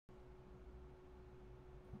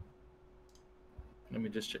Let me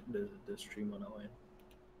just check the stream on our end.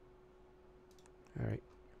 All right.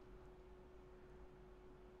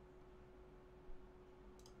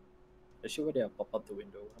 Actually, where they pop up the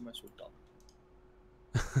window? How am I so dumb?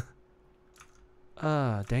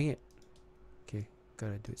 Dang it. Okay,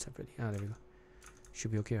 gotta do it separately. There we go.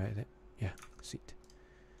 Should be okay, right? That. Yeah, sweet.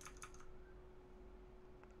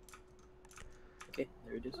 Okay,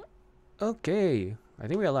 there it is. Okay, I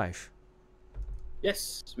think we are live.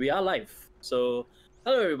 Yes, we are live. So,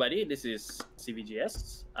 hello everybody. This is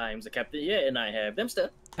CVGS. I'm the captain here, and I have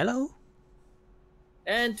Dempster. Hello.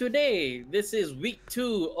 And today, this is week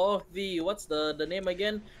 2 of the what's the name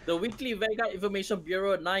again? The Weekly Vanguard Information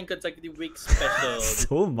Bureau 9 consecutive weeks special.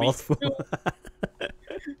 So mouthful.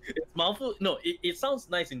 It's mouthful. No, it sounds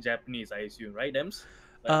nice in Japanese, I assume, right, Dems?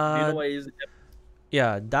 Like, do you know what it is?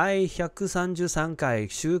 Yeah, 第133回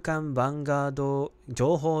週刊ヴァンガード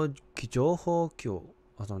情報今日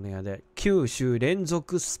or something like that 9週連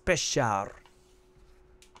続スペシャル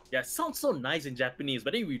Yeah, it sounds so nice in Japanese,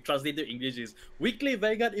 but then we translate to English is Weekly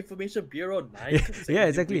Vanguard Information Bureau 9. Yeah,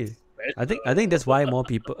 exactly. I think that's why more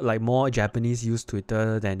people, like more Japanese, use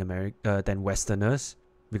Twitter than than Westerners,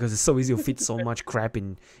 because it's so easy to fit so much crap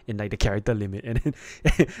in like the character limit. And then,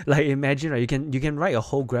 like, imagine, right, you can write a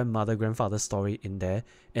whole grandfather story in there,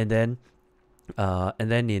 and then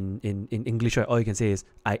in English, right, all you can say is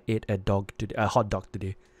I ate a hot dog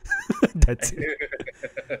today. That's it.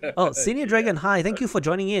 Oh, Senior Dragon, hi, thank you for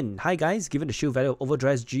joining in. Hi guys, given the shield value of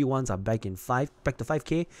overdress, G1s are back to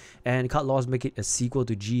 5k, and card laws make it a sequel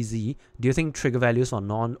to GZ. Do you think trigger values for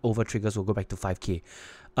non-over triggers will go back to 5k?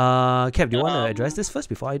 Kev, do you want to address this first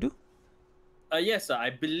before I do? Yes, I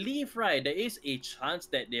believe, right, there is a chance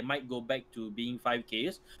that they might go back to being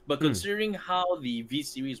 5Ks, but considering how the V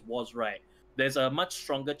series was, right, there's a much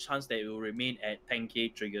stronger chance that it will remain at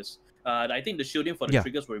 10k triggers. I think the shielding for the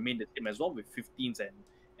triggers will remain the same as well, with 15s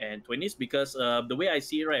and 20s, because the way I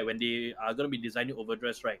see it, right, when they are going to be designing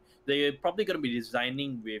overdress, right, they're probably going to be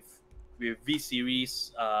designing with V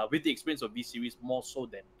series, with the experience of V series more so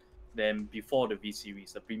than before the V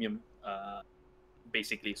series, the premium,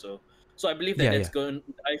 basically. So I believe that that's going.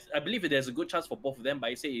 I believe that there's a good chance for both of them, but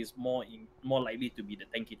I say it's more likely to be the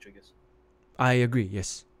 10k triggers. I agree.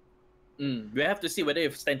 Yes. We have to see whether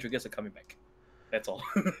if stand triggers are coming back. That's all.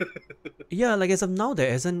 Yeah, like as of now,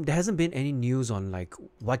 there hasn't been any news on like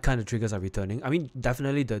what kind of triggers are returning. I mean,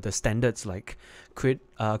 definitely the standards like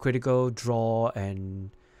critical, draw,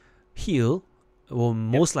 and heal will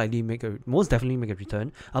most definitely make a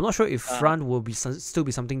return. I'm not sure if front will be still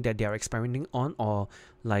be something that they are experimenting on or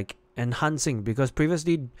like enhancing, because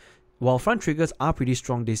previously, while front triggers are pretty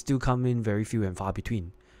strong, they still come in very few and far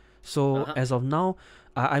between. So as of now,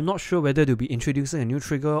 I'm not sure whether they'll be introducing a new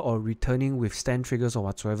trigger or returning with stand triggers or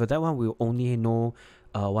whatsoever. That one we'll only know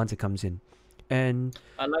once it comes in. And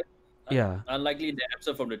unlikely the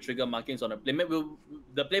absence from the trigger markings on the playmat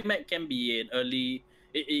the playmat can be an early.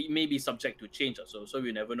 It may be subject to change also, so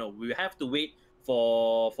we never know. We have to wait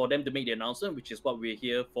for them to make the announcement, which is what we're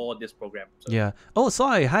here for this program. So. Yeah. Oh,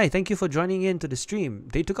 sorry. Hi. Thank you for joining in to the stream.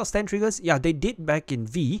 They took out stand triggers. Yeah, they did back in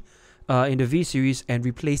V. In the V series, and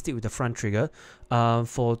replaced it with the front trigger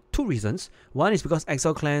for two reasons. One is because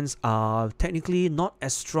XL clans are technically not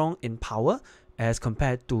as strong in power as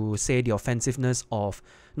compared to, say, the offensiveness of,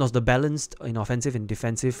 the balanced in offensive and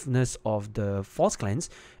defensiveness of the Force clans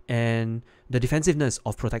and the defensiveness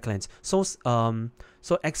of Protect clans. So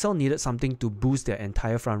XL needed something to boost their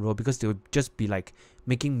entire front row, because they would just be like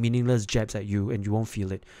making meaningless jabs at you and you won't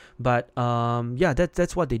feel it. But yeah,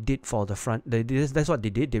 that's what they did for the front. That's what they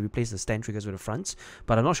did. They replaced the stand triggers with the fronts.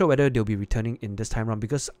 But I'm not sure whether they'll be returning in this time around,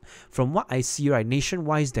 because from what I see, right,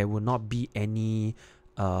 nation-wise there will not be any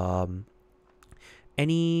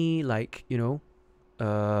like,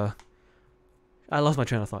 I lost my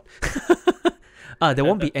train of thought. There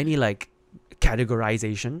won't be any like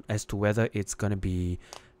categorization as to whether it's gonna be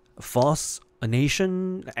Force, a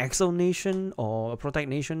nation, XL nation, or a Protect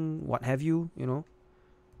nation, what have you, Yeah.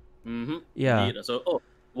 Indeed. So,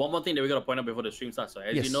 one more thing that we gotta point out before the stream starts. So,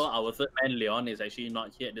 as you know, our third man Leon is actually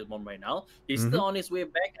not here at this moment right now. He's still on his way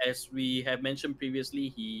back, as we have mentioned previously.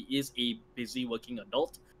 He is a busy working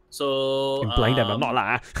adult. So, implying that I'm not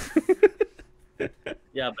lah.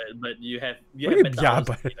 Yeah, but you have better hours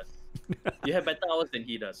than he does. You have better hours than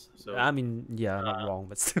he does. So I mean, yeah, not wrong,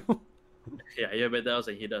 but still. Yeah, you have better hours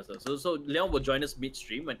than he does. So Leon will join us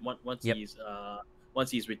midstream once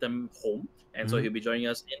he's returned home, and so he'll be joining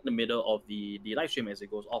us in the middle of the live stream as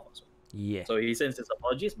it goes off. Also. Yeah. So he sends his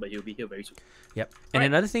apologies, but he'll be here very soon. Yep. And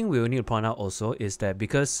another thing we will need to point out also is that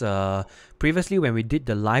because previously when we did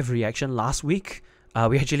the live reaction last week,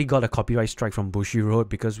 We actually got a copyright strike from Bushy Road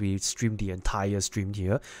because we streamed the entire stream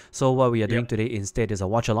here. So what we are doing today instead is a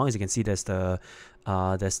watch along. As you can see, there's the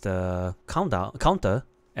counter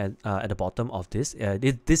at the bottom of this.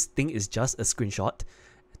 This thing is just a screenshot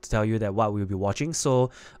to tell you that what we'll be watching. So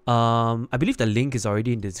I believe the link is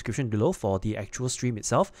already in the description below for the actual stream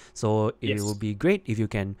itself. So it will be great if you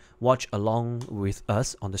can watch along with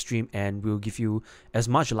us on the stream, and we'll give you as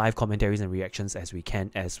much live commentaries and reactions as we can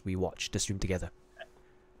as we watch the stream together.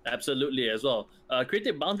 Absolutely, as well.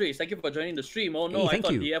 Creative Boundaries, thank you for joining the stream. Oh no, Hey, I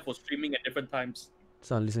thought you. DF was streaming at different times.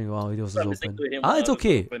 So I'm listening while it was I'm open. listening to him It's while it was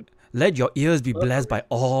okay. open. Let your ears be blessed by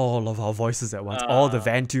all of our voices at once. All the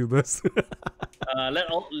VanTubers.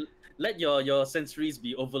 Let your sensories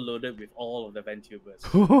be overloaded with all of the VanTubers.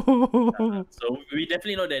 So we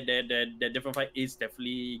definitely know that that Different Fight is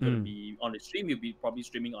definitely going to be on the stream. He'll be probably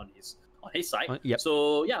streaming on his side. Yep.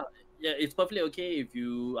 So yeah, it's perfectly okay if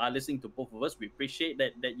you are listening to both of us. We appreciate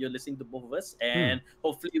that you're listening to both of us, and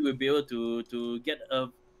hopefully we'll be able to get a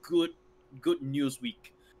good news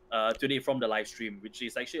week today from the live stream, which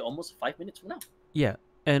is actually almost 5 minutes from now. Yeah,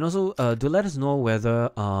 and also do let us know whether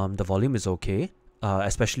the volume is okay,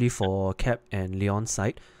 especially for Cap and Leon's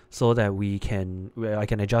side, so that I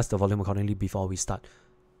can adjust the volume accordingly before we start.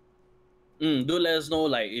 Do let us know,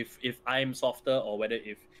 like, if I'm softer or whether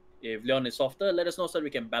if Leon is softer. Let us know so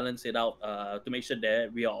we can balance it out to make sure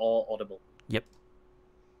that we are all audible. Yep.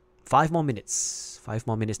 5 more minutes. 5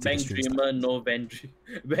 more minutes to Bang the stream Dreamer, start. no Bang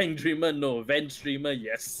Dreamer, no Van Streamer,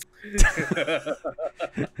 yes. I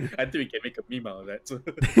think we can make a meme out of that.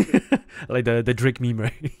 Like the Drake meme,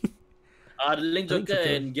 right? The Link Joker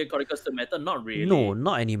and Gear Chronicle still matter? Not really. No,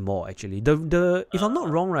 not anymore actually. The if I'm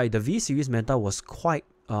not wrong, right, the V series meta was quite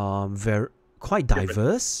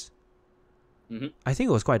diverse. I think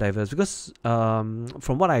it was quite diverse because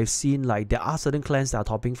from what I've seen, like there are certain clans that are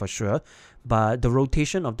topping for sure, but the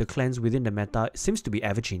rotation of the clans within the meta seems to be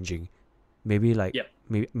ever changing. Maybe like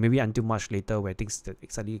maybe until much later where things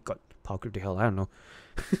suddenly got power creep to hell. I don't know.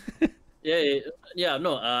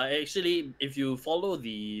 Actually, if you follow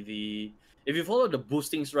the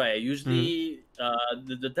boostings, right, usually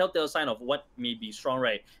the telltale sign of what may be strong,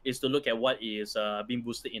 right, is to look at what is being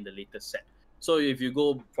boosted in the latest set. So if you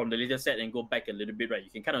go from the latest set and go back a little bit, right,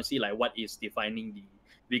 you can kind of see like what is defining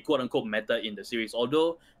the quote-unquote meta in the series.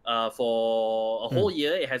 Although for a whole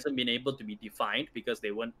year, it hasn't been able to be defined because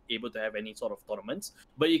they weren't able to have any sort of tournaments.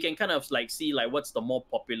 But you can kind of like see like what's the more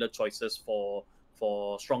popular choices for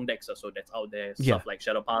strong decks. So that's out there. Stuff like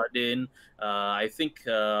Shadow Paladin. I think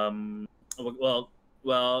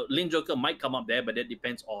Link Joker might come up there, but that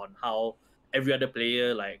depends on how every other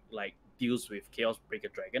player like deals with Chaos Breaker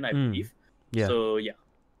Dragon, I believe. Yeah. So yeah.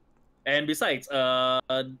 And besides,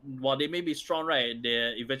 while they may be strong, right,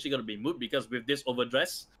 they're eventually gonna be moot because with this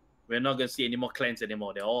overdress, we're not gonna see any more clans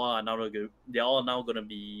anymore. They're all now gonna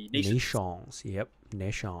be nations. Yep,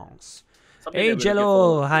 nations. Something Hey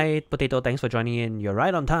Jello, hi Potato, thanks for joining in. You're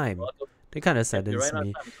right on time. They kind of saddens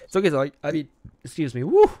me. It's okay, so I mean, excuse me.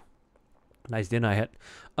 Woo! Nice dinner I had.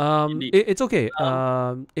 It's okay.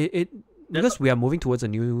 Because we are moving towards a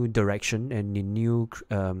new direction and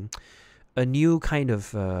a new kind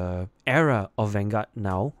of era of Vanguard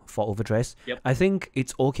now for overdress. I think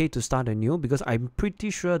it's okay to start anew because I'm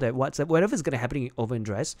pretty sure that whatever is going to happen in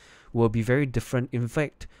overdress will be very different. In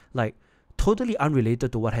fact, like totally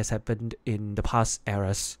unrelated to what has happened in the past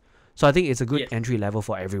eras. So I think it's a good entry level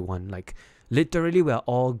for everyone. Like literally, we're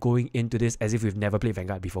all going into this as if we've never played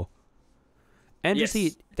Vanguard before. And you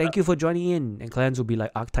see, thank you for joining in. And clans will be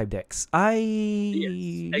like archetype decks.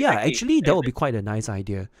 Actually, that would be quite a nice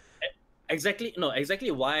idea. Exactly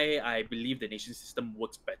why I believe the nation system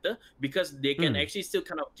works better, because they can actually still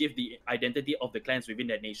kind of give the identity of the clans within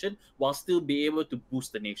that nation while still be able to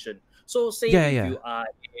boost the nation. So say if you are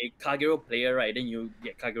a Kagero player, right, then you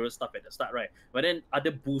get Kagero stuff at the start, right? But then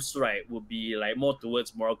other boosts, right, will be like more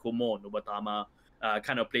towards Murakumo, Nobatama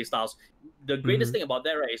kind of play styles. The greatest thing about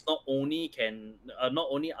that, right, is not only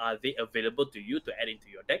are they available to you to add into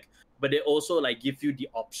your deck, but they also like give you the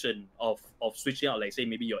option of switching out, like say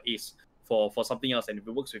maybe your ace for something else, and if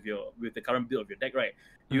it works with the current build of your deck, right,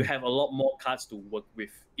 you have a lot more cards to work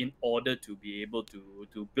with in order to be able to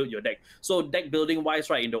build your deck. So deck building wise,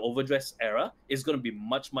 right, in the overdress era is going to be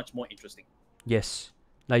much more interesting. Yes,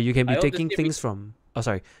 like you can be taking things from. Oh,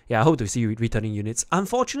 sorry. Yeah, I hope to see you returning units.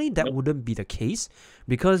 Unfortunately, that wouldn't be the case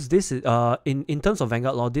because this is in terms of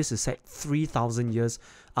Vanguard lore, this is set 3,000 years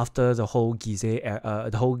after the whole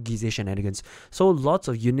Gizeh shenanigans. So lots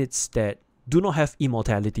of units that do not have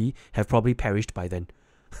immortality have probably perished by then.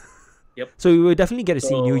 Yep. So we will definitely get to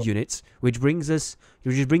see new So units, which brings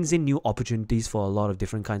in new opportunities for a lot of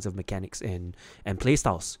different kinds of mechanics and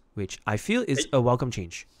playstyles, which I feel is a welcome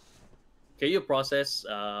change. can you process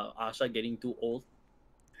Asha getting too old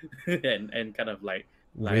and kind of like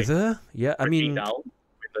With her, yeah, breaking down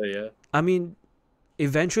with her, yeah? I mean,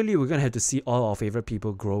 eventually we're gonna have to see all our favorite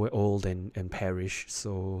people grow old and perish.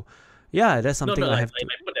 So, yeah, that's something I like, have to.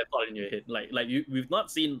 like put that thought in your head. Like we've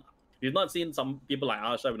not seen some people like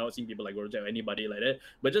Asha, we've not seen people like Roger or anybody like that.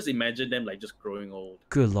 But just imagine them like just growing old.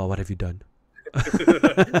 Good Lord, what have you done?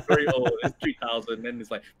 Very old. It's 3000, and it's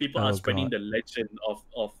like people are Oh, spreading God. the legend of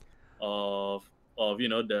the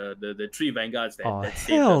three vanguards Oh, that saved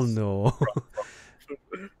hell us no.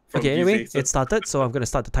 from Okay, anyway, using. So, it started, so I'm gonna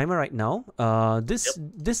start the timer right now.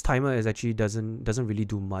 This timer is actually doesn't really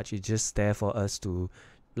do much. It's just there for us to,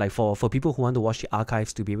 like, for people who want to watch the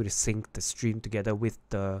archives to be able to sync the stream together with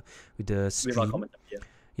the with our stream. comment, yeah.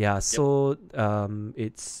 Yeah, so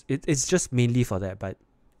it's just mainly for that. But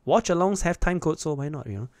watch alongs have time code, so why not?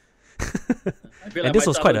 You know. I feel And like this my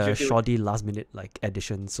was quite childhood a drifted- shoddy last minute like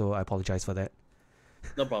addition, so I apologize for that.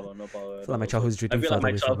 No problem. I feel like my childhood's I drifting feel like further my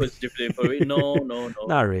away from me. childhood's drifted away. No.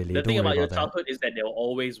 Not really. The Don't thing worry about your that. childhood is that they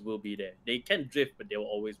always will be there. They can drift, but they will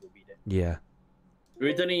always will be there. Yeah.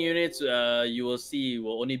 Returning units, you will see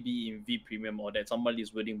will only be in V Premium, or that somebody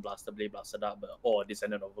is wielding Blaster Blade, Blaster Dart, or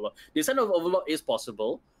Descendant Overlord. Descendant Overlord is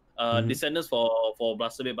possible. Mhm. Descendants for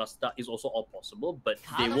Blaster Blade, Blaster Dart is also all possible, but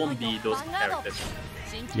they won't be those characters.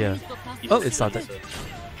 Yeah. If Oh, you it started. see, so-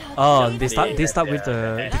 Oh, Yeah, they start with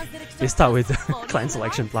the client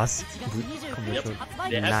selection plus boot Yep. conversion.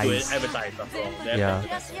 They have Nice. to advertise after all. They have to Yeah.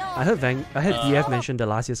 advertise. I heard VF mentioned the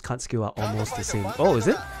last year's card skill are almost the same. Oh, is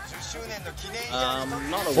it?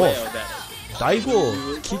 Not aware of that. Daigo,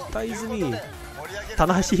 Kitaizumi,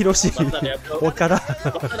 Tanahashi Hiroshi, Okada.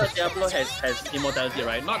 Doctor Diablo has immortality,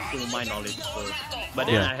 right? Not to my knowledge, so. But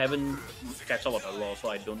then Yeah. I haven't catch up on the law, so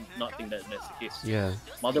I don't not think that that's the case. Yeah.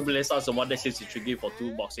 Multiple stars and 1-6 for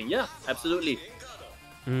 2 boxing. Yeah, absolutely.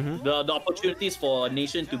 Mm-hmm. The opportunities for a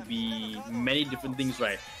nation to be many different things,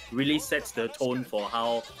 right, really sets the tone for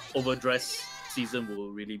how overdress season will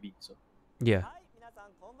really be. So, Yeah.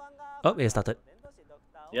 Oh, it started.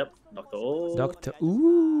 yep, Doctor O. Doctor.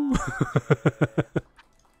 Ooh.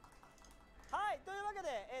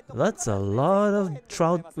 That's a lot of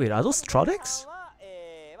trout. Wait, are those trout eggs?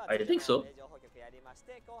 I think so.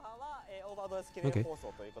 Okay.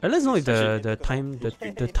 Let's know if the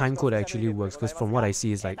time code actually works, because from what I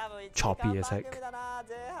see it's like choppy as heck.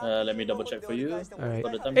 Let me double check for you. Alright.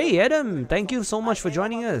 For the time. Hey Adam, thank you so much for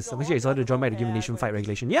joining us. I'm actually excited to join by the Given Nation fight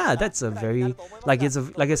regulation. Yeah, that's a very like I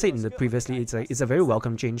said in the previously, it's a very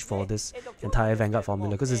welcome change for this entire Vanguard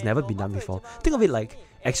formula, because it's never been done before. Think of it like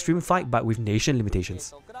extreme fight but with nation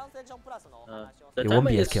limitations. The It won't timer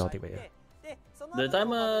be as is chaotic, but yeah. the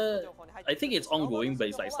timer. I think it's ongoing, but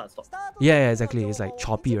it's like start stop. Yeah, exactly. It's like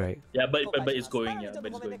choppy, right? Yeah, but it's going. Yeah,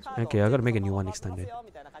 but it's going. So. Okay, I gotta make a new one next time then.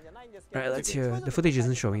 Alright, let's hear. The footage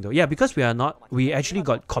isn't showing though. Yeah, because we actually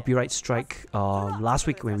got copyright strike last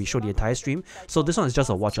week when we showed the entire stream. So this one is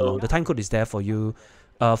just a watch along. The time code is there for you,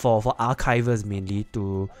 for archivers mainly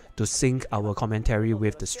to sync our commentary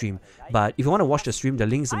with the stream. But if you want to watch the stream, the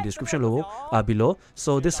link is in the description below.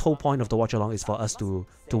 So this whole point of the watch along is for us to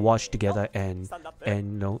watch together and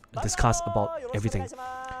discuss about everything.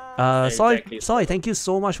 Sorry, thank you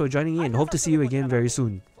so much for joining in. Hope to see you again very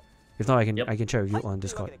soon. If not, I can share with you on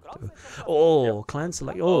Discord. Oh, clan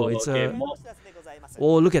select. Oh, it's okay,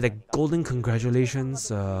 oh, look at that golden congratulations.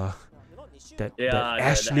 That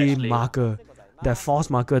Ashley marker, that false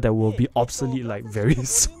marker that will be obsolete like very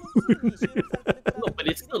soon. No, but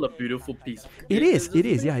it's still a beautiful piece. It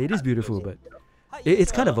is. Yeah, it is beautiful, but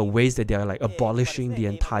it's kind of a waste that they are like abolishing the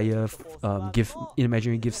entire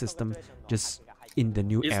imaginary gift system just in the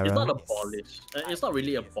new era. It's not abolished. It's not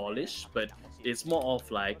really abolished, but it's more of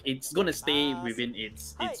like it's gonna stay within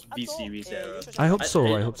its V series era. I hope so.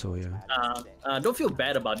 Yeah. Don't feel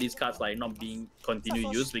bad about these cards like not being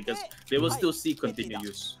continued use, because they will still see continued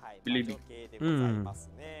use. Believe me.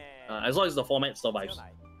 As long as the format survives.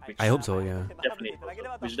 I hope so. Yeah. Definitely.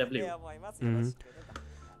 Which definitely. Will.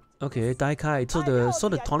 Okay, Daikai. So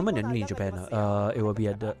the tournament in Japan. It will be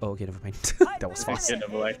at the. Oh, okay, never mind. That was fast. Yeah,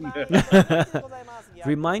 never mind.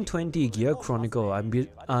 Remind 20 Gear Chronicle.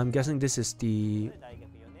 I'm guessing this is the.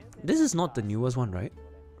 This is not the newest one, right?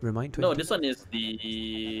 Remind 20. No, this one is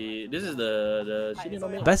the. This is the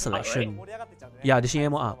Shinigami Best arc, selection. right? Yeah, the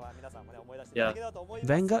Shingemon arc. Yeah.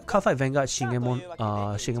 Vanguard, Cardfight Vanguard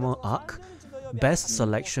Shingemon arc. Best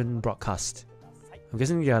selection broadcast. I'm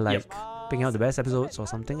guessing you're like picking out the best episodes or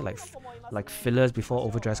something like fillers before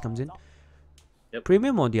overdress comes in. Yep.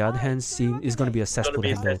 Premium, on the other hand, is going to be a cesspool to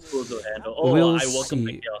handle. Oh, We'll I welcome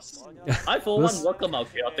the see. chaos. I, for one, welcome our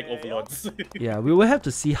chaotic overlords. Yeah, we will have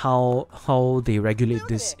to see how they regulate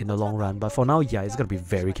this in the long run. But for now, yeah, it's going to be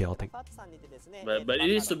very chaotic. But it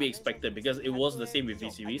is to be expected because it was the same with V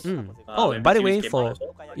Series. Oh, when by the V way, Series came for out as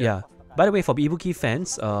well. yeah, by the way, for Ibuki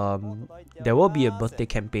fans, there will be a birthday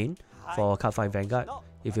campaign for Cardfight Vanguard.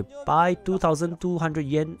 If you buy 2,200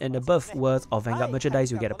 yen and above worth of Vanguard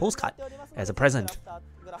merchandise, you get a postcard as a present.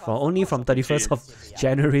 Only from 31st of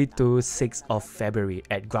January to 6th of February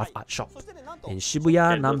at Graph Art Shop in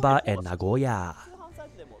Shibuya, Namba, and Nagoya.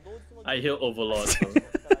 I hear overlords.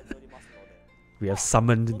 We have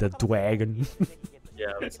summoned the dragon.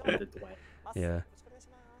 Yeah, we summoned the dragon. Yeah.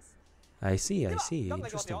 I see.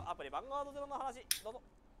 Interesting.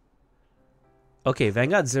 Okay,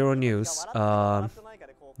 Vanguard Zero news.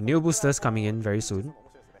 New boosters coming in very soon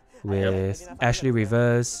with Ashley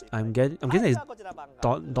Reverse. I'm guessing it's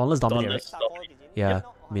Dauntless Dominate, right? Yeah,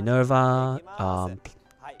 Minerva,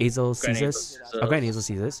 Azel Caesars, Grand Azel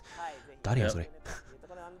Caesars. Sorry.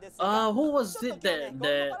 Who was it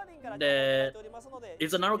that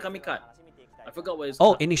it's a Narukami card? I forgot what it's Oh,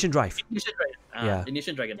 called. Ignition Drive. Ignition Dragon. Yeah.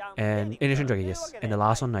 Ignition Dragon. And Ignition Dragon, yes. And the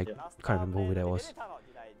last one, I can't remember who that was.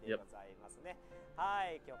 Yep.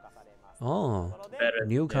 Oh, Baron,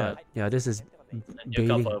 new card. Yeah, this is New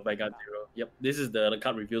card baiting. for Vanguard Zero. Yep. This is the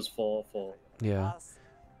card reviews for Yeah.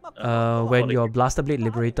 When your Blaster Blade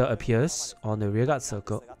Liberator appears on the rearguard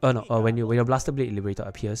circle, when your Blaster Blade Liberator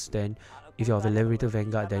appears, then if you have a Liberator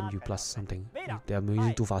Vanguard, then you plus something. They're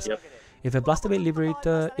moving too fast. Yep. If a Blaster Blade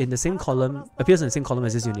Liberator in the same column appears in the same column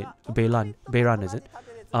as this unit, Bayran is it?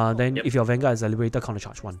 Then if your Vanguard is a Liberator, counter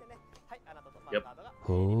charge 1. Yep.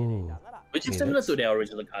 Oh. Which is Okay, similar that's- to their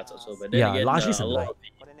original cards also, but then Yeah, again, largely a similar. lot of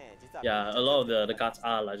a lot of the cards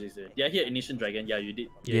are largely similar. Yeah, here Ignition Dragon. Yeah, you did.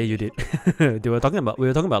 Yeah, you did. We were talking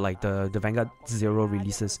about like the Vanguard Zero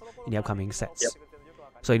releases in the upcoming sets. Yep.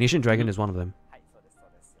 So Ignition Dragon is one of them.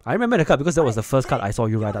 I remember the card because that was the first card I saw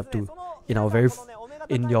you ride up to in our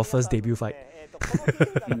in your first debut fight.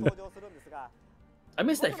 I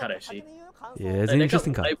missed that card actually. Yeah, it's an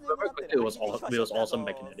interesting card. I remember quickly it was awesome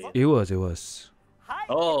back in the day. It was.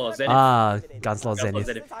 Oh, Zenith. Gunslaught Zenith.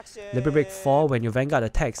 Zenith. Liberate Break 4, when your Vanguard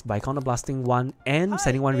attacks by counterblasting 1 and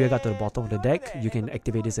sending 1 rearguard to the bottom of the deck, you can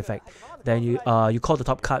activate this effect. Then you call the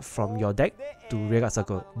top card from your deck to rearguard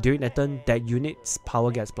circle. During that turn, that unit's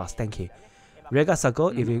power gets plus 10k. Rearguard circle,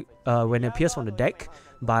 if you when it appears from the deck,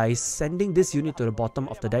 by sending this unit to the bottom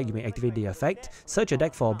of the deck, you may activate the effect. Search your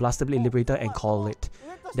deck for Blaster Blade Liberator and call it.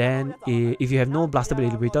 Then, if you have no Blaster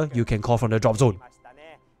Blade Liberator, you can call from the drop zone.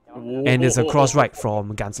 And it's a cross right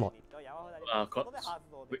from Gunslaught.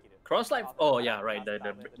 Cross light. Oh yeah, right.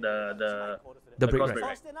 The break cross right. break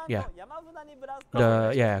right. Yeah.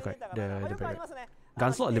 Correct. The break right.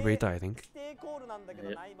 Gunslaught Liberator, I think.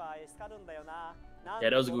 Yeah,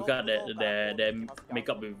 that was a good card that make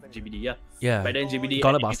up with GBD. Yeah. Yeah. But then GBD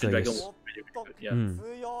Gauntlet and Buster, Dragon yes. was really good.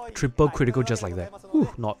 Yeah. Triple critical just like that. Whew,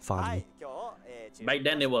 not funny. Back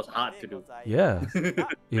then it was hard to do. Yeah. Back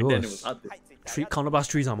then it was hard to do.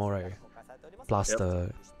 Counterblast 3 are more right. Plus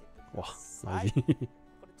the... Wow.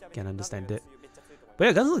 Can understand it. But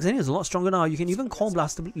yeah, Gunslaught Zenith is a lot stronger now. You can even call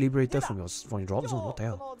Blaster Liberator from your drop zone. What the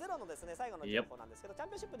hell? Yep.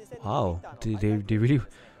 Wow. They really...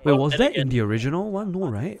 Wait, was that in the original one? No,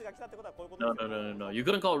 right? No. You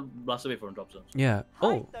couldn't call Blaster Blade from drop zone. Yeah.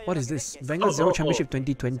 Oh, what is this? Vanguard Zero Championship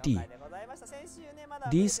 2020.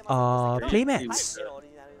 These are playmats.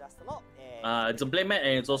 It's a playmat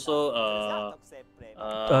and it's also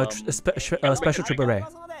Special triple rare.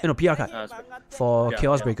 PR card for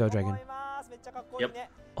Chaos Breaker Dragon. Yep.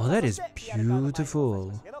 Oh, that is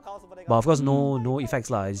beautiful. But of course, no effects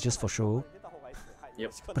lah. It's just for show.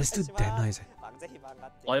 Yep. But it's still damn nice.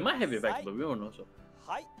 Oh, it might have effects, but we don't know. So.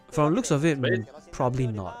 From the looks of it, probably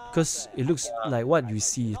not. Because it looks like what you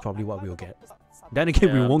see is probably what we'll get. Then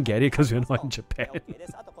again, we won't get it because we're not in Japan.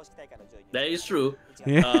 That is true.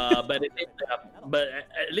 Yeah. But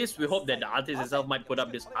at least we hope that the artist itself might put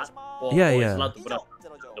up this art. Or it's allowed to put up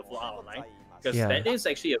the full art online. Because that is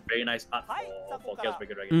actually a very nice art for Chaos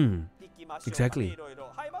Breaker Dragon. Exactly.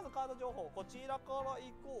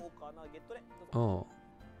 Oh.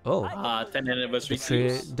 10th anniversary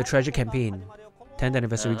sleeves. The treasure campaign. 10th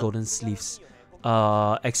anniversary golden sleeves.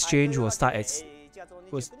 Exchange will start at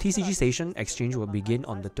TCG Station. Exchange will begin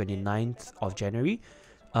on the 29th of January.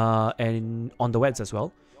 And on the webs as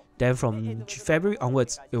well. Then from February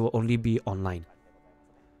onwards, it will only be online.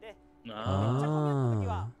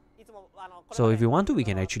 So if you want to, we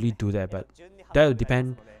can actually do that, but that will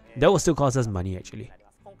depend. That will still cost us money actually.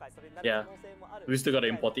 Yeah. We still gotta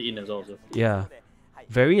import it in as well. So. Yeah.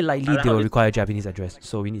 Very likely like they how will it- require Japanese address,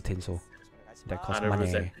 so we need tinsel. That costs 100%.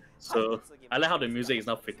 money. So I like how the music is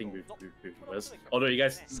now fitting with us. Although you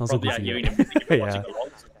guys Sounds so probably are goofy, hearing right? the music if you're Yeah. watching along.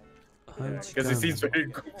 Because it seems very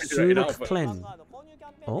good right now. Suruk But Clan.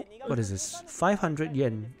 Oh, what is this? 500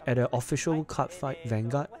 yen at an official Cardfight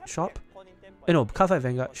Vanguard shop? No, Cardfight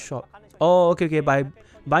Vanguard shop. Oh, okay. Buy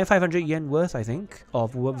 500 yen worth, I think,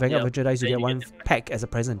 of Vanguard merchandise. You Then get you one get pack as a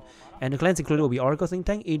present. And the clans included will be Oracle Think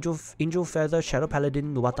Tank, Angel Feather, Shadow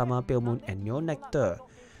Paladin, Nuwatama, Pale Moon, and Neo Nectar.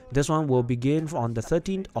 This one will begin on the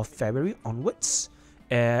 13th of February onwards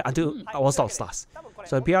until all stocks last.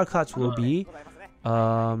 So the PR cards will be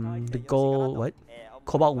the gold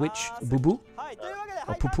Cobalt Witch Boo Boo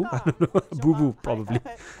or Poo Poo, I don't know. Boo Boo probably.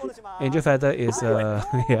 Angel Feather is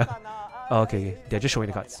yeah. Oh, okay, they're just showing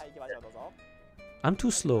the cards. I'm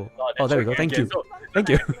too slow. Oh, there we go. Thank you. Thank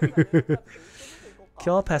you.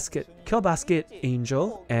 Cure Basket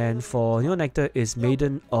Angel, and for Neo Nectar is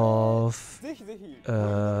Maiden of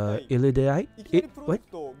Ilidiite. What?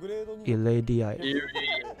 Ilidiite.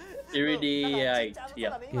 Iridiite.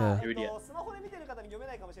 Yeah. Iridiite.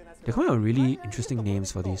 They're coming up with really interesting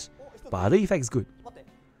names for these, but other effects good.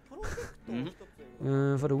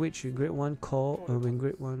 For the witch, grade 1 call when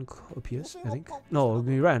grade 1 appears, I think. No,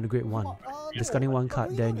 when you write on the grade 1, discarding 1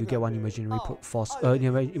 card, then you get 1 imaginary force,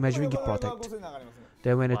 imaginary gift protect.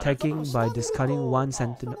 Then when attacking by discarding 1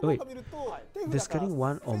 sentinel, discarding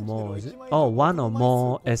 1 or more, is it? Oh, 1 or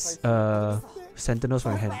more as sentinels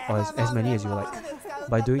from your hand, or as many as you like.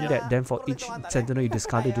 By doing that, then for each sentinel you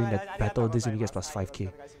discarded during that battle, this unit gets plus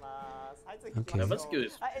 5k. Okay.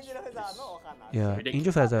 Yeah,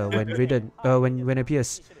 Angel Feather when ridden, when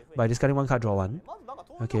appears by discarding 1 card, draw 1.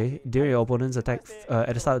 Okay, during your opponent's attack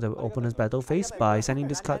at the start of the opponent's battle phase, by sending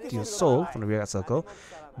this card to your soul from the rearguard circle,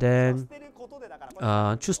 then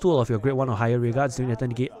choose 2 of your grade 1 or higher rearguards. During the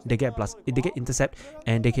turn, they get intercept,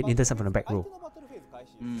 and they can intercept from the back row.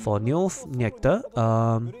 For Neo Nectar,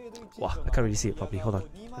 wow, I can't really see it properly. Hold on,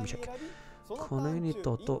 let me check.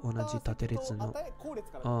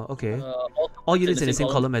 Okay. All units in the same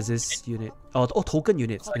column as this unit. All token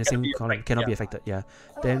units in the same column cannot be affected. Yeah.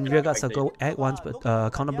 Then rearguard circle, add once,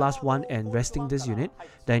 counterblast 1 and resting this unit.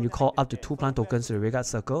 Then you call up to 2 plant tokens to the rearguard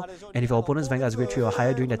circle. And if your opponent's Vanguard is grade 3 or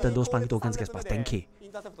higher during that turn, those plant tokens get plus 10k.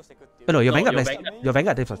 Oh no, your Vanguard gets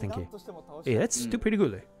plus 10k. Hey, that's still pretty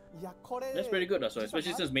good. That's pretty good also,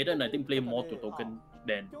 especially since Maiden I think play more to token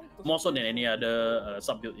than more so than any other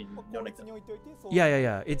sub build in Neo Nectar.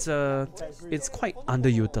 Yeah. It's quite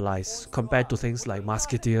underutilized compared to things like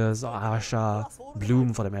Musketeers or Asha,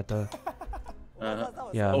 Bloom for the matter.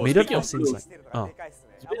 Yeah, Maiden all seems like.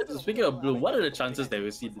 Speaking of Bloom, what are the chances that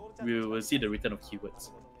we will see the return of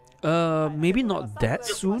keywords? Maybe not that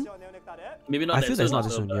soon. Maybe not. I feel that's not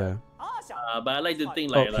that soon. Yeah. But I like to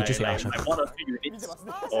think like 1 or 2 units.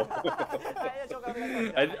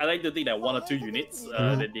 I like to think that 1 or 2 units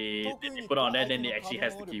that they put on there, then it actually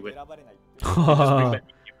has the keyword.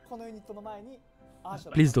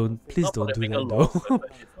 Please don't do that though.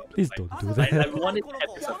 Please don't do that. I want it to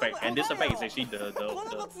have this effect, and this effect is actually the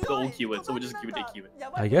old keyword, so we just give it the keyword.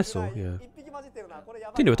 I guess so. Yeah.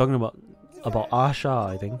 I think they were talking about Asha.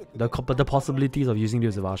 I think the possibilities of using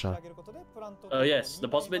this with Asha. Yes, the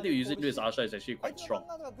possibility of using this Asha is actually quite strong.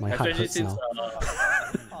 My heart hurts now.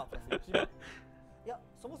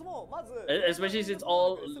 Especially since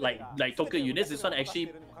all like token units, this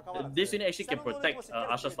unit actually can protect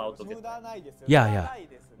Asha's flower token. Yeah.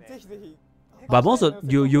 But also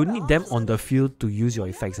you need them on the field to use your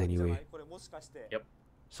effects anyway. Yep.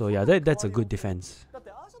 So yeah, that's a good defense.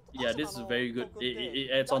 Yeah, this is very good.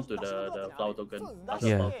 It adds on to the flower token.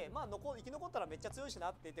 Yeah.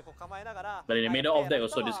 But in the middle of that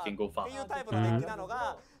also, this can go far.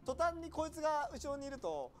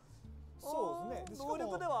 そうですね。能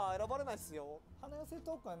力では選ばれないですよ。花寄せ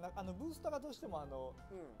トークンブースターがどうしても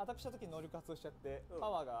アタックした時に能力発動しちゃってパ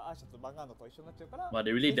ワーがアーシャとバンガードと一緒になっちゃうから。But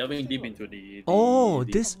they're really delving deep into the.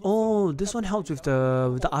 This one helps with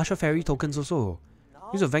the Asha Fairy tokens also.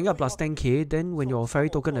 Use a Vanguard plus 10k, then when your Fairy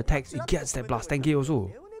token attacks, it gets that plus 10k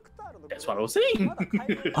also. That's what I was saying.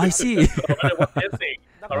 I see.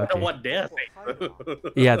 I don't know what they're saying.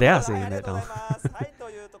 Yeah, they are saying that now.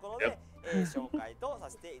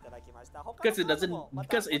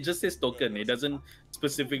 Because it just says token. It doesn't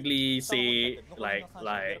specifically say like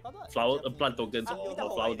plant tokens or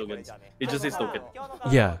flower tokens. It just says token.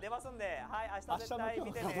 Yeah.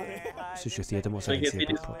 So it's just the other so it is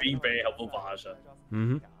being very helpful for Asha.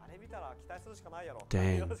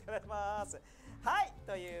 Dang.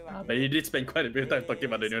 But you did spend quite a bit of time talking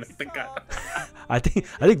about the Neo Nectar card. I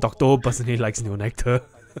think Dr. personally likes Neo Nectar.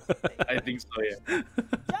 I think so, yeah.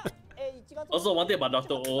 Also, one thing about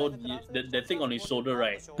Dr. O, the thing on his shoulder,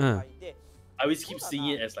 right? I always keep seeing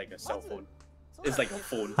it as like a cell phone. It's like a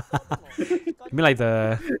phone. You mean like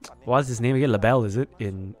the what's his name again? LaBelle, is it?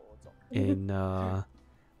 In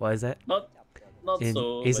what is that? Not In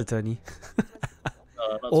so. Ace but, Attorney.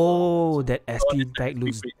 not Oh, that SP the bag SP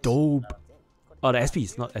looks bag. dope. Oh, the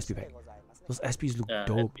SPs, not SP bag. Those SPs look Yeah,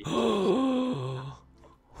 dope. SP.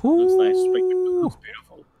 Looks nice. Ooh. Looks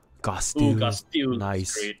beautiful. Castile. Ooh, Castile.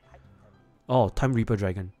 Nice. Great. Oh, Time Reaper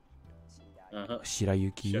Dragon.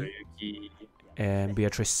 Shirayuki. Shirayuki. And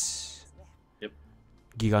Beatrice. Yep.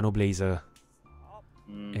 Gigano Blazer.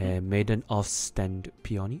 Mhm. And Maiden of Stand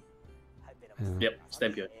Peony. Yep,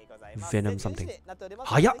 Stampion. Venom something.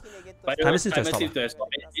 Haya! But Timer seems to have timer stopped. seems to have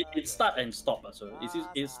stopped. It start and stop. So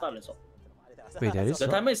it start and stop. Wait, that is? The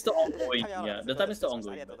timer is still ongoing. Yeah, the timer is still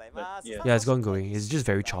ongoing. But yeah. Yeah, it's going. It's just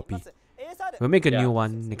very choppy. We'll make a Yeah. new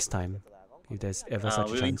one next time. If there's ever such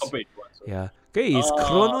a We'll chance. incorporate one. So. Yeah. Okay, it's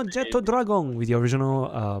Chrono Jetto Dragon with the original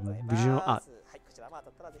art.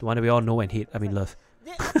 The one that we all know and hate. I mean love.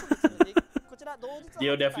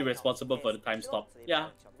 They're definitely responsible for the time stop. Yeah.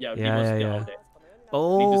 Yeah, They're yeah, yeah. out there.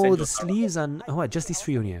 Oh, send the to sleeves are what? Just these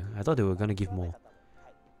three only. I thought they were gonna give more.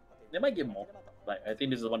 They might get more. Like I think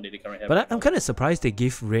this is the one that they currently have. But I'm kind of surprised they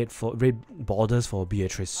give red borders for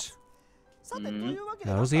Beatrice. Mhm.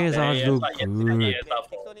 Yeah, those ears are Yeah, look yeah, yeah, good. yeah,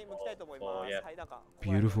 yeah.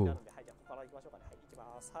 Beautiful.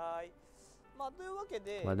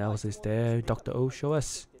 What else is there? Dr. O, show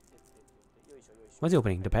us. What's he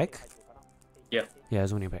opening? The pack? Yeah. Yeah,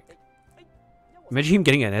 it's only a pack. Imagine him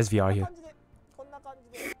getting an SVR here.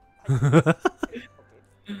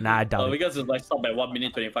 Nah, I doubt it. Because it's like stopped at 1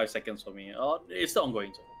 minute 25 seconds for me. It's still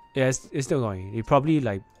ongoing. So. Yeah, it's still going. It probably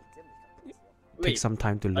like Wait, takes some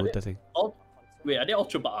time to are load they- the thing. Wait, are they all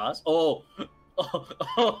triple R's? Oh.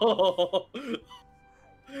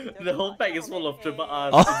 The whole pack is full of triple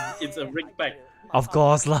R's. Oh. It's a rig pack. Of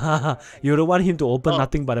course lah. You don't want him to open Oh.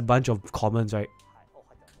 nothing but a bunch of commons, right?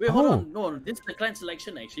 Wait, hold Oh. on. No, this is the clan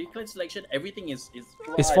selection actually. Clan selection, everything is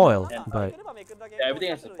triple It's R foil, and- but yeah, everything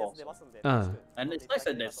has a foil. And it's nice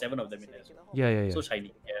that there's 7 of them in there. So, yeah. so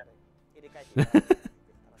shiny. Yeah.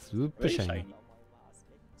 Super Very shiny. shiny.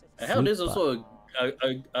 And hell, this is Super. also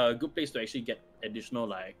a good place to actually get additional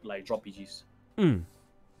like drop PGs.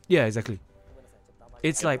 Yeah, exactly.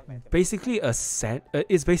 It's like basically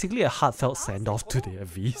it's basically a heartfelt send off to the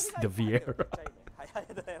Vieira.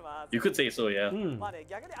 You could say so, yeah.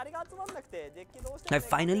 Like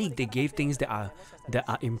finally they gave things that are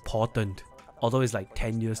important. Although it's like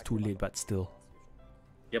 10 years too late, but still.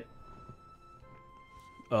 Yep.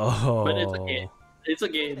 Oh. But it's okay. It's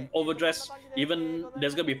okay. Overdress. Even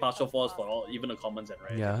there's gonna be partial falls for all, even the commons, and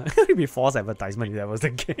right. Yeah, it'd be false advertisement if that was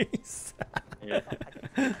the case. Yeah.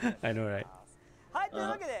 I know, right?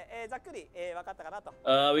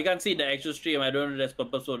 We can't see the actual stream. I don't know that's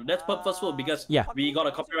purposeful. That's purposeful because Yeah. we got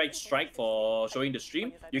a copyright strike for showing the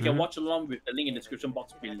stream. You can watch along with the link in the description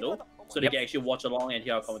box below, so they Yep. can actually watch along and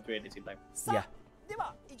hear our commentary at the same time. Yeah.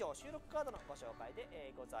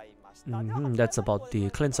 That's about the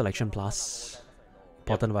clan selection plus.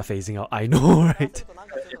 Important about phasing out. I know, right?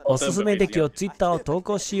 おすすめデッキを Twitter を投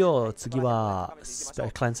稿しよう。次は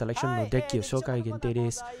クランセレクションのデッキを紹介限定で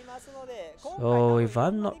す。So if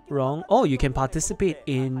I'm not wrong, oh, you can participate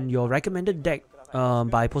in your recommended deck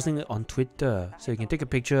by posting it on Twitter. So you can take a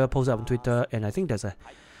picture, post it up on Twitter, and I think there's a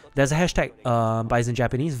hashtag, but it's in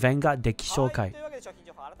Japanese, Vanguard Deki Shokai.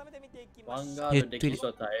 Vanguard tweet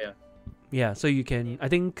it. yeah. Yeah, so you can. I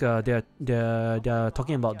think they're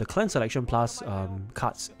talking about the clan selection plus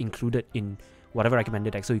cards included in whatever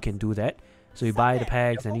recommended deck. So you can do that. So you buy the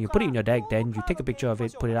packs and then you put it in your deck. Then you take a picture of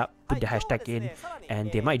it, put it up, put the hashtag in, and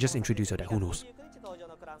they might just introduce your deck. Who knows?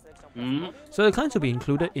 So the clans to be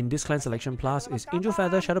included in this clan selection plus is Angel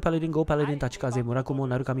Feather, Shadow Paladin, Gold Paladin, Tachikaze, Murakumo,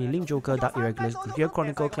 Narukami, Link Joker, Dark Irregulars, Gear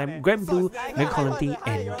Chronicle, Grand Blue, Mega Colony,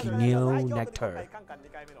 and Gneo Nectar.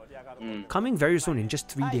 Coming very soon in just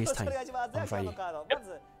 3 days time on Friday.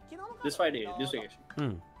 This Friday, this week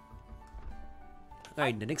actually.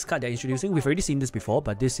 Alright, the next card they're introducing, we've already seen this before,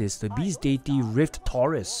 but this is the Beast Deity Rift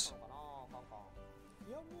Taurus.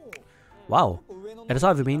 Wow. At the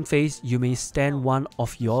start of the main phase, you may stand one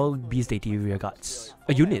of your Beast Deity rear guards.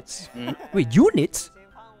 Units? Wait, units?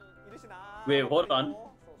 Wait, hold on.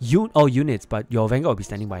 Units, but your Vanguard will be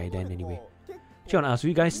standing by then anyway. Actually, I want to ask,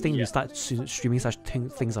 you guys think we start streaming such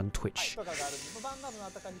things on Twitch?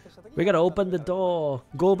 We gotta open the door.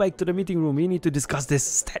 Go back to the meeting room. We need to discuss this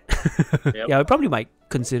stat. Yep. Yeah, we probably might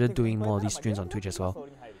consider doing more of these streams on Twitch as well.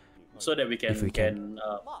 So that we can, If we can.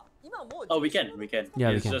 Oh, we can. Yeah,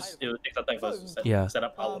 we it's can. just it'll take some time for us to Yeah. set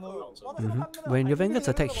up our account. So. When your Vanguard's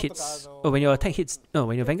attack hits, when your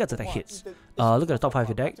Vanguard's attack hits, look at the top 5 of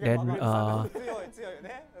your deck, then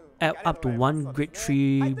add up to 1 grade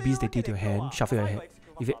 3 Beast Deity to your hand, shuffle your hand.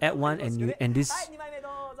 If you add 1 and this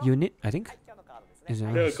unit, I think, is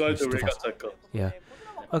Go it's to too Regal fast. Circle. Yeah.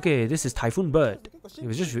 Okay, this is Typhoon Bird. It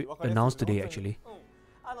was just announced today actually.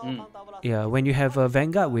 Yeah, when you have a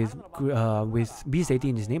Vanguard with Beast Deity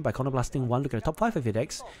in his name, by counterblasting 1, look at the top 5 of your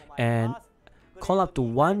decks and call up to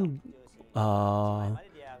 1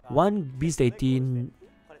 Beast Deity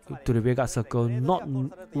to the Rearguard Circle,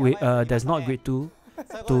 there's not grade 2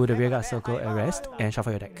 to the Rearguard Circle at rest, and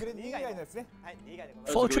shuffle your deck.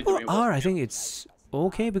 For triple R, I think it's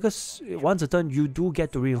okay because once a turn you do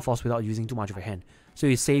get to reinforce without using too much of your hand. So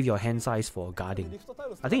you save your hand size for guarding.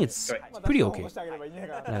 I think it's pretty okay.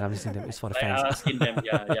 Like I'm just saying that it's for the fans. Asking them,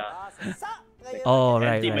 yeah. Oh,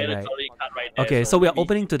 right. Anti-mandatory card right there, Okay, so we are maybe-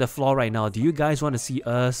 opening to the floor right now. Do you guys want to see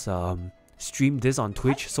us stream this on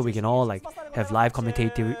Twitch so we can all like have live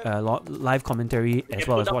commentary as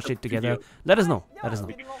well as watch it together? Let us know.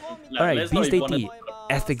 Alright, let's know Beast if you wanna- Deity,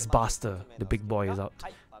 Ethics Buster, the big boy is out.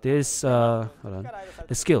 This hold on.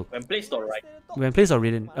 The skill. When placed or right. When placed or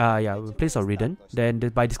ridden, when placed or ridden, then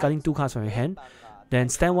by discarding 2 cards from your hand, then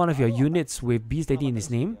stand 1 of your units with Beast Deity in his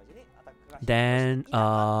name, then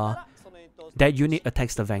that unit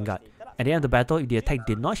attacks the Vanguard. At the end of the battle, if the attack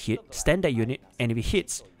did not hit, stand that unit, and if it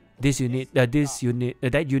hits,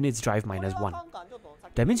 that unit's drive -1.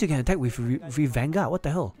 That means you can attack with Vanguard. What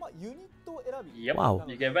the hell? Yep. Wow.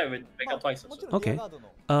 You can Vanguard twice also. Okay.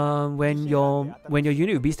 When your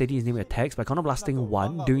unit with Beast Deity in his name attacks by counterblasting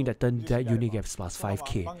 1 during that turn, that unit gets plus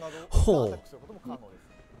 5k. Oh.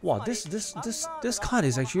 Wow, this card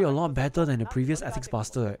is actually a lot better than the previous Ethics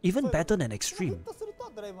Buster. Even better than Extreme.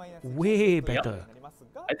 Way better.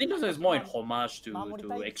 I think this is more in homage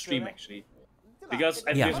to Extreme actually. Because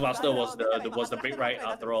Ethics Buster was the big right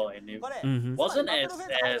after all, and it wasn't as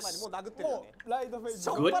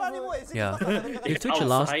good. Yeah. If Twitch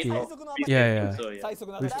allows outside the of Beast yeah. Deity, so,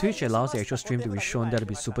 yeah. If Twitch allows the actual stream to be shown, that'll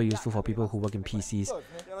be super useful for people who work in PCs.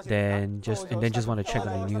 Then just want to check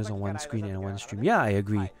on the news on one screen and on one stream. Yeah, I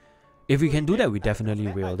agree. If we can do that, we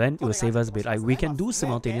definitely will. Then it will save us a bit. Like we can do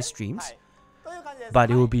simultaneous streams,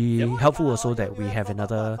 but it will be helpful also that we have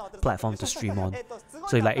another platform to stream on.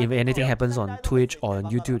 So like if anything happens on Twitch or on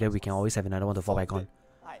YouTube, then we can always have another one to fall back on.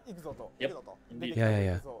 Yep. Indeed.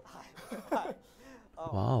 Yeah.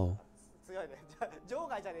 Wow.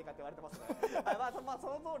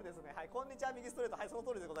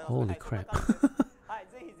 Holy crap.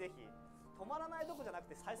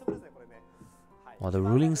 Wow, the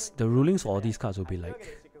rulings for all these cards will be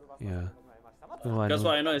like, yeah. That's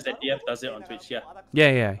what I know is that DF does it on Twitch, yeah.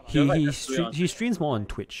 Yeah. He streams more on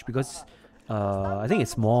Twitch because I think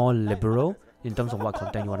it's more liberal in terms of what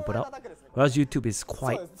content you want to put out. Whereas YouTube is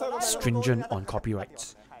quite stringent on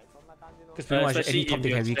copyrights. Because pretty much any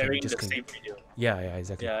topic heavy can just claim. Yeah,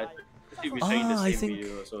 exactly. Yeah, if we're sharing the I same think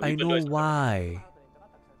video, so I even though know it's why.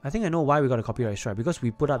 I think I know why we got a copyright strike, because we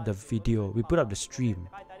put up the video, we put up the stream,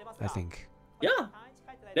 I think. Yeah.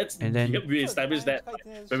 And then we established that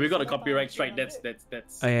when we got a copyright strike. That's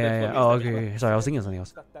yeah. Oh, okay. Sorry, I was thinking of something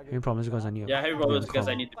else. Having problems because I need. Yeah, having problems because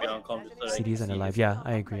I need to be on com. So CDs and alive. Yeah,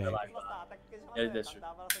 I agree. Yeah, that's true.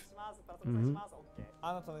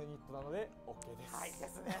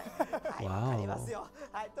 Wow.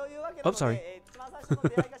 Oh, sorry. You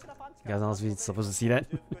guys aren't supposed to see that.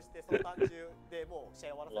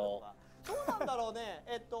 Lol.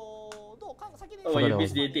 Oh, when you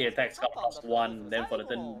miss the attacks got +1, then for the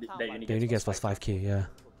turn that unit The unit gets gets plus 5k, yeah.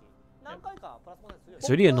 It's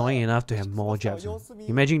really annoying enough to have more jabs.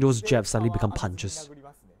 Imagine those jabs suddenly become punches.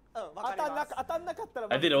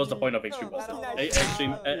 I think that was the point of Extreme Buster.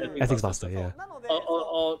 Ethics Buster, yeah.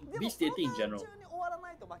 Or Beast Deity in general.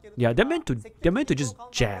 Yeah, they're meant to just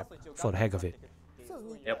jab for the heck of it.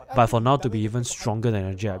 Yep. But for now to be even stronger than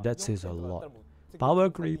a jab, that says a lot. Power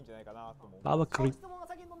creep. Power creep.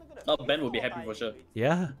 Oh, Ben will be happy for sure.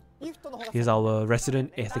 Yeah. He's our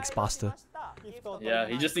resident Ethics Buster. Yeah,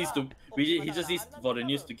 he just needs for the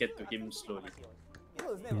news to get to him slowly.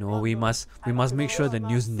 You know, we must make sure the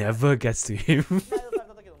news never gets to him.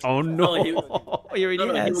 Oh no! No, he already He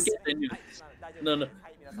will has. get the news. No.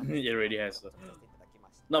 He already has.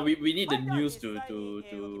 No, we need the news to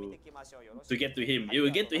get to him. It will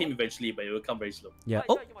get to him eventually, but it will come very slow. Yeah.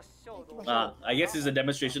 Oh. I guess it's a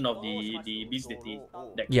demonstration of the Beast Deity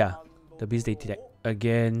deck. Yeah. The Beast Deity deck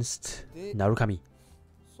against Narukami.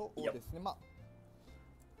 Yep.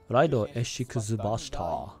 Raido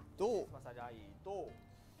Eshikuzubashita.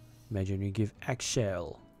 Imagine you give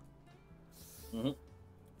Eggshell Mhm.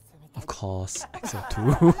 Of course,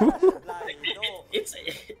 XL2. It's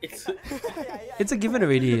It's a given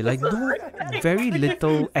already. Like, no, very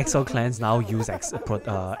little XL clans now use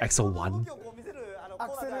XL1.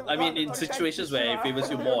 I mean, in situations where it favors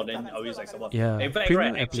you more, then I'll use XL1. Yeah, In fact,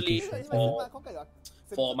 premium right, actually, applications.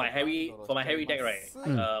 for my Harry deck, right,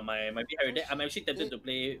 my big Harry deck, I'm actually tempted to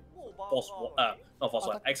play not Force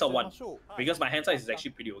 1, XL1, because my hand size is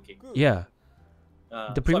actually pretty okay. Yeah.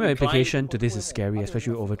 So The premium I'm inclined application to this is scary,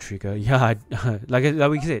 especially with over trigger. Yeah, like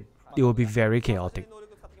we said, it will be very chaotic,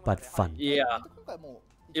 but fun. Yeah,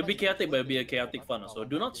 it'll be chaotic, but it'll be a chaotic fun. So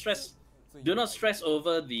do not stress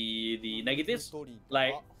over the negatives.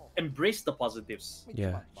 Like, embrace the positives.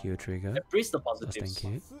 Yeah, heal trigger. Embrace the Plus positives.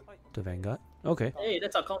 10k to Vanguard. Okay. Hey,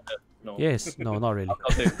 that's our counter. No. Yes. No, not really. Our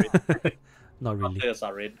counter is red. Not really. Counters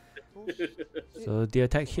are red. So the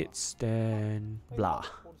attack hits, then blah.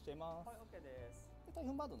 大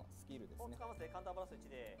分バードのスキルですね。カウンターブラス1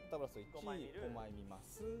でカウンターブラス1 5枚見ま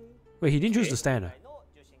す。 Wait, he didn't choose to stand.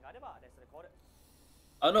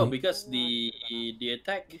 Oh no, because the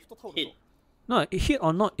attack hit. No, it hit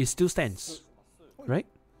or not, it still stands, right?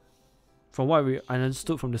 From what I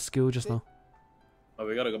understood from the skill just now. Oh,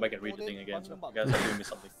 we gotta go back and read the thing again. So I guess I'm doing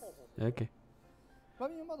something. Okay.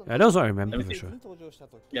 Yeah, that was what I remember Let me for see. sure.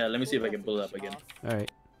 Yeah, let me see if I can pull it up again.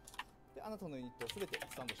 Alright. であなたのユニットをすべて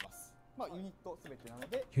スタンドします。まあユニットすべてなの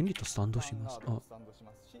で。ユニットスタンドします。スタンドし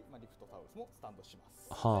ますし、まあリフトタウルスもスタンドします。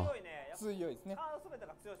はあ。強いですね。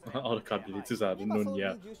 All the candidates are unknown,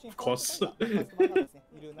 yeah. Of course.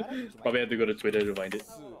 いるなら Probably have to go to Twitter to find it.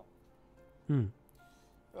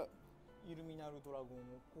 イルミナルドラゴン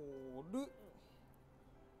をコール。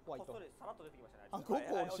ホワイト。あ、5コ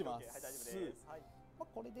ールします。まあ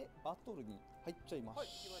これでバトルに入っちゃいま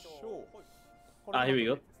しょう。Here we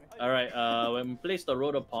go. Alright, when placed or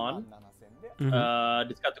rolled upon,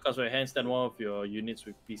 discard 2 cards from your hand, stand one of your units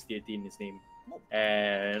with PC18 in its name,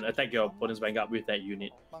 and attack your opponent's vanguard with that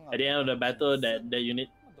unit. At the end of the battle, the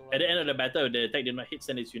attack did not hit,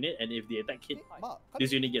 send its unit, and if the attack hit,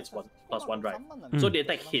 this unit gets +1 drive. So the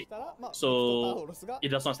attack hit, so it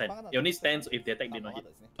does not stand. It only stands if the attack did not hit.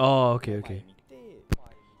 Oh, okay, okay.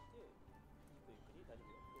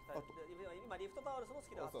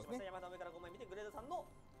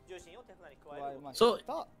 So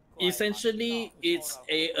essentially, it's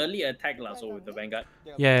a early attack so with the vanguard.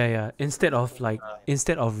 Yeah. Instead of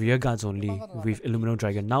rear guards only with Illumino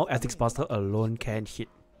Dragon, now Ethics Buster alone can hit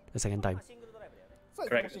the second time.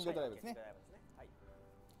 Correct.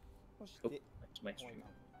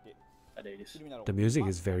 There it is. The music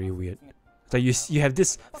is very weird. So you have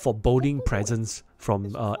this foreboding presence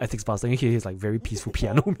from Ethics Buster, and here is like very peaceful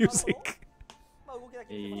piano music.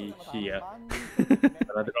 Yeah.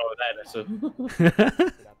 Nothing wrong with that, so.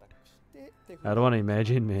 I don't want to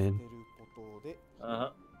imagine, man.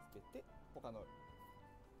 Uh-huh.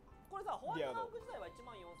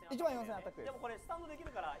 14000アタックです。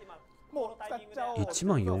もう使っちゃおう。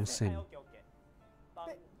 14000.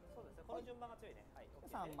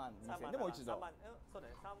 32000でもう一度。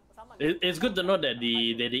 It's good to know that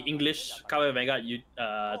the English Kawaii Vanguard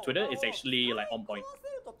Twitter is actually like on point.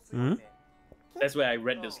 That's where I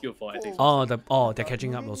read the skill for ethics. They're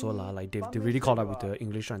catching up also lah. Like they really caught up with the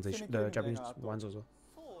English translation, the Japanese ones also.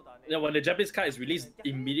 Yeah, when the Japanese card is released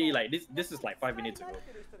immediately, like this is like 5 minutes ago.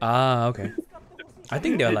 Ah, okay. I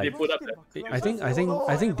think they're like. They put up I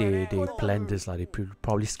think they planned this like they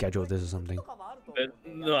probably scheduled this or something.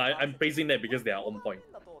 No, I'm praising that because they are on point.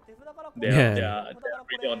 They're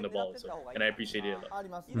really on the ball, so, and I appreciate it a lot.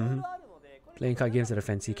 Playing card games at a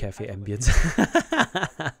fancy cafe ambience.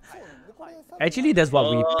 Actually, that's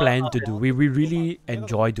what we plan to do. We really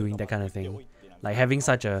enjoy doing that kind of thing, like having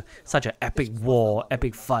such a epic war,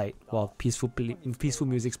 epic fight, while peaceful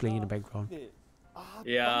music's playing in the background.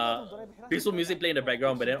 Yeah, peaceful music playing in the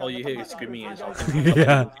background, but then all you hear is screaming and shouting.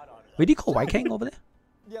 Yeah. Wait, did you call White Hang over there?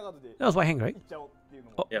 That was White Hang, right?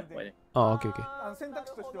 Yeah, White Oh, okay. 選択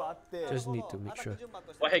肢としてはあって、 Just need to make sure.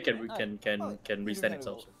 Hang can restand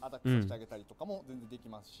itself. アタックさせてあげたりとかも全然でき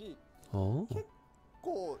ますし、 Oh.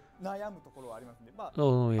 こう悩むところはありますんで、まあ、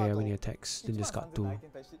 Oh yeah, when you attacks, then discard 2. 相手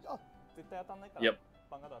に対してあ、絶対当たんないから、 Yep.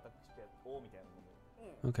 バンガードアタックしてやろうみたいな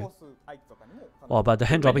ので、 Okay. コース相手とかにも Oh, but the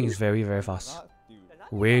hand dropping is very fast.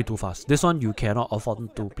 Way too fast. This one you cannot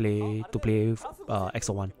afford to play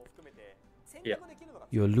XL1. Yeah.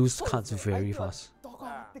 You'll lose cards very fast.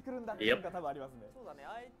 Yep.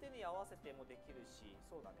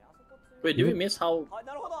 Wait, did we miss how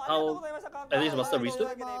Ethics Buster restood?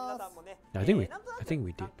 I think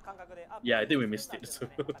we did. Yeah, I think we missed it. So.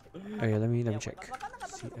 Okay, let me check.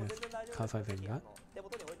 CF Cardfight Vanguard.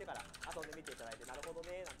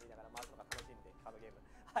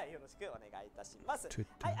 はいよろしくお願いいたします。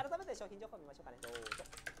はい、改めて商品情報見ましょうかね。どうぞ。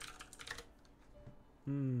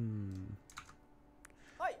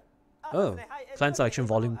はい。Oh, Clan Selection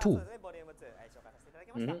Volume 2.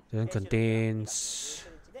 Then contains.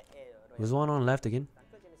 There's one on left again.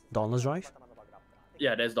 Donald's Drive?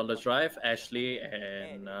 Yeah, there's Dollar's Drive, Ashley,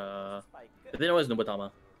 and I think that was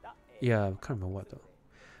Nobutamma. Yeah, I can't remember what though.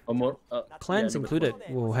 Clans Yeah, included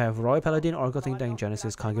will have Roy Paladin, Oracle Think Tank,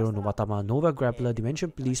 Genesis, Kagero, Nobutamma, Nova Grappler,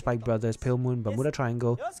 Dimension Police, Spike Brothers, Pale Moon, Bermuda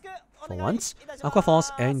Triangle, for once, Aqua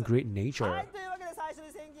Force, and Great Nature.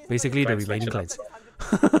 Basically the remaining clans.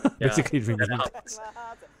 Basically the remaining clans.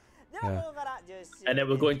 Yeah. And then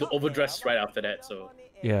we're going to overdress right after that, so.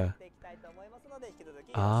 Yeah.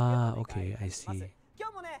 Ah, okay, I see. 今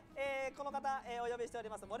日もね、この方、お呼びしており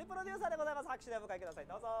ます森プロデューサーでございます。拍手でお迎えください。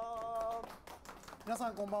どうぞ。皆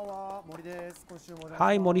さんこんばんは、森です。今週も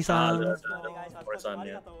Hi, Mori-san.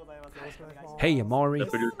 Hey, Amori.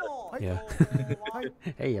 Yeah.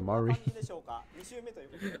 Hey, Amori.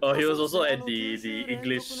 Oh, he was also at the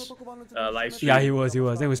English live stream. Yeah, he was.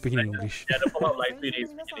 Then he was speaking in English. Yeah, the follow-up live stream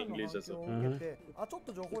is speaking English also. And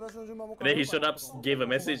then he showed up, gave a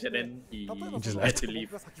message, and then he just had to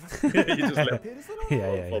leave. He just left.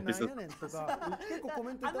 Yeah. For business.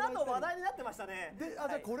 あの後話題になってましたね。で、じゃ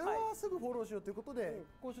あこれはすぐフォローしようということで、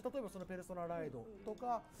今週例えばそのペルソナライドと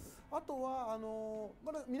か、あとは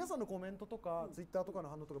まだ皆さんのコメントとかツイッターとかの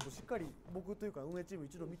反応とかもしっかり僕というか運営チーム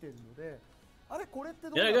一度見ているので。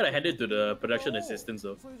 Yeah, I gotta hand it to the production assistants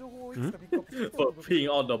though. For peeing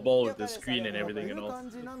on the ball with the screen and everything and all.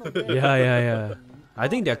 Yeah. I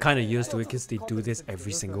think they're kind of used to it because they do this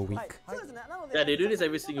every single week. Yeah, they do this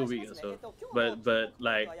every single week also. But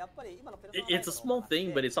like, it's a small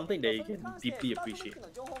thing, but it's something that you can deeply appreciate.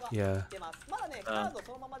 Yeah.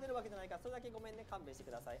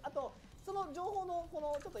 その情報のこ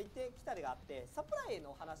のちょっと言ってきたりがあって、サプライ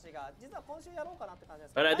の話が実は今週やろうかなって感じで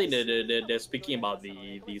す。But I think they're speaking about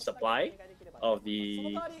the supply of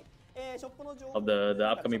the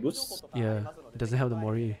upcoming boosts. Yeah, it doesn't have the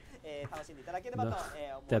Mori. No.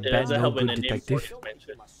 That It bad doesn't no help when good the name detective.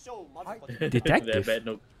 mentioned. Detective? Bad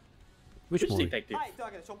no. Which Mori? detective?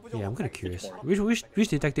 Yeah, I'm kind of curious. Which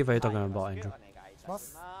detective are you talking about, Andrew?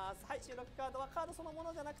 はい、収録カードはカードそのも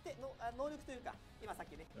のじゃなくて能力というか今さっ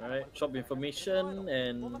きね。Alright, shop information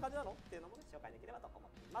どんな感じなのっていうのも紹介できればと思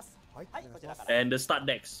っています。はい、こちらから。and the start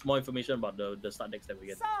decks. More information about the start decks that we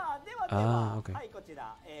get. さあ、でははい、こち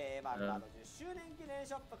らヴァンガード10周年記念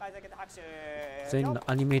ショップ開催決定拍手。Then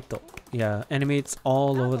animate, yeah, animates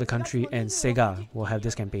all over the country, and Sega will have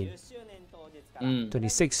this campaign.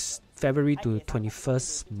 26th February to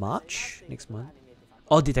 21st March next month.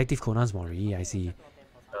 Oh, Detective Conan's Mori, I see.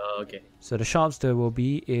 Okay. So the shops there will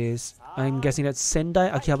be is, I'm guessing that's Sendai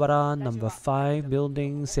Akihabara number 5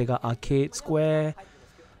 building, Sega Arcade Square,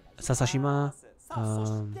 Sasashima,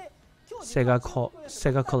 Sega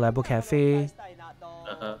Collabo Cafe.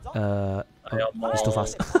 It's too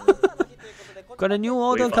fast. Got a new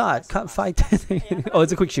order card, Cardfight 10. Oh,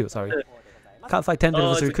 it's a quick shield, sorry. Cardfight 10th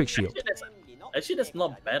anniversary quick shield. Actually, that's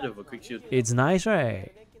not bad of a quick shield. It's nice,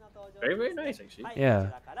 right? Very, very nice actually.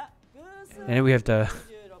 Yeah. And then we have the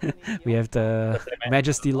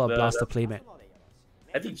Majesty Lord Blaster playmat.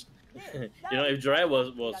 I think if Jiraiya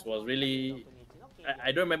was really,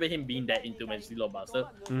 I don't remember him being that into Majesty Lord Blaster,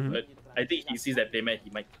 but I think he sees that playmat, he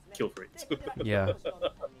might kill for it. Yeah.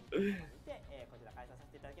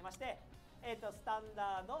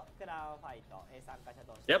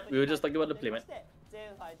 Yep, we were just talking about the playmat.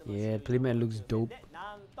 Yeah, the playmat looks dope.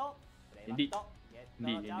 Indeed.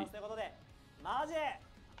 め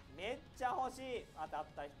っちゃ欲しい。当たっ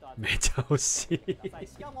た人はめっちゃ欲しい。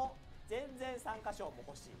しかも全然参加賞も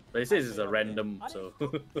欲しい。But it says it's a random, so.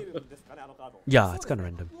 Yeah, it's kind of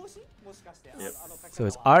random. So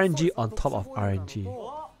it's RNG on top of RNG.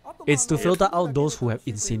 It's to filter out those who have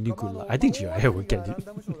insanely good luck. I think Jiraiya will get it.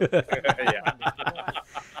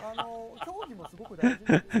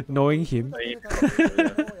 Knowing him.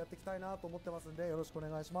 なと思ってますんでよろしくお願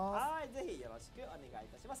いします。はい、ぜひよろしくお願いい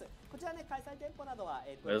たします。こちらね、開催店舗などは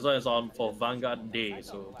This one is on for Vanguard Day,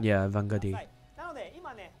 so. Yeah, Vanguard Day. なので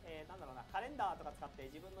今ね、なんだろうな、カレンダーとか使って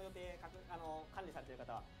自分の予定管理されている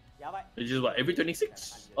方はやばい。Which is what, every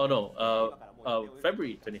 26? Oh no,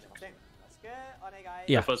 February 26.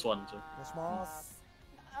 Yeah. The first one. So. お願いします。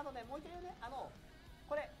ね、もう一回ね、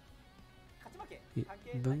これ勝ち負け関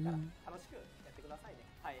係ないから楽しくやってくださいね。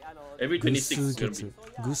Every 26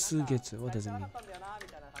 Gusu Getsu. What does it mean?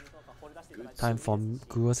 Time for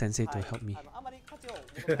Guru Sensei to help me.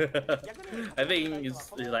 I think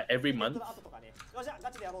it's like every month.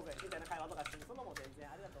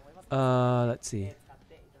 Let's see.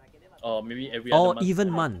 or maybe every other Or month. even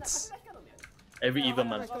months. Every even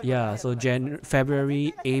month. Yeah, so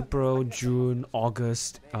February, April, June,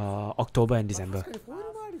 August, October, and December.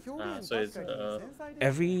 So it's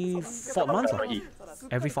Every 4 months? Or?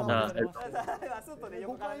 Every 4 months.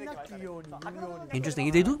 Interesting.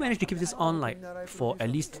 They do manage to keep this on like for at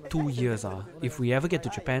least 2 years. If we ever get to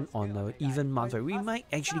Japan on an even month, right, we might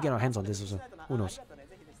actually get our hands on this also. Who knows?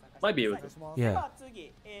 Might be able to. Yeah.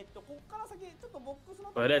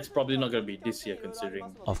 But that's probably not going to be this year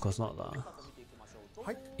considering. Of course not.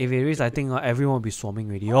 If it is, I think everyone will be swarming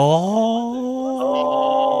already. Oh!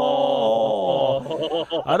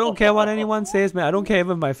 I don't care what anyone says, man. I don't care if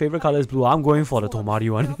my favorite color is blue. I'm going for the Tomari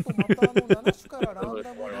one.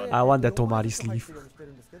 I want that Tomari sleeve.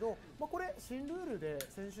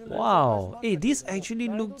 Wow. Hey, this actually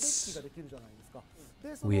looks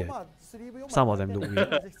weird. Some of them look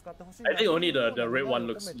weird. I think only the red one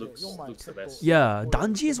looks the best. Yeah,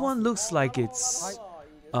 Danji's one looks like it's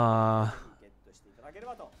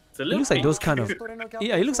it looks like those kind of...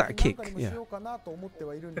 Yeah, it looks like a cake. Yeah.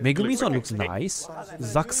 Megumi's one looks nice.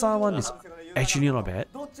 Zaksa one is actually not bad.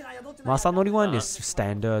 Masanori one is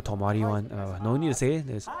standard. Tomari one, no need to say,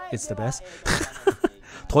 it's the best.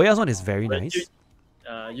 Toya's one is very nice.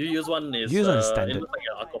 Yu's one is standard. It looks like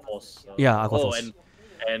an Aquaforce. Yeah, Aquaforce.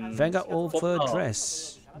 And Vanguard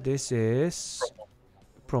overdress. This is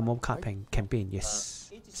promo card campaign, yes.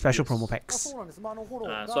 Special promo packs.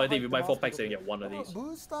 So I think if you buy 4 packs, then you get one of these.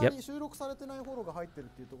 Yep.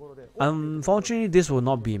 Unfortunately, this will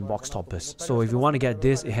not be in box toppers. So if you want to get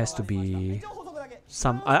this, it has to be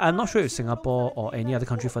some... I'm not sure if Singapore or any other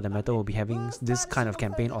country for that matter will be having this kind of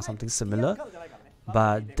campaign or something similar.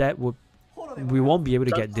 But that would... We won't be able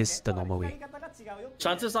to get this the normal way.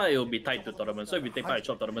 Chances are it will be tied to tournaments. So if you take part in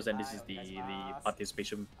shop tournaments, then this is the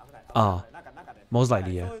participation. Most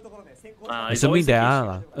likely, yeah. Assuming there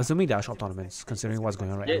are shop tournaments, considering what's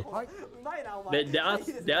going on right now.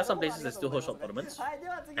 There are some places that still hold shop tournaments,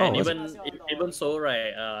 and even so,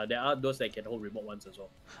 right, there are those that can hold remote ones as well.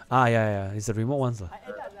 Yeah, it's the remote ones.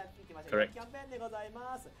 Correct.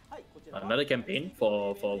 Another campaign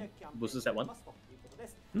for booster set 1.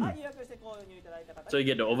 So you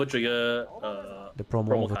get the overtrigger, the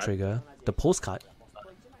promo overtrigger, the postcard,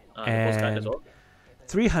 the postcard as well.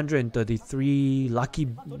 333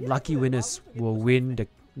 lucky winners will win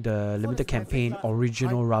the limited campaign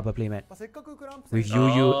original rubber playmat with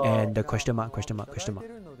Yu and the question mark.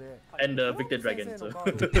 And the Victor Dragon. So.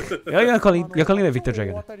 You're calling it Victor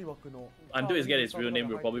Dragon. Until he gets his real name,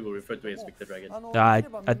 we probably will refer to it as Victor Dragon.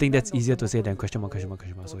 I think that's easier to say than question mark.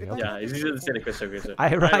 So yeah, okay. Yeah, it's easier to say the question.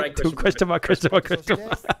 I write to question mark.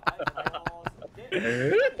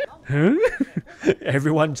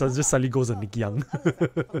 Everyone just suddenly goes on Nick Young.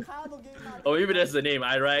 Oh, maybe that's the name.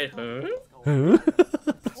 I write.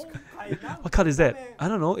 What card is that? I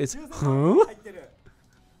don't know. It's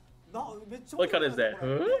What card is that?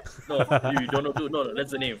 No, you don't know too. No,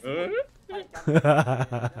 that's the name.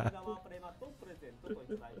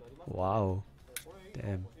 Wow.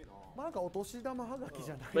 Damn.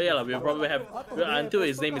 But yeah, we'll probably have until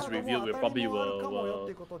his name is revealed. We'll probably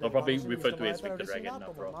refer to it as Victor Dragon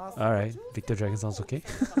now, bro. All right, Victor Dragon sounds okay.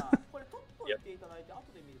 Yep.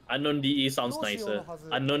 Unknown DE sounds nicer.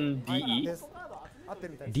 Unknown DE.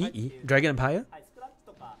 DE? Dragon Empire?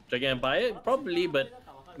 Dragon Empire, probably, but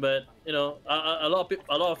you know, a lot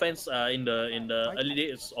of fans in the early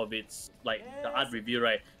days of its like the art review,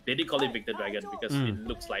 right? They did call it Victor Dragon because it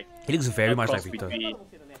looks like it looks very much like Victor.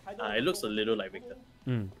 It looks a little like Victor.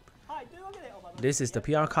 This is the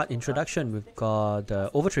PR card introduction. We've got the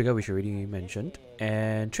Overtrigger, which we already mentioned,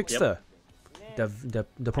 and Trickster, the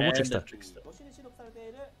promo Trickster.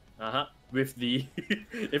 With the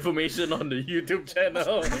information on the YouTube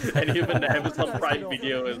channel and even the Amazon Prime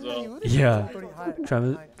video as well. Yeah,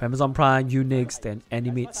 Amazon Prime, Unix, then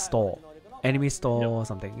Animate Store, or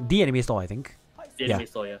something. The Anime Store, I think. The Anime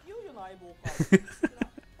Store, yeah.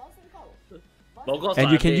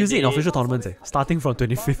 And you can use it in official tournaments, starting from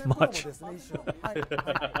 25th March.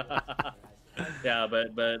 Yeah,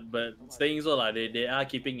 but saying so, like they are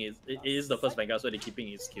keeping it is the first Vanguard, so they're keeping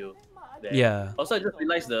its skill. There. Yeah. Also, I just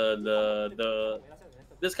realized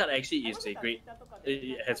this card actually is a great.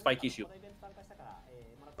 It has 5k shield.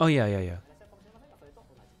 Oh yeah. I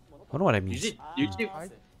don't know what that means.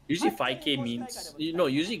 Usually 5k means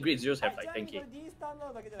usually grade zeros have like 10k.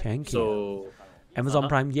 10k. So Amazon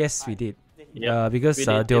Prime, yes, we did. Because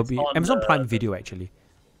there'll be Amazon Prime Video actually.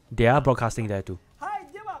 They are broadcasting there too.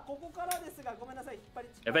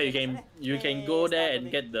 In fact, you can go there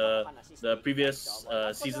and get the previous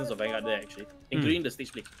seasons of Vanguard there actually, including the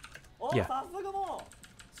stage play. Yeah.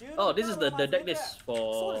 Oh, this is the deck list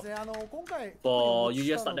そうで for すね、今回 for 特に UU 持ってき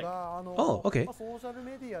た start の deck. が、Oh, okay. ソーシャル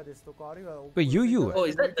メディアですとか、あるいは Wait, UU? Oh,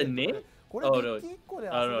 is that the name? これ Oh, デ no. ッキ1個で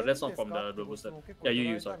No, 遊 no, べるん that's です not か from the ってご質 Robusta. 問結構 Yeah, いた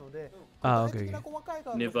UU, だいた sorry. ので、 Ah, 具体 okay, 的な okay. 細かいカ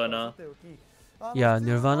ード Nirvana. はさておき、Yeah, 普通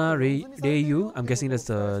の Nirvana, 図にされている Ryu. I'm guessing that's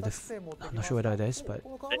the. 作戦持ってき I'm ま not し sure た whether that is, but こ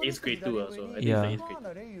のカード The リス eighth ト grade 左 too, 上 also. に I think Yeah. the eighth grade. ニルバー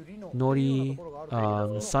ナレイユリノ Nori, というようなところがある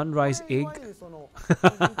んですけど、 Sunrise これい Egg. わゆるその主人公のユン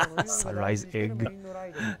が大事にしてる Sunrise egg. メインのラ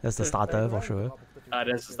イド That's the starter for sure. Ah,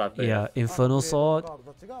 that's the starter. Yeah, Infernal Sword,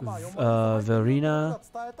 Verena,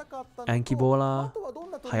 Ankibola,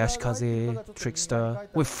 Hayashikaze, Trickster.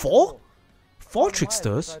 Wait, four? Four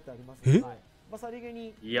Tricksters? Eh?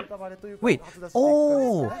 Yep. Wait,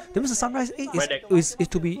 oh, there was a Sunrise Egg. Right deck. Is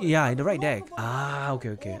to be, yeah, in the right deck. Ah, okay,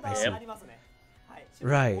 okay, I see. Yep.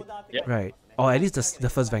 Right, Yep. right. Or at least the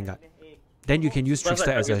first Vanguard. Then you can use Plus,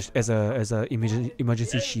 Trickster I as a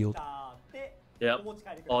emergency shield. Yep.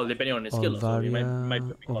 Or depending on the skill. So you might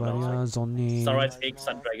be called out. Ovaria, Zonne, Sunrise Egg,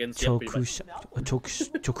 Sun Dragons. Yeah, pretty much.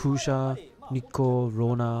 Chokusha, Nico,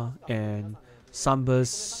 Rona, and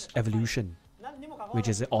Sunburst Evolution, which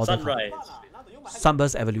is the order. Sunrise.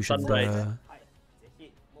 Sunburst Evolution. Sunrise.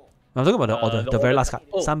 I'm talking about the order, the the very order- last card.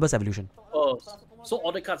 oh. Sunburst Evolution. Oh, so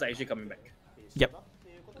all the cards are actually coming back. Yep.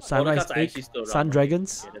 Sunrise cards are Egg, actually still around. Sun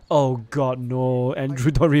Dragons. Yeah, that's- Oh god, no.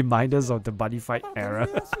 Andrew, don't remind us of the Buddy Fight era.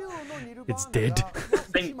 It's dead.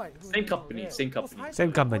 Same company, same company.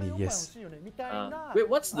 Same company, yes. Wait,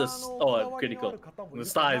 what's the critical? The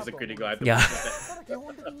star is the critical. I Yeah.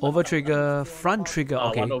 that. Over trigger, front trigger. Ah,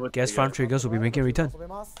 Okay, one over guess trigger. front triggers will be making a return.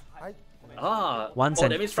 Ah, One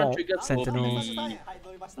that means front four triggers Sentinel.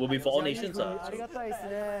 will be for all nations.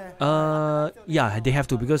 Yeah, they have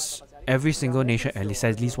to because every single nation at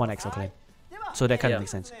least one Exo clan. So that kind of Yeah.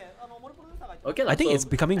 makes sense. Okay, I think so it's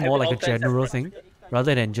becoming more like a all clans have general front thing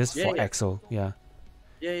rather than just Yeah, for yeah. Exo. Yeah.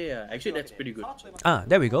 Yeah. Actually, that's pretty good. Ah,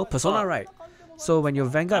 there we go. Persona right. So when your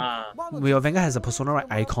Vanguard, your Vanguard has a Persona right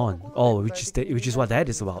icon. Oh, which is what that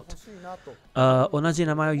is about. 同じ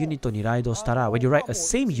名前をユニットにライドしたら when you write a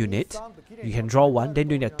same unit, you can draw one. Then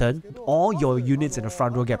during that turn, all your units in the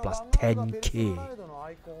front row get plus 10k.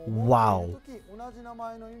 Wow.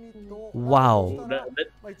 Wow.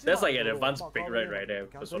 That's like an advanced break right there,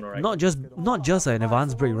 Persona right? Not just an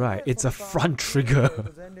advanced break ride. It's a front trigger.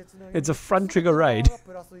 It's a front trigger ride.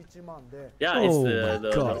 Yeah, it's Oh the, my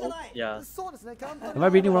the, God. the yeah. Am I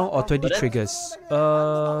reading wrong? Or 20 But that- triggers?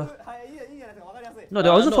 No,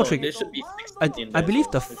 there are also 4 no, triggers. there should be I 16 I there. believe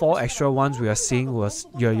the 4 extra ones we are seeing was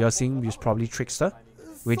you're seeing is probably Trickster,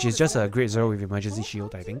 which is just a grade 0 with emergency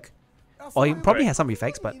shield, I think. Or it probably has some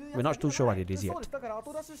effects, but we're not too sure what it is yet. But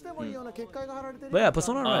yeah,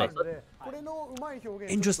 Persona right.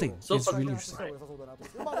 Interesting. So It's for- really interesting.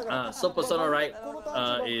 So Persona right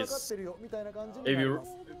is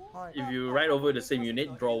if you ride over the same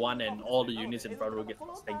unit, draw one, and all the units in front row get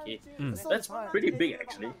plus 10k. That's pretty big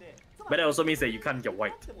actually. But that also means that you can't get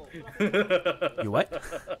wiped. You what?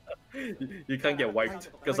 You can't get wiped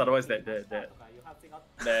because otherwise that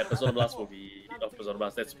Persona Blast will be not Persona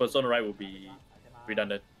Blast. That Persona right will be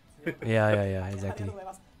redundant. Yeah, exactly.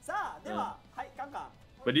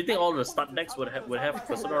 But do you think all the start decks would have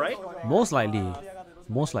Persona right? Most likely.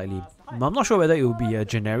 I'm not sure whether it will be a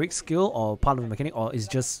generic skill or part of the mechanic or it's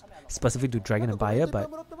just specific to Dragon Empire, but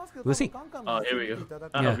we'll see. Here we go.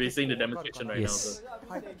 Yeah. We're seeing the demonstration right Yes.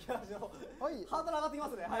 now. So.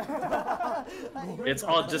 It's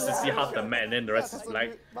all just to see half the man, and the rest is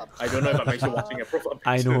black. I don't know if I'm actually watching a profile picture.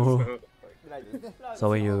 I know. so- So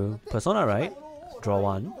when you Persona right, draw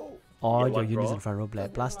one, all Yeah, your one units draw. in front row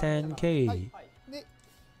black plus 10k.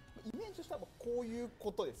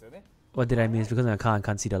 What did I miss? Because I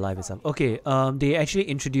can't see the live itself. Okay, they actually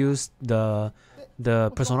introduced the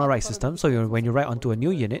Persona right system. So when you write onto a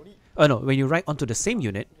new unit, when you write onto the same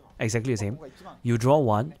unit, exactly the same, you draw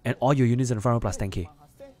one and all your units in front row plus 10k.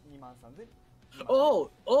 Oh!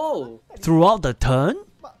 Throughout the turn?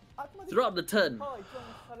 Throughout the turn.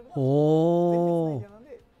 Oh.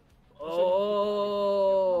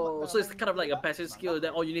 Oh, so it's kind of like a passive skill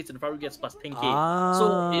that all units in the front row gets plus 10k. Ah.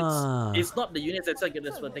 So it's not the units that get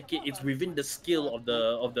plus 10k. It's within the skill of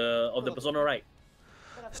the Persona right.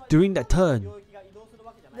 During that turn.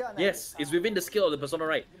 Yes, it's within the skill of the Persona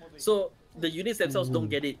right. So the units themselves don't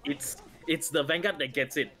get it. It's the Vanguard that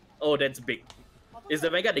gets it. Oh, that's big. It's the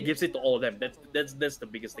Vanguard that gives it to all of them. That's the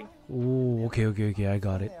biggest thing. Oh, okay, I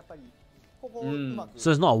got it.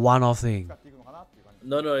 So it's not a one-off thing.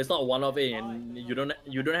 No, it's not one of it, and you don't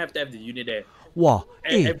have to have the unit there. Wow,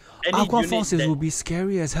 Any Aqua unit Forces that- will be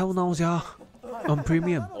scary as hell now, yeah. On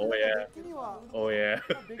premium. Oh yeah,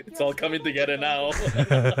 it's all coming together now.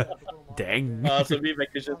 Dang. So be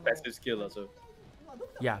Vacation's passive skill also.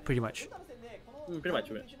 Yeah, pretty much. Pretty much.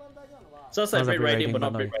 So it's like brake riding, but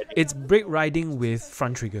not brake riding. It's brake riding with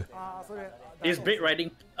front trigger. It's brake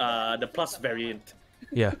riding, the plus variant.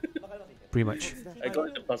 Yeah, pretty much. I got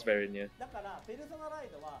it the plus variant, yeah.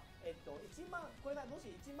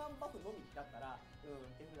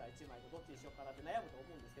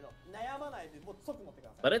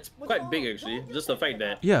 But that's quite big actually. Just the fact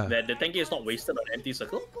that that the tanky is not wasted on empty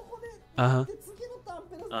circle.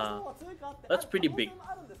 That's pretty big.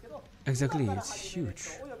 Exactly, it's huge.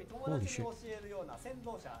 Holy shit.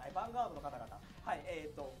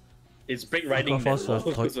 It's brake riding.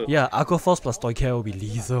 Yeah, Aqua Force plus Toy Care will be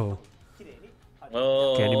lethal.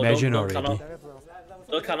 Oh, can imagine already.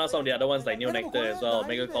 Don't count out some of the other ones like Neo Nectar as well,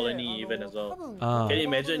 Mega Colony even as well. Can you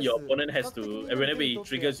imagine your opponent has to, whenever he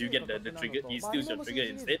triggers, you get the trigger, he steals your trigger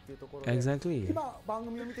instead? Exactly.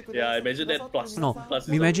 Yeah, imagine that plus. No, plus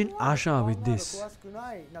imagine Asha with this.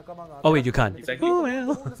 Oh wait, you can't. Exactly. Oh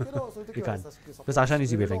well. You can't. Because Asha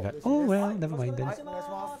needs to be a Vanguard. Oh well, never mind then.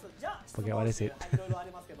 Forget what I said.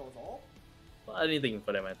 Anything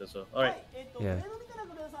for that matter, so. Alright. Yeah.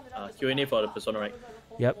 Q&A for the Persona, right?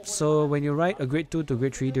 Yep, so when you write a grade 2 to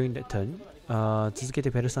grade 3 during that turn, 続け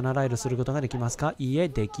てペルソナライドすることができますか？いいえ、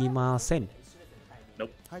できません。Nope.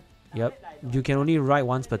 Yep, you can only write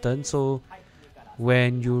once per turn, so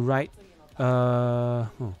when you write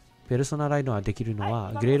ペルソナライドができるの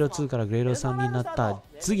はグレード2からグレード3になった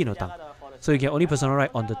次のターン。So you can only persona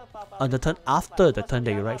write on the turn after the turn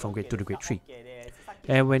that you write from grade 2 to grade 3.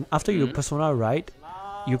 And when after you persona write,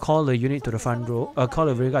 you call the unit to the front row, call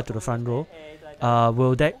the rear guard to the front row.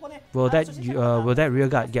 Will that rear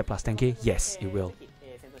guard get plus 10k? Yes, it will.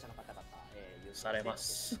 されま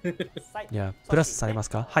す。Yeah, プラスされます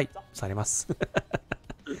か？はい、されます。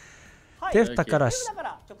で、だから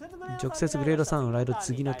直接グレード3をライド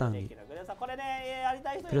次のターンに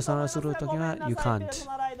ペルソナするときは you can't.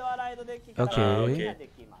 Okay.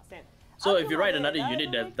 So if you write another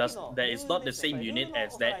unit that is not the same unit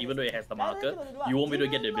as that, even though it has the marker, you won't be able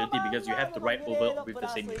to get the ability because you have to write over with the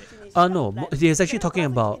same unit. No, he's actually talking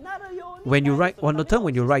about when you write on the turn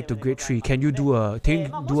when you write to grade 3, can you do a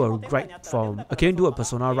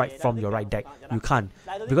persona write from your right deck? You can't.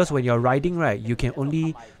 Because when you're riding, right, you can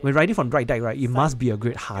only when riding from right deck, right, it must be a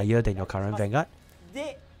grade higher than your current Vanguard.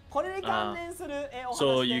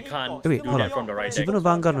 So you can't do that from the right deck. 自分のヴ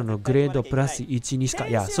ァンガードのグレードプラス1にしか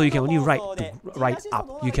Yeah, so you can only write to write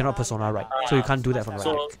up. You cannot persona write. So you can't do that from the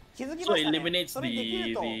right deck. So it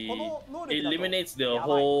eliminates the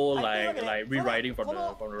whole like rewriting from the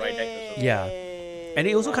right deck as well. Yeah. And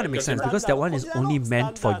it also kind of makes sense because that one is only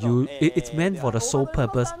meant for you. It's meant for the sole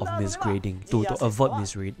purpose of misgrading, to avoid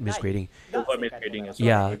misgrading.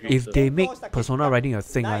 Yeah, if they make persona writing a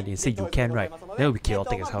thing and they say you can write, that will be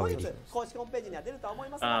chaotic as hell already.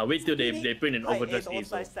 Wait till they print an overdress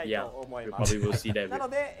ace. Yeah, we probably will see that.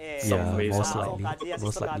 Yeah,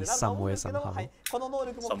 most likely somewhere somehow. この能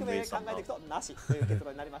力も含め考えていくとなしという結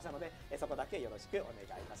論になりましたので、そこだけよろしくお願いい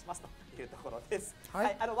たしますというところです。は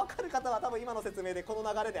い、分かる方は多分今の説明でこ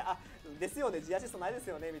の流れでですよね、Gアシストないです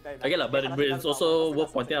よねみたいな。Okay, but it's also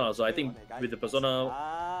worth pointing out. So I think with the persona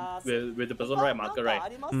right marker, right,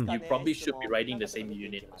 you probably should be writing the same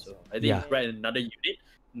unit. So I think write another unit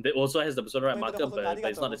that also has the persona right marker, but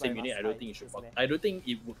it's not the same unit. I don't think it should proc. I don't think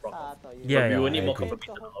it would proc. Yeah, you will need more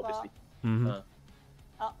confirmation, obviously.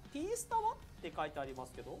 ピースタはって書いてありま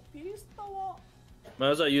すけど、ピースタは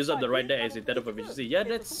Might as well use up the right deck as intended for efficiency. Yeah,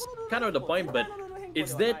 that's kind of the point, but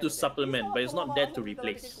it's there to supplement, but it's not there to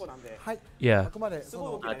replace. Yeah.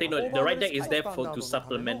 I think the right deck is there to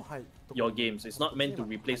supplement your games. It's not meant to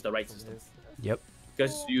replace the right system. Yep.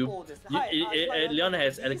 Because Leon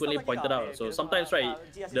has eloquently pointed out. So sometimes, right,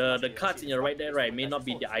 the cards in your right deck, right, may not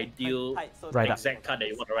be the ideal exact card that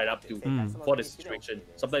you want to write up to for the situation.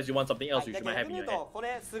 Sometimes you want something else which you might have in your hand.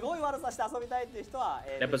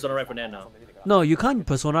 That persona right from there now. No, you can't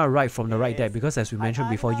persona write from the right deck because as we mentioned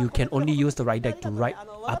before, you can only use the right deck to write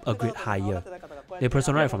up a grade higher. They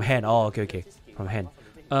persona write from hand. Oh, okay. From hand.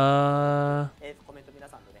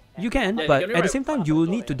 You can, but at the same time, you will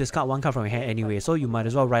need to discard one card from your hand anyway, so you might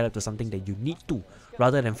as well write up to something that you need to,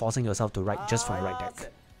 rather than forcing yourself to write just from the right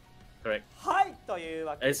deck. Correct.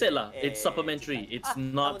 I said it's supplementary. It's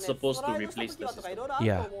not supposed to replace the system.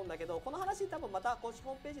 Yeah.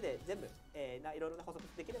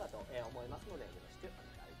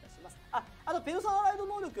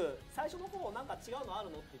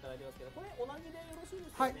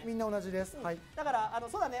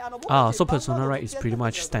 So persona right is pretty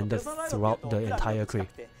much standard throughout the entire crate.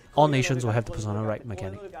 All nations will have the persona right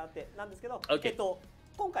mechanic. Okay.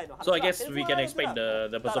 So I guess we can expect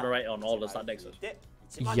the persona right on all the start decks.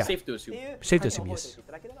 Yeah. Safe to assume. Safe to assume, yes. い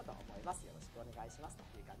ただければと思います。よろしくお願いしますと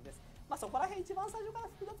いう感じです。まあそこら辺一番最初から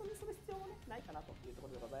複雑にする必要もねないかなというと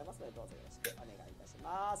ころでございますので、どうぞよろしくお願いいたし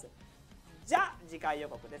ます。じゃあ次回予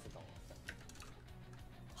告ですと。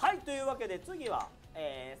はい、というわけで次は、セ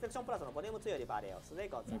レクションプラスのボリューム2よりバレオスで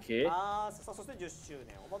ございます。さあそして10周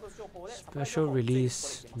年おまとし情報で Special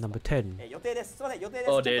release number 10. 予定です。すみません、予定です。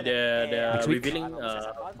Oh, they're revealing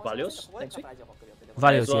Valios next week?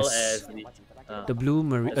 Valios, As well yes. as the The blue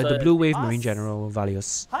wave Marine General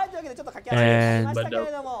Valios. And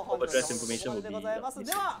overdress information will be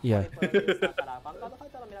yeah.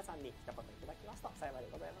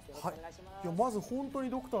 はい、いやまず本当に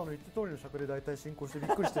ドクターの言った通りの尺で大体進行してびっ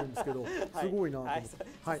くりしてるんですけど、すごいなと思って。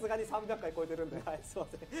さすがに300回超えてるんで、はい、すみま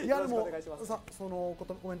せん。いやでもさその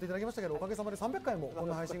コメントいただきましたけど、おかげさまで300回もこん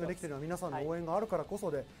な配信ができているのは皆さんの応援があるからこ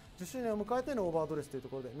そで、10周年を迎えてのオーバードレスというと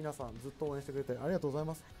ころで皆さんずっと応援してくれてありがとうござい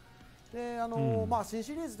ます。でまあ、新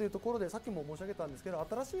シリーズというところでさっきも申し上げたんですけど、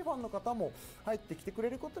新しいファンの方も入ってきてく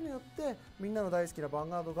れることによってみんなの大好きなヴァン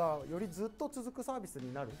ガードがよりずっと続くサービス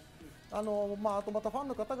になる。まあ、あとまたファン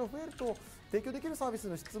の方が増えると提供できるサービス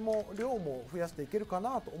の質も量も増やしていけるか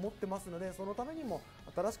なと思ってますので、そのためにも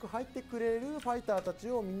新しく入ってくれるファイターた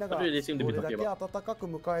ちをみんながどれだけ温かく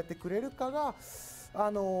迎えてくれるかが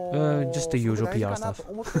just the usual PR 大事かなと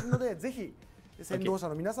思っているのでぜひ先導者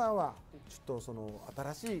の皆さんはちょっとその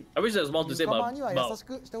新しい I wish there's more to say 仲間には優し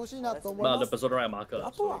くしてほしいなと思います。 the persona right marker,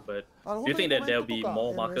 sorry, but do you think that there'll be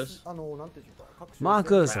more markers?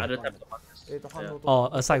 Markers? Other types of markers? Yeah. Or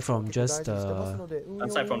aside from just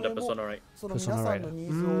Aside from the persona, right? Persona,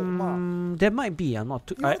 right? There might be.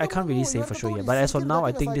 I can't really say for sure yet. But as for now,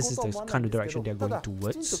 I think this is the kind of direction they're going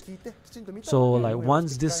towards. So like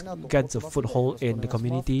once this gets a foothold in the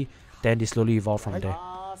community, then they slowly evolve from there.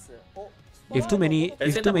 If too many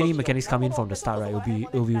mechanics come in from the start, right,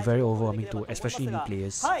 it'll be very overwhelming to especially new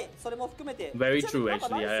players. Very true,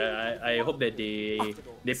 actually. I hope that they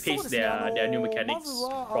pace their new mechanics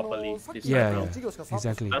properly this time Yeah, around.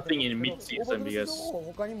 exactly. Nothing in mid-season because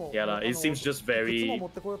it seems just very.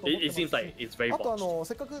 It seems like it's very botched.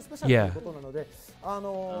 Yeah.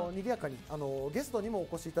 賑やかにゲストにもお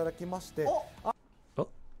越しいただきまして、 Oh,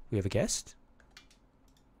 we have a guest.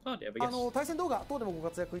 Oh, there we go. 対戦動画等でもご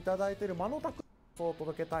活躍いただいているマノタクを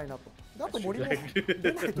届けたいなと。であと森も出な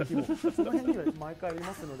い時もその辺には毎回あり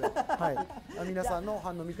ますので、はい、皆さんの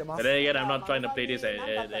反応見てます。But then again, I'm not trying to play this at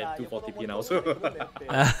 240p now, so.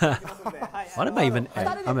 What am I even at?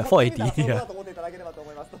 I'm at 480. Yeah.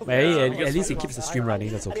 Hey, at least it keeps the stream running.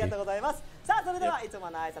 That's okay.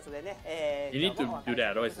 You need to do that,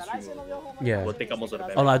 otherwise the stream Yeah. will take up most of the Oh,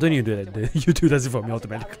 battery. no, I don't need to do that. The YouTube does it for me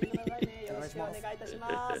automatically.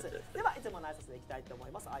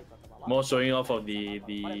 More showing off of the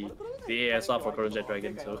ASR for Current Jet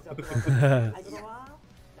Dragon, so.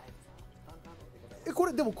 こ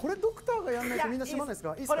れでもこれドクターがやんないとみんなしまんないです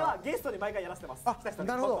か？いいですか？これはゲストに毎回やらせてます。あ、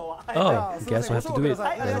なるほど。Oh, guess we have to do it.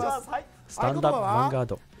 はい、お願いします。はい。 Stand up,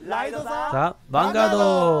 Vanguard. ライドさん。さあ、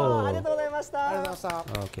Vanguard. ありがとうございました。ありがとうございまし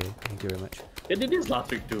た。 Okay, thank you very much. They did this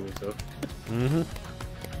last week too, so.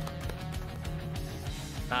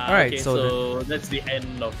 Alright, okay, so that's the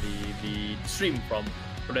end of the stream from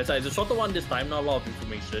that side. It's a shorter one this time, not a lot of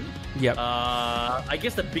information. Yep. I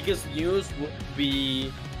guess the biggest news would be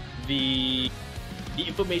the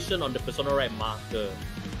information on the persona right marker,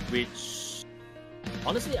 which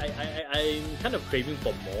honestly I'm kind of craving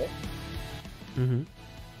for more.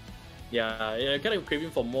 Yeah, kind of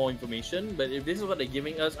craving for more information. But if this is what they're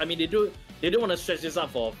giving us, I mean, they do want to stretch this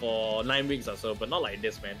up for 9 weeks or so, but not like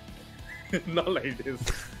this, man. Not like this.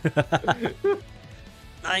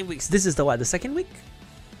 9 weeks. This is the what? The second week?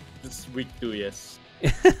 This week 2, yes.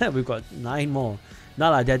 We've got 9 more.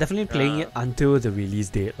 No, they're definitely playing it until the release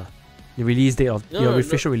date. The release date of the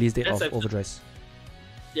official release date of OverDress.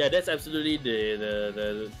 Yeah, that's absolutely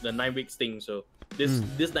the 9 weeks thing. So this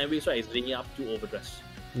 9 weeks right is leading up to OverDress.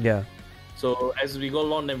 Yeah. So as we go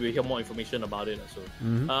along, then we'll hear more information about it. So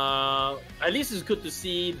at least it's good to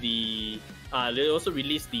see the. They also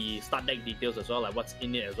released the start deck details as well, like what's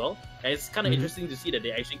in it as well. And it's kind of interesting to see that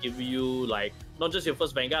they actually give you like not just your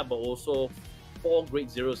first Vanguard, but also 4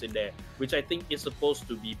 Great Zeros in there, which I think is supposed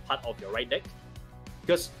to be part of your right deck.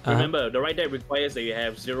 Because remember, the right deck requires that you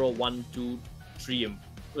have 0, 1, 2, 3.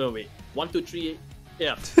 No wait, 1, 2, 3.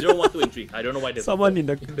 Yeah, 0, 1, 2, and 3. I don't know why there's someone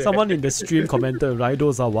in the stream commented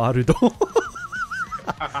Raido Zawarudo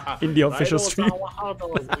in the official stream.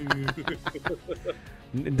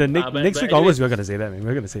 The next week onwards, we're gonna say that, man.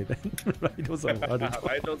 We're gonna say that. Raido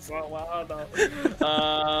Zawarudo.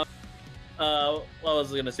 What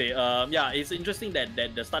was I gonna say? Yeah, it's interesting that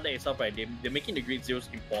the start deck itself, right? They're making the Great Zeros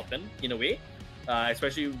important in a way.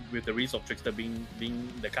 especially with the risk of Trickster being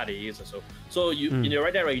the card it is. So you in your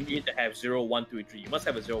right deck, right, you need to have 0, 1, 2, 3. You must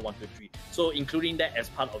have a 0, 1, 2, 3. So including that as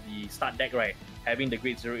part of the start deck, right, having the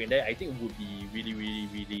grade 0 in there, I think would be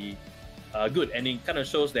really good. And it kind of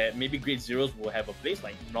shows that maybe grade zeros will have a place,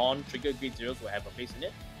 like non-trigger grade zeros will have a place in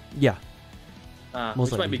it. Yeah.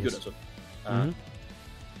 Which might be good also.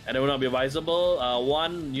 And it will not be advisable.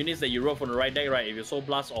 One, units that you roll from the right deck, right? If you Soul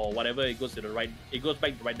Blast or whatever, it goes to the right. It goes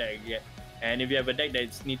back to the right deck again. And if you have a deck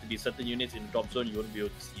that needs to be certain units in the drop zone, you won't be able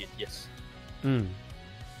to see it. Yes.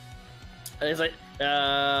 It's like,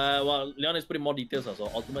 well, Leon is putting more details. So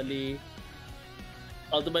ultimately,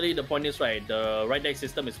 the point is, right, the right deck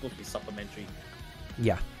system is supposed to be supplementary.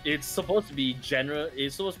 Yeah. It's supposed to be general.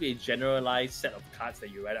 It's supposed to be a generalized set of cards that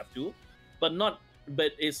you write up to, but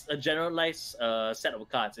it's a generalized set of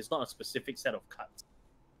cards. It's not a specific set of cards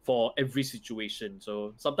for every situation.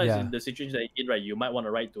 So sometimes in the situation that you're in, right, you might want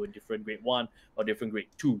to write to a different grade 1 or different grade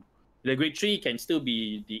 2. The grade 3 can still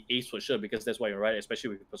be the ace for sure, because that's why you write, especially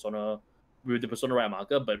with the persona right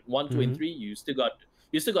marker. But 1, 2, and 3, you still got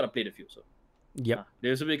to play the field. So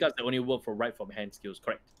there's some cards that only work for right from hand skills.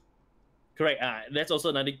 Correct. That's also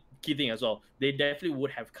another key thing as well. They definitely would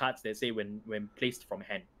have cards that say when placed from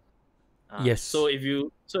hand. Yes. So if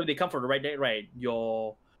they come from the right deck, right,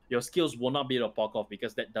 your skills will not be able to pop off,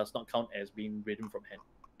 because that does not count as being written from hand.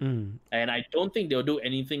 And I don't think they'll do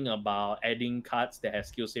anything about adding cards that have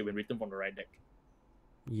skills say when written from the right deck.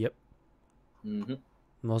 Yep.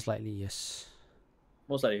 Most likely, yes.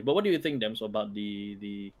 Most likely. But what do you think, Dems, about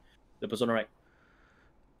the persona right?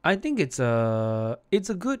 I think it's a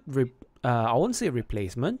good I won't say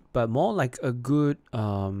replacement, but more like a good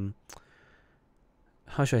how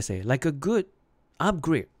should I say, like a good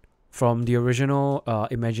upgrade from the original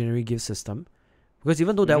imaginary gift system, because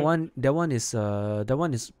even though that one is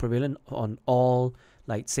prevalent on all,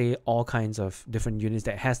 like, say, all kinds of different units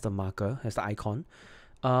that has the marker, has the icon,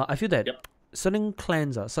 I feel that certain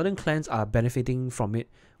clans are benefiting from it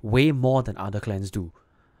way more than other clans do.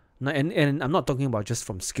 And I'm not talking about just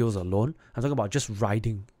from skills alone. I'm talking about just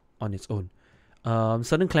riding on its own.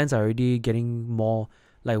 Certain clans are already getting more,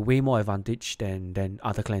 like, way more advantage than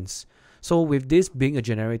other clans. So with this being a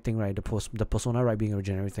generic thing, right, the persona right being a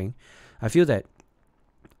generic thing, I feel that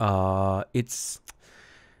it's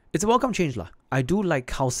a welcome change lah. I do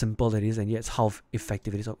like how simple it is, and yet how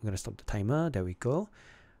effective it is. I'm gonna stop the timer. There we go.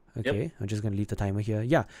 Okay, I'm just gonna leave the timer here.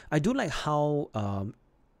 Yeah, I do like how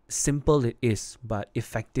simple it is, but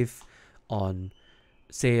effective on,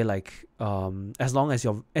 say, like, as long as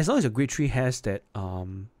your grade 3 has that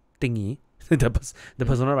thingy, the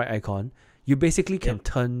persona right icon, you basically can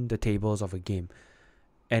turn the tables of a game.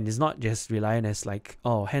 And it's not just reliant as, like,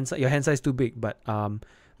 oh, your hand size is too big, but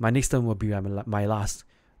my next turn will be my last.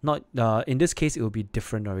 Not in this case, it will be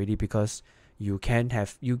different already, because you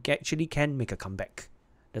actually can make a comeback.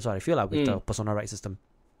 That's what I feel like with the persona right system.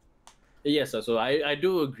 Yes, so I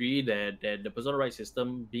do agree that the persona right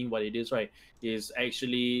system, being what it is, right, is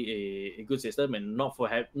actually a good system, and not for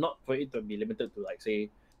it to be limited to, like, say,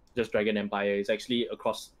 just Dragon Empire. It's actually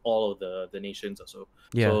across all of the nations also.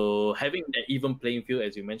 So having that even playing field,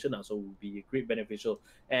 as you mentioned, also would be great beneficial.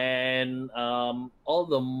 And all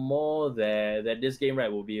the more that this game,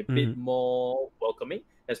 right, will be a bit more welcoming,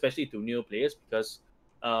 especially to new players, because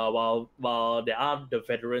while there are the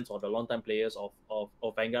veterans or the long-time players of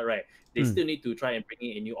Vanguard, right, they still need to try and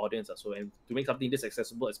bring in a new audience. So, and to make something this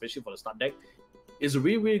accessible, especially for the start deck, is a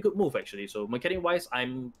really good move, actually. So mechanic-wise,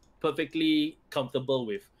 I'm perfectly comfortable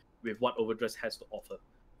with what OverDress has to offer.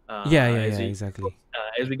 Exactly.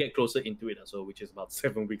 As we get closer into it, so which is about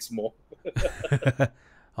 7 weeks more.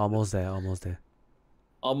 Almost there. Almost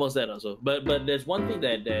there also. But there's one thing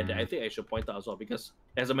that I think I should point out as well, because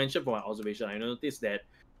as I mentioned from my observation, I noticed that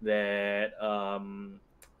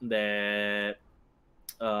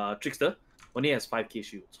Trickster only has 5k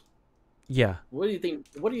shields. Yeah. What do you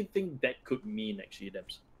think that could mean, actually,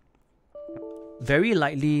 Debs? Very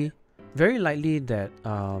likely that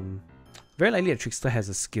Trickster has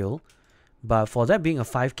a skill, but for that being a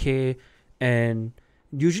 5k, and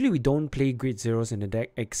usually we don't play grade zeros in the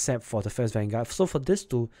deck except for the first Vanguard. So for this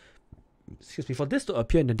to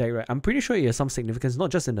appear in the deck, right, I'm pretty sure it has some significance,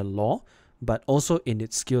 not just in the lore, but also in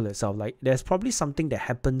its skill itself. Like, there's probably something that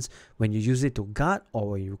happens when you use it to guard, or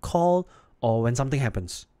when you call, or when something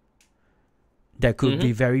happens that could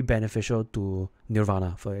be very beneficial to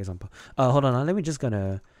Nirvana, for example. Hold on, I'm just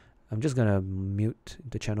gonna mute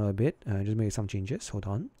the channel a bit. Just make some changes. Hold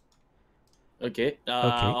on. Okay.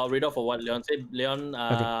 I'll read off of what Leon said. Leon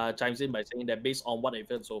chimes in by saying that based on what I've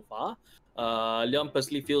heard so far, Leon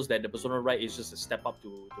personally feels that the Persona Ride is just a step up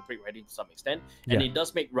to break riding to some extent, and Yeah. it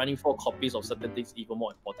does make running 4 copies of certain things even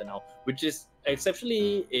more important now, which is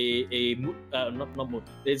exceptionally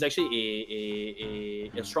it's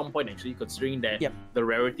actually a strong point actually, considering that Yep. the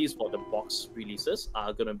rarities for the box releases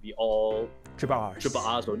are gonna be all Triple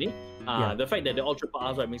R's only. Yeah. The fact that they're all triple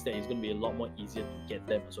R's, right, means that it's gonna be a lot more easier to get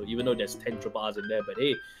them. So even though there's 10 triple R's in there, but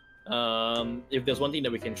hey, if there's one thing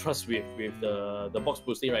that we can trust with the box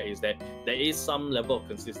boosting, right, is that there is some level of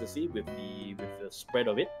consistency with the spread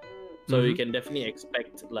of it. So you can definitely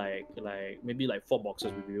expect like maybe like 4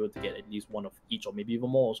 boxes we'll be able to get at least one of each, or maybe even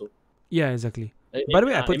more also. Yeah, exactly. By the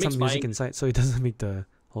way, I put it some makes music buying- inside so it doesn't make the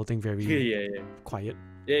whole thing very yeah. quiet.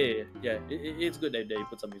 Yeah. It's good that you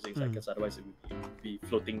put some music inside, because otherwise it would be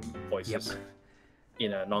floating voices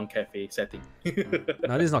in a non-cafe setting.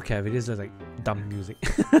 No, this is not cafe, this is just like dumb music.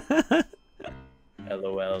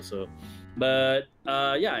 LOL. So, but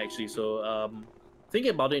yeah, actually, so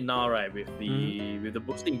thinking about it now, right, with the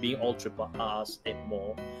boosting being all triple R's and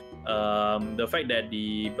more, the fact that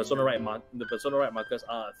the Persona Ride markers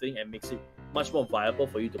are a thing and makes it much more viable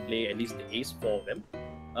for you to play at least the Ace 4 of them.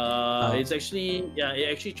 It's actually it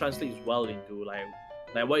actually translates well into like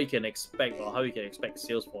what you can expect, or how you can expect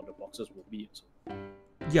sales for the boxes will be. So.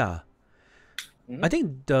 Yeah. I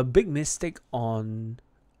think the big mistake on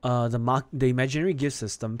the imaginary gift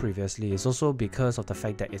system previously is also because of the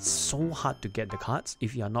fact that it's so hard to get the cards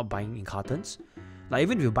if you are not buying in cartons. Like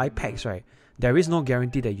even if you buy packs, right, there is no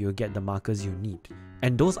guarantee that you'll get the markers you need,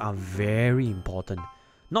 and those are very important,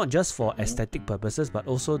 not just for aesthetic purposes, but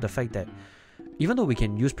also the fact that even though we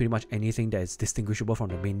can use pretty much anything that is distinguishable from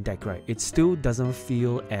the main deck, right, it still doesn't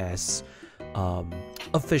feel as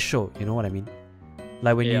official, you know what I mean?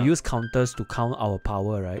 Like when you use counters to count our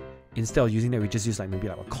power, right, instead of using that, we just use like maybe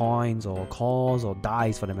like coins or cores or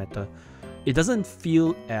dice for the matter. It doesn't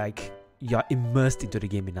feel like you're immersed into the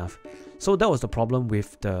game enough. So that was the problem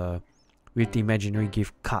with the imaginary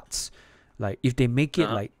gift cards. Like if they make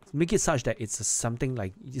it make it such that it's something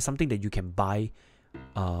that you can buy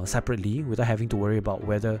separately without having to worry about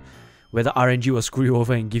whether RNG will screw you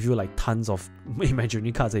over and give you like tons of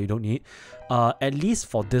imaginary cards that you don't need. At least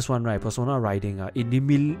for this one, right, Persona Riding, it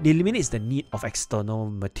eliminates the need of external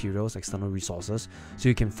materials, external resources, so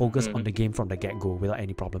you can focus on the game from the get-go without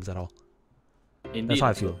any problems at all. Indeed, that's how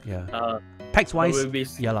I feel. Yeah. Packs wise,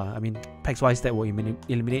 I mean, packs wise, that will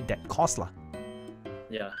eliminate that cost lah.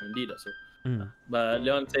 Yeah, indeed. Also. But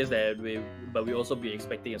Leon says that we also be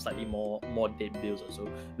expecting a slightly more dead builds also.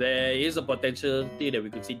 There is a potentiality that we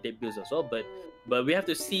could see dead builds as well, but we have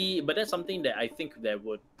to see. But that's something that I think that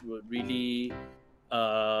would really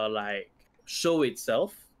like show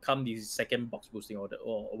itself come the second box boosting or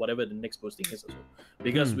whatever the next boosting is also,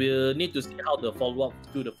 because we'll need to see how the follow-up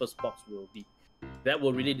to the first box will be. That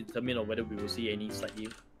will really determine on whether we will see any slightly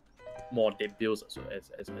more dead builds also, as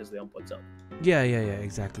Leon points out. Yeah,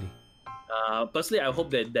 exactly. Personally, I hope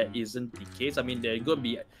that isn't the case. I mean,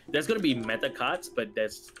 there's gonna be meta cards, but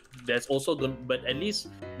there's also but at least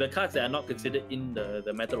the cards that are not considered in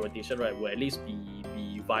the meta rotation, right, will at least be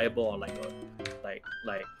viable on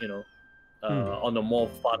on the more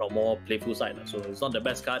fun or more playful side. So it's not the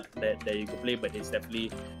best card that you could play, but it's definitely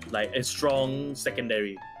like a strong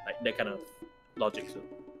secondary, like that kind of logic. So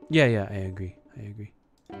yeah, I agree. Let me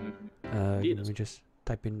so. just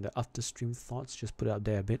type in the after stream thoughts, just put it out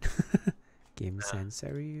there a bit. Game sans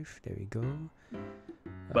serif, there we go.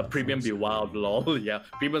 But premium be wild, lol. Yeah,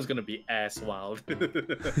 premium's gonna be ass wild.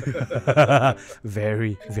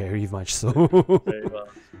 Very, very much so. Very well.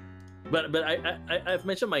 But I've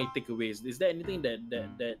mentioned my takeaways. Is there anything that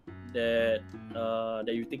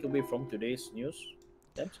you take away from today's news?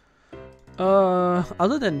 James?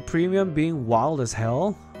 Other than premium being wild as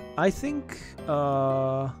hell, I think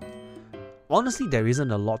honestly there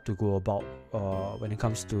isn't a lot to go about when it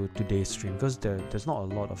comes to today's stream, because there's not a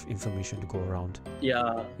lot of information to go around.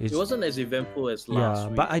 Yeah, it wasn't as eventful as last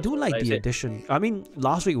week. But I do like the addition. I mean,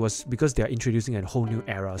 last week was because they're introducing a whole new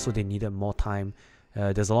era, so they needed more time.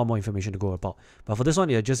 There's a lot more information to go about. But for this one,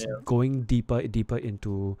 they're just going deeper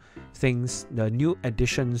into things, the new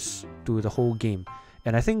additions to the whole game.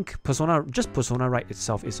 And I think Persona Ride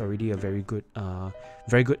itself is already a very good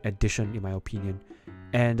addition in my opinion.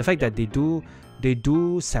 And the fact that they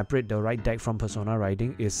do separate the right deck from Persona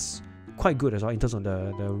Riding is quite good as well in terms of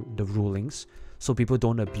the rulings, so people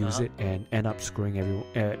don't abuse it and end up screw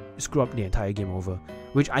up the entire game over.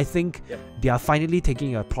 Which I think they are finally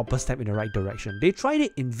taking a proper step in the right direction. They tried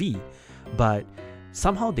it in V, but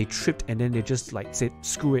somehow they tripped and then they just like said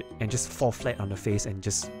screw it and just fall flat on the face and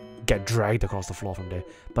just get dragged across the floor from there.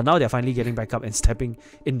 But now they're finally getting back up and stepping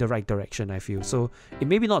in the right direction, I feel. So it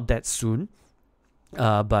may be not that soon,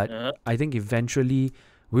 but I think eventually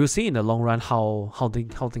we'll see in the long run how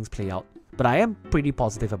things play out. But I am pretty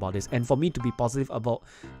positive about this, and for me to be positive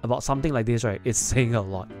about something like this, right, it's saying a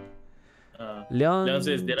lot. Leon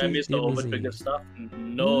says, did I miss the overtrigger stuff?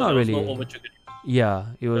 No, not really. No overtrigger. Yeah,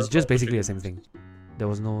 it was just basically the same thing. There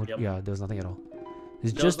was no, there was nothing at all.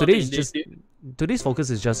 It's just today's focus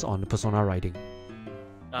is just on Persona riding.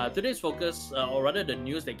 Today's focus, or rather the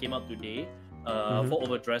news that came out today, for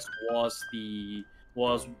overdress was the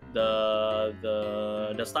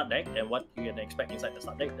start deck and what you can expect inside the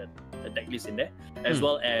start deck, the deck list in there, as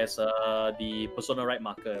well as the Persona Ride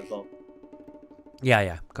marker as well.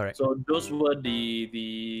 Yeah, correct. So those were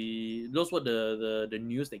the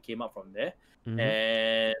news that came out from there,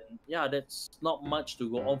 and yeah, that's not much to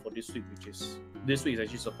go on for this week, this week is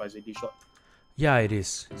actually surprisingly short. Yeah, it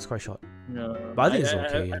is. It's quite short. But I think it's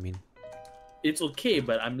okay. I mean, it's okay,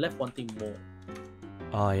 but I'm left wanting more.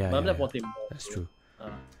 Oh yeah, I'm left wanting more. That's true.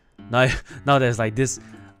 Now there's like this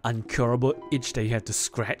uncurable itch that you have to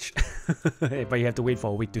scratch, but you have to wait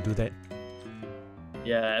for a week to do that.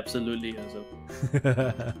 Yeah, absolutely. Also.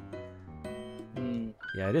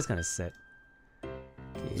 Yeah, it is kind of sad.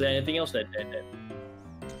 Is there anything else that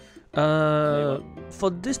for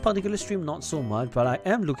this particular stream, not so much, but I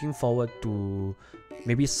am looking forward to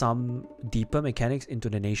maybe some deeper mechanics into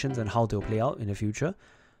the nations and how they'll play out in the future.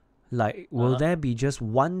 Like, will there be just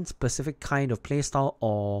one specific kind of playstyle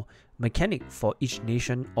or mechanic for each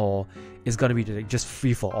nation, or is gonna be like just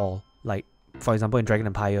free for all? Like, for example, in Dragon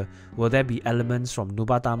Empire, will there be elements from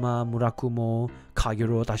Nubatama, Murakumo,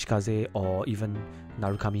 Kagero, Tashikaze, or even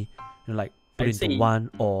Narukami? You know, like put into one,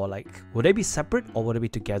 or like will they be separate or will they be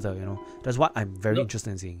together? You know, that's what I'm very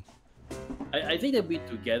interested in seeing. I think they'll be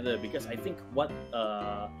together, because I think what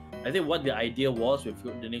the idea was with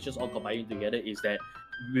the nations all combining together is that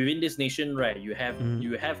within this nation, right, you have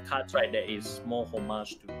cards, right, that is more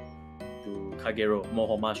homage to Kagero, more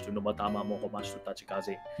homage to Nobatama, more homage to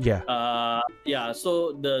Tachikaze. Yeah.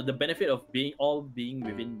 So the benefit of being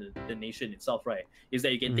within the nation itself, right, is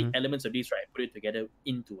that you can take elements of these, right, put it together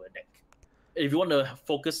into a deck. If you want to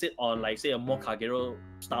focus it on, like, say, a more Kagero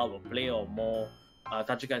style of play or more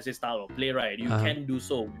Tachikaze style of play, right, you can do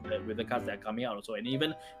so with the cards that are coming out also. And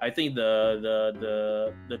even I think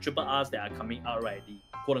the triple R's that are coming out, right, the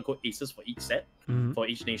quote unquote aces for each set, for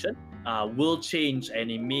each nation, will change, and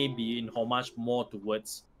it may be in homage more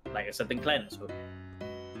towards like a certain clan as well.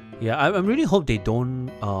 Yeah, I really hope they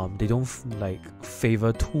don't like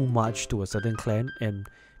favor too much to a certain clan, and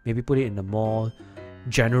maybe put it in a more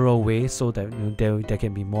general way so that, you know, there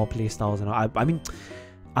can be more play styles. And I mean,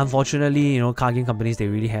 unfortunately, you know, card game companies, they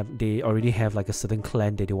already have like a certain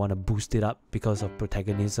clan that they want to boost it up because of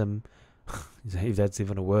protagonism, if that's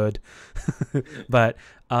even a word. But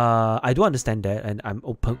I do understand that, and I'm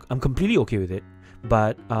completely okay with it.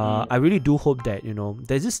 But I really do hope that, you know,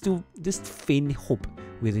 there's still this faint hope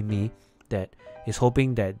within me that is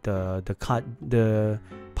hoping that the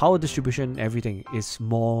power distribution, everything is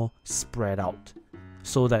more spread out,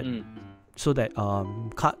 so that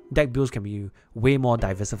card deck builds can be way more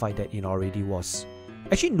diversified than it already was.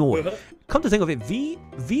 Actually, no. Come to think of it,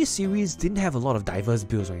 V series didn't have a lot of diverse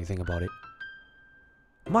builds when you think about it.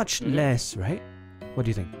 Much less, right? What do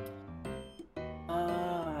you think?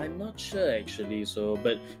 I'm not sure actually. So,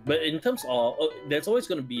 but in terms of, there's always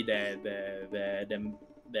going to be the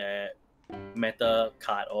meta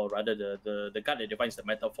card, or rather the card that defines the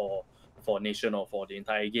meta for nation or for the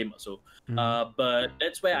entire game. So, but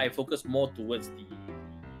that's where I focus more towards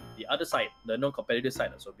the other side, the non-competitive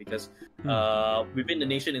side also, because within the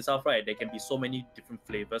nation itself, right, there can be so many different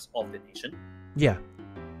flavors of the nation. Yeah.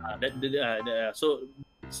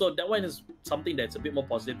 So that one is something that's a bit more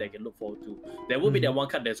positive that I can look forward to. There will be that one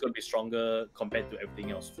card that's going to be stronger compared to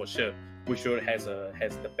everything else for sure, which sure has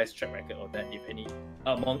the best track record of that, if any,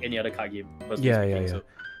 among any other card game. Yeah. So,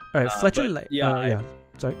 all right, Fletcher,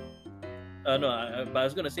 sorry. But I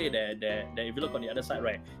was gonna say that if you look on the other side,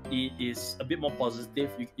 right, it is a bit more positive.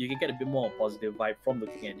 You can get a bit more positive vibe from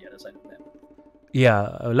looking at the other side of that.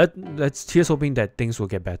 Yeah, here's hoping that things will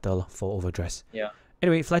get better for overdress. Yeah.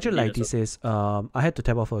 Anyway, Fletcher Lighty says, I had to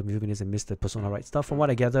tap off for a few minutes and missed the Persona Right stuff. From what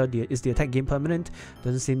I gather, is the attack game permanent?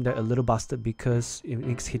 Doesn't seem that a little busted because it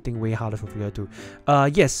makes hitting way harder for player 2.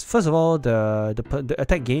 Yes, first of all, the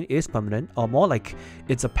attack gain is permanent, or more like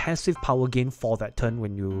it's a passive power gain for that turn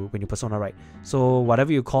when you Persona Right. So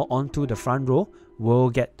whatever you call onto the front row will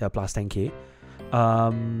get the plus 10k.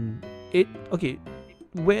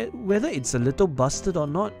 Whether it's a little busted or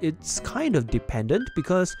not, it's kind of dependent,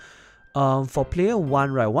 because for player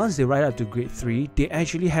 1, right, once they ride up to grade 3, they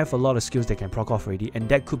actually have a lot of skills they can proc off already, and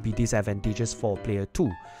that could be disadvantageous for player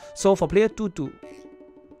 2. So for player 2 to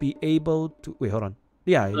be able to... Wait, hold on.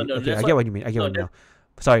 Yeah, okay, I get what you mean. I get what you mean now.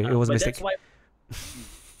 Sorry, it was a mistake.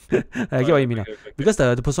 I get what you mean now. Because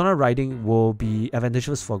the persona riding will be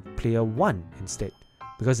advantageous for player 1 instead.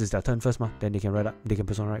 Because it's their turn first, then they can ride up, they can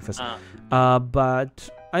persona ride first. But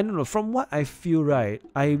I don't know, from what I feel, right,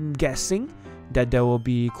 I'm guessing that there will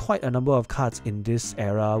be quite a number of cards in this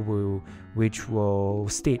era which will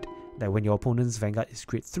state that when your opponent's Vanguard is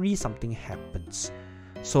grade 3, something happens.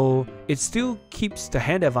 So it still keeps the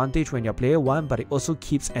hand advantage when you're player 1, but it also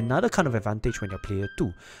keeps another kind of advantage when you're player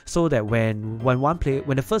 2. So that when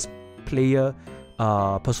the first player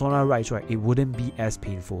persona rides, right, it wouldn't be as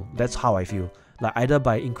painful. That's how I feel. Like either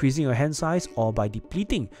by increasing your hand size or by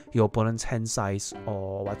depleting your opponent's hand size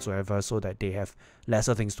or whatsoever, so that they have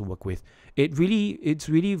lesser things to work with. It's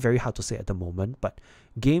really very hard to say at the moment, but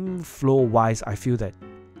game flow wise, I feel that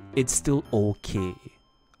it's still okay,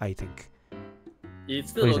 I think. It's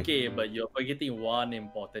still okay, but you're forgetting one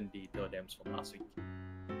important detail, Dems, from last week.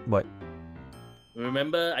 What?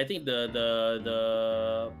 Remember, I think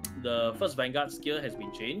the first Vanguard skill has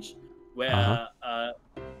been changed, where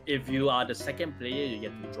if you are the second player, you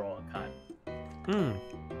get to draw a card.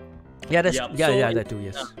 Yeah, that's that too.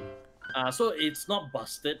 Yes. So it's not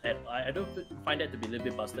busted. I don't find that to be a little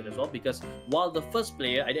bit busted as well, because while the first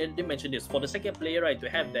player, I didn't mention this, for the second player, right, to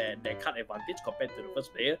have that card advantage compared to the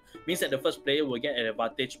first player means that the first player will get an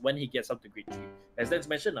advantage when he gets up to grade 3. As that's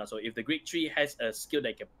mentioned, so if the grade 3 has a skill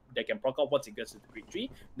that can proc up once it gets to the grade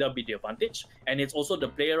 3, that'll be the advantage. And it's also the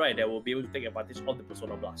player, right, that will be able to take advantage of the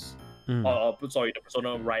Persona Blast. The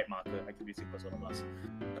Persona Ride marker. I could be saying Persona Blast.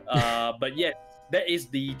 But yeah, that is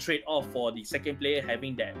the trade-off for the second player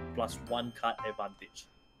having that +1 card advantage.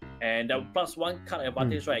 And that +1 card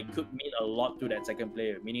advantage, right, could mean a lot to that second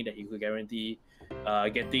player, meaning that he could guarantee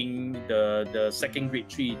getting the second grade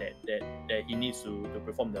 3 that he needs to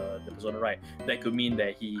perform the Persona Ride. That could mean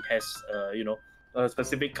that he has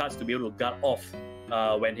specific cards to be able to guard off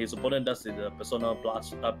when his opponent does the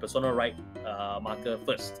Persona Ride marker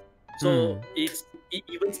first. So it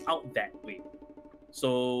evens out that way.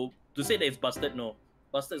 So to say that it's busted, no.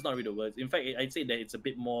 Busted is not really the word. In fact, I'd say that it's a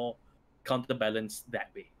bit more counterbalanced that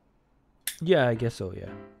way. Yeah, I guess so,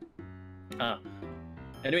 yeah.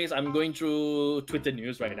 Anyways, I'm going through Twitter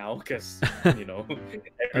news right now because,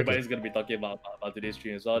 everybody's going to be talking about today's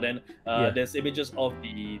stream as well. Then there's images of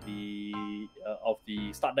the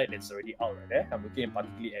start deck that's already out right there. I'm looking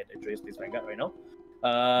particularly at Andreas Space Vanguard right now.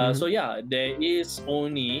 So yeah, there is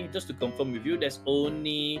only, just to confirm with you, there's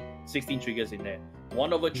only 16 triggers in there.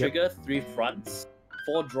 1 over trigger, 3 fronts,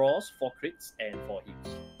 4 draws, 4 crits, and 4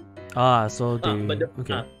 heals. So they...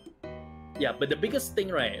 but the biggest thing,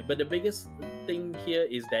 right? But the biggest thing here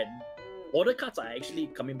is that order cards are actually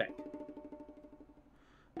coming back.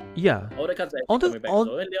 Yeah. Order cards are actually coming back. So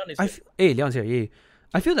Leon is here. Leon's here. Yeah.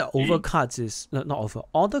 I feel that over cards is... not over.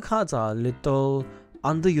 Order cards are a little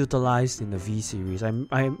underutilized in the V series. I'm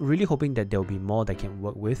really hoping that there'll be more that can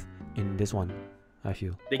work with in this one, I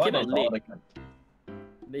feel. They came out late.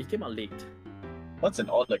 They came out late. What's an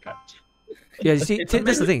order card? Yeah, you see,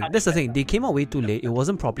 that's the thing. That's the thing. They came out way too late. It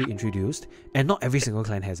wasn't properly introduced, and not every single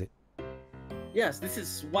clan has it. Yes, this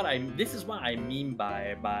is what I mean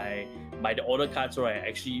by the order cards, right?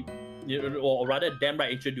 Actually, or rather, them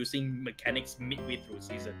right introducing mechanics midway through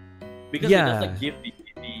season, because it doesn't give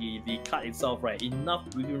the card itself, right, enough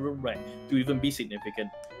breathing room, right, to even be significant.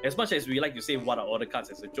 As much as we like to say what are order cards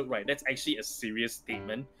as a joke, right, that's actually a serious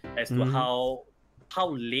statement as to how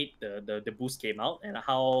late the boost came out and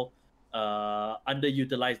how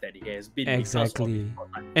underutilized that it has been. Exactly.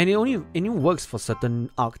 And it only works for certain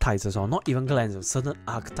archetypes as well, not even clans, certain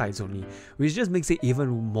archetypes only, which just makes it even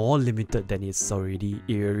more limited than it already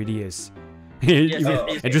is.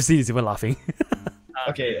 Andrew C is even laughing.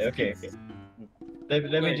 Okay.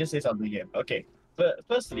 Let me just say something here. Okay. But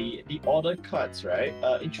firstly, the order cards, right?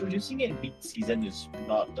 Introducing it mid-season is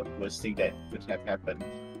not the worst thing that could have happened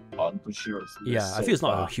on Bushiroad's list. Yeah, I feel it's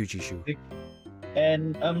not a huge issue.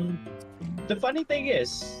 And the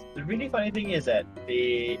really funny thing is that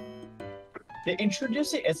they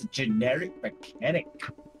introduce it as a generic mechanic.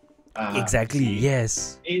 Exactly.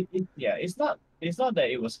 Yes. It's not that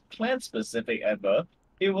it was clan specific ever.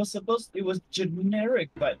 It was generic,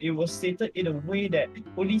 but it was stated in a way that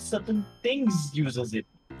only certain things uses it.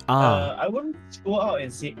 I wouldn't go out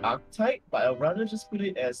and say archetype, but I'd rather just put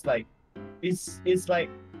it as like it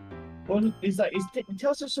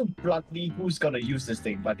tells you so bluntly who's gonna use this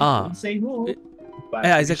thing, but it doesn't say who. But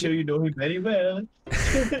I'm exactly. sure you know him very well.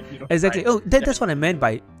 Exactly. Oh, that's what I meant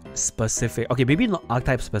by specific. Okay, maybe not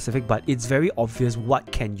archetype specific, but it's very obvious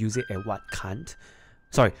what can use it and what can't.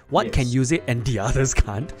 Sorry, what can use it and the others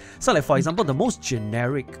can't. So like for example, the most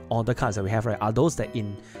generic order cards that we have, right, are those that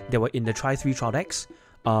were in the Tri 3 Trial decks.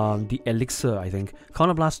 The Elixir, I think.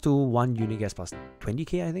 Counterblast 2, 1 unit gets plus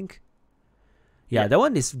 20k, I think. Yeah, that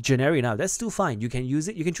one is generic enough. That's still fine. You can use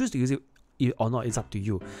it. You can choose to use it or not. It's up to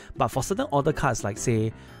you. But for certain order cards, like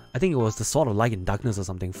say, I think it was the Sword of Light and Darkness or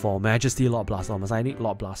something for Majesty Lord Blaster or Messianic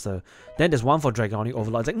Lord Blaster. Then there's one for Dragonic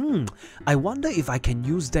Overlord. It's like, I wonder if I can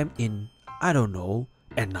use them in, I don't know,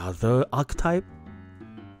 another archetype.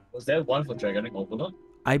 Was there one for Dragonic Overlord?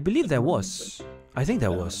 I believe there was. I think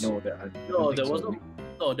there was. No, there wasn't.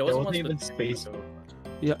 No, there wasn't even space.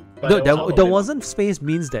 Yeah, But no, there wasn't space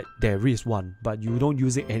means that there is one, but you don't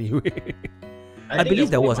use it anyway. I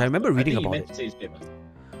believe there was. I remember reading about it.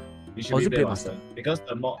 You should be Blade Master because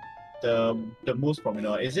the most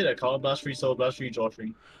prominent is it a Counter Blast 3, Soul Blast 3, Draw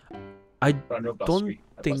 3? I don't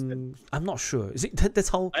think. I'm not sure. Is it that's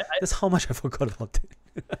how much I forgot about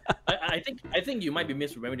it. I think you might be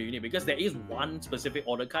misremembering the unit because there is one specific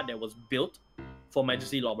order card that was built for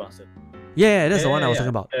Majesty Lord Blaster. Yeah, that's the one I was talking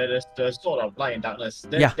about. The Sword of Light and Darkness.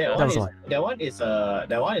 That one is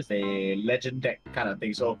a legend deck kind of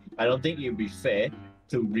thing. So I don't think it would be fair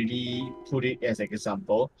to really put it as an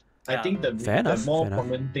example. I think the more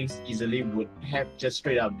common things easily would have just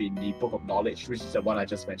straight up been the Book of Knowledge, which is the one I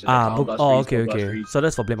just mentioned. Okay. So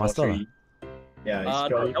that's for Blade Master. Yeah,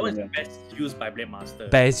 that was best used by Blade Master.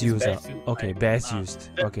 Best used. Okay, best used.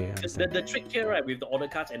 Okay, the trick here, right, with the order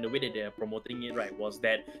cards and the way that they're promoting it, right, was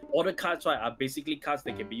that order cards, right, are basically cards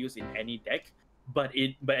that can be used in any deck, but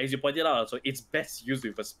as you pointed out, so it's best used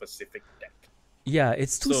with a specific deck. Yeah,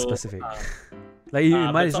 it's too specific. Like you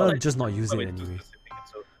might as well just not use it anyway.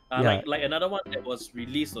 Like another one that was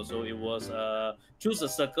released also, it was choose a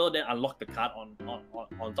circle, then unlock the card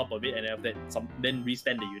on top of it, and after that, then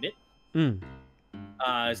restand the unit.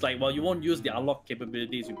 It's like, well, you won't use the unlock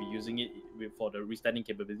capabilities, you'll be using it for the restanding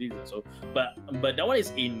capabilities also. But that one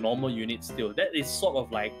is a normal unit still. That is sort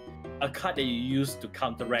of like a card that you use to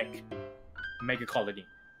counteract Mega Colony.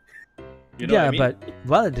 You know what I mean? But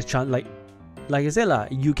what are the chance, like I said,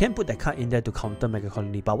 you can put that card in there to counter Mega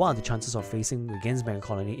Colony, but what are the chances of facing against Mega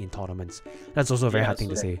Colony in tournaments? That's also a very hard thing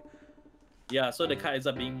to say. Yeah, so the card ends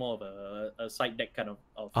up being more of a side deck kind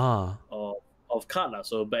of card.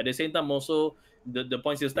 So, but at the same time also, the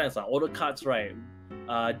point still stands. All the cards, right,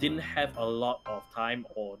 didn't have a lot of time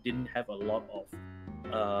or didn't have a lot of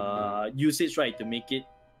usage, right, to make it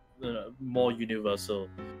more universal.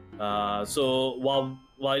 So while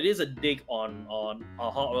it is a dig on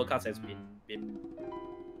how all cards has been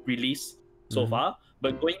released so far,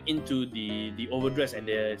 but going into the overdress and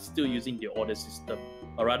they're still using the order system,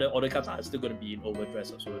 or rather order cards are still going to be in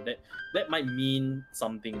overdress. So that might mean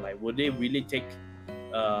something. Like, would they really take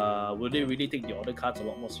the order cards a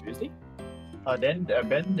lot more seriously? Then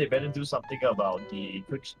they better do something about the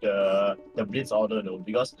Blitz order though,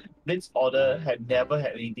 because Blitz order had never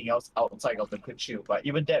had anything else outside of the quick shield. But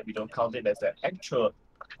even that, we don't count it as an actual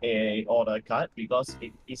order card because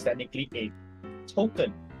it is technically a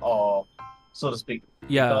token, or so to speak.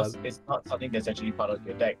 Yeah. Because it's not something that's actually part of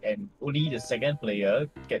your deck, and only the second player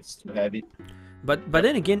gets to have it. But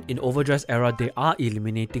then again, in Overdress era, they are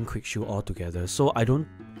eliminating Quick Shield altogether. So I don't,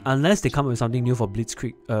 unless they come up with something new for Blitz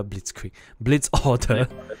Order.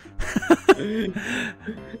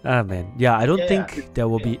 Man, yeah, I don't think there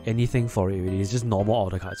will be anything for it really. It's just normal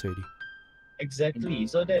order cards already. Exactly.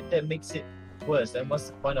 So that makes it worse. Then what's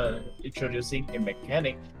the point of introducing a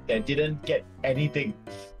mechanic that didn't get anything?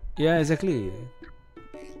 Yeah, exactly.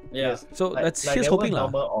 Yeah. So let's just hoping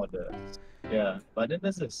normal order. Yeah, but then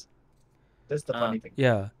that's the funny thing.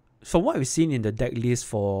 Yeah. From what we've seen in the deck list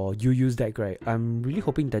for UU's deck, right, I'm really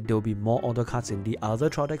hoping that there will be more order cards in the other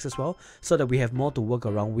trial decks as well, so that we have more to work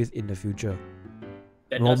around with in the future.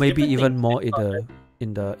 Or maybe even more in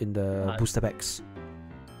the booster packs.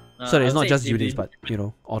 So that it's not just units, but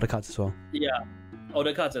order cards as well. Yeah,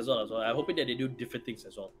 order cards as well. So I'm hoping that they do different things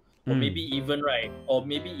as well. Or maybe even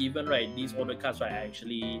these order cards are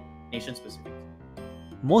actually nation specific.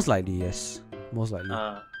 Most likely, yes. Most likely.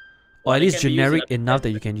 Or at least generic enough that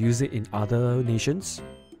you can use it in other nations,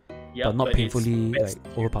 but not painfully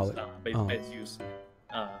overpowered. Best use.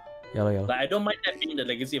 Yeah. Like, I don't mind that being the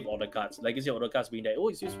legacy of order cards. Legacy of order cards being that,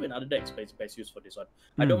 it's useful in other decks, but it's best used for this one.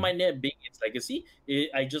 I don't mind that being its legacy.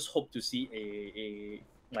 I just hope to see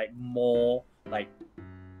a more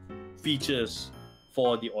features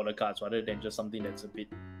for the order cards rather than just something that's a bit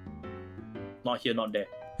not here, not there.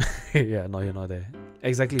 Yeah, not here, not there.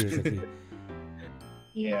 Exactly.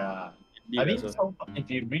 Yeah. I mean, so if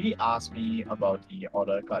you really ask me about the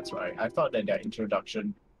order cards, right, I thought that their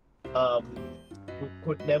introduction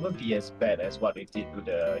could never be as bad as what they did to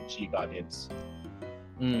the G Guardians.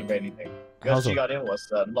 If anything, because G Guardian was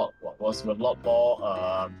a lot more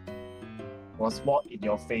in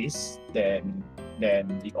your face than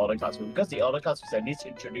the order cards were, because the order cards was at least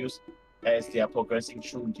introduced as they are progressing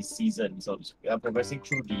through the season, so they are progressing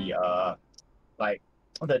through the like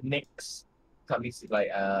the next coming like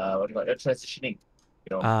what do you call it, transitioning,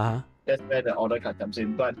 you know. That's where the order card comes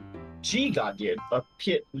in. But G Guardian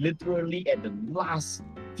appeared literally at the last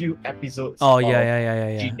few episodes.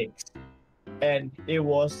 G-Nix. And it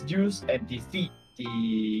was used and defeat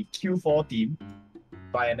the Q4 team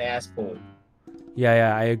by an asshole.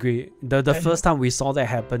 Yeah, I agree. The first time we saw that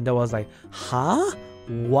happen, that was like, huh?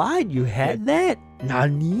 What? You had that?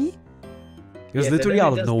 Nani? It was literally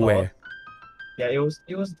out of nowhere. It was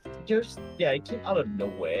just it came out of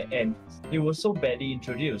nowhere, and it was so badly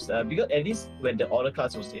introduced. Because at least when the order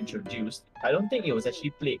cards was introduced, I don't think it was actually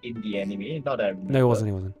played in the anime. Not that I remember. No, it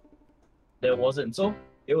wasn't. There wasn't. So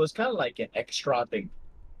it was kind of like an extra thing.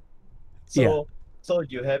 So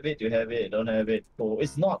you have it, don't have it. So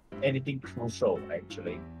it's not anything crucial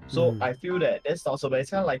actually. So I feel that that's also, but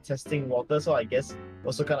it's kind of like testing water. So I guess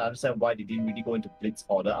also kind of understand why they didn't really go into Blitz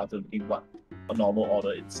order after looking what a normal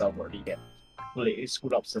order itself already had. Well, it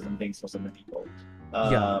screwed up certain things for certain people.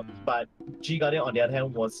 But G Guardian on the other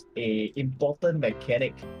hand was a important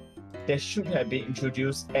mechanic that should have been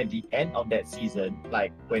introduced at the end of that season,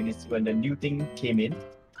 like when the new thing came in.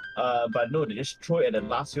 But no, they just threw it at the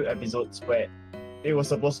last few episodes where it was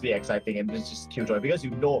supposed to be exciting and it's just killjoy, because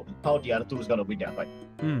you know how the other two is gonna win their fight.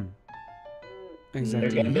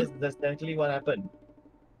 Exactly. And that's exactly what happened.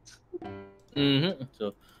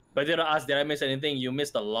 So, but you know, ask, did I miss anything? You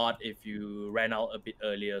missed a lot if you ran out a bit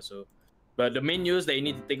earlier. So, but the main news that you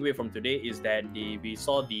need to take away from today is that we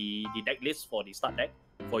saw the deck list for the start deck,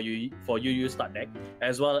 for UU start deck,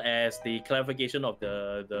 as well as the clarification of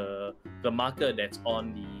the marker that's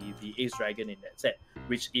on the Ace Dragon in that set,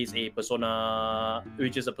 which is a persona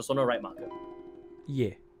right marker.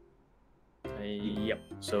 Yeah. Yep.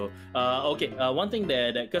 So okay. One thing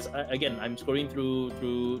that because again, I'm scrolling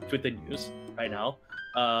through Twitter news right now.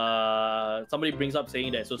 Somebody brings up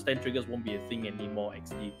saying that stand triggers won't be a thing anymore,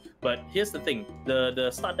 XD. But here's the thing: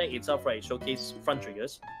 the start deck itself, right, showcase front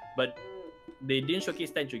triggers, but they didn't showcase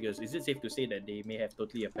stand triggers. Is it safe to say that they may have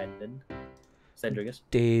totally abandoned stand triggers?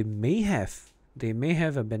 They may have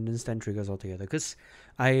abandoned stand triggers altogether. Because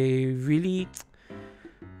I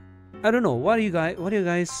don't know. What do you guys?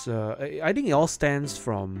 I think it all stems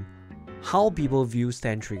from how people view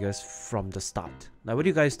stand triggers from the start. Like, what do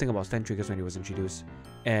you guys think about stand triggers when it was introduced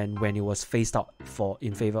and when it was phased out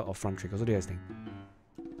in favor of front triggers? What do you guys think?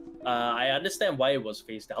 I understand why it was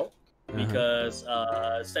phased out, because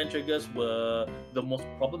stand triggers were the most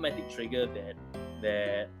problematic trigger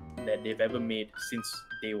that they've ever made since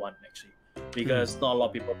day one, actually, because not a lot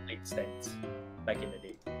of people played stands back in the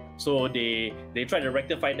day. So they tried to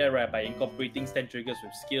rectify that, right, by incorporating stand triggers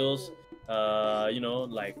with skills, for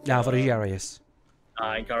the GRIS,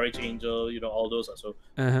 encourage angel, all those. So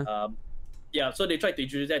so they tried to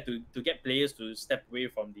introduce that to get players to step away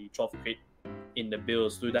from the 12 crit in the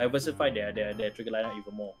builds, to diversify their trigger lineup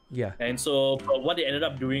even more. Yeah. And so what they ended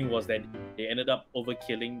up doing was that they ended up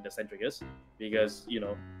overkilling the stand triggers, because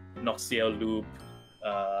Noxiel loop,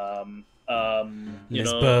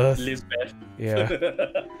 Lisbeth,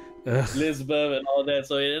 Lisbeth and all that,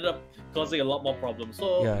 so it ended up causing a lot more problems.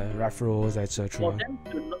 So Raffros, etc.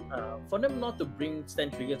 For them not to bring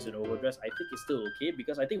stand triggers in overdress, I think it's still okay,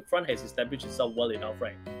 because I think front has established itself well enough,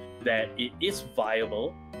 right, that it is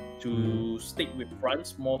viable to stick with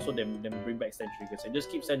fronts more so than bring back stand triggers, and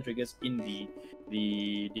just keep stand triggers in the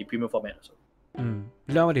premium format also.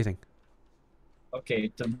 Now, what do you think? Okay,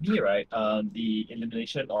 to me, right, the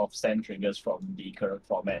elimination of stand triggers from the current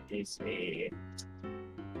format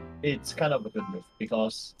it's kind of a good move,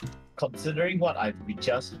 because considering what we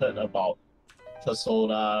just heard about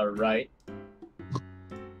Persona, right?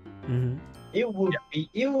 It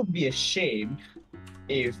would be a shame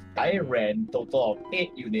if I ran total of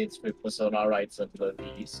 8 units with Persona rights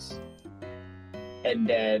abilities, and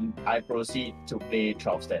then I proceed to play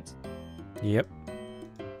 12 stands. Yep.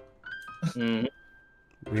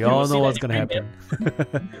 We all know what's gonna happen.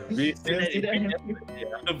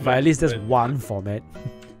 But at least there's one format.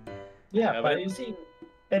 Yeah, but you see,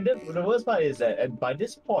 and then the worst part is that, and by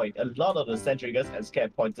this point, a lot of the stand triggers, as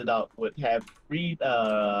Kat pointed out, would have they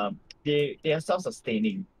are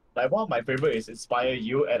self-sustaining. Like, one of my favorite is Inspire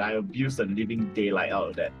You, and I abuse the living daylight out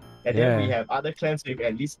of that. And then we have other clans with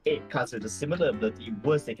at least 8 cards with a similar ability.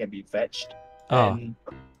 Worse, they can be fetched. And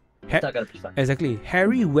it's not gonna be fun. Exactly.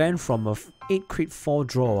 Harry went from a 8 crit 4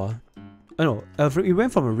 draw. He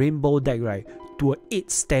went from a rainbow deck, right, to a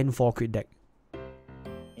 8 stand 4 crit deck.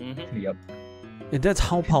 Yep. And that's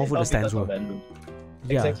how powerful the stands were.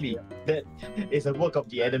 Yeah. Exactly. That is a work of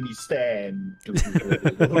the enemy stand.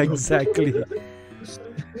 Exactly.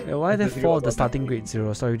 Why are there 4 of the starting grade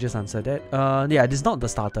 0? Sorry, you just answered that. Yeah, this is not the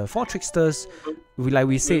starter. 4 tricksters, like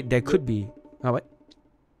we said, there could be. What?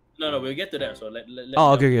 No, we'll get to that. So let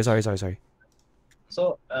okay. Sorry.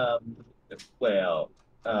 So, well,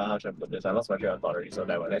 how should I put this? I lost my train of thought already, so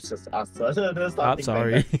let's just ask the starting. I'm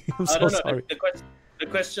sorry. I'm so sorry. The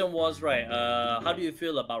question was, right, how do you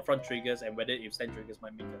feel about front triggers and whether if stand triggers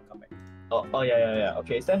might make a comeback? Yeah.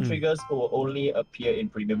 Okay, stand triggers will only appear in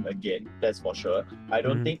premium again, that's for sure. I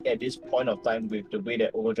don't think at this point of time, with the way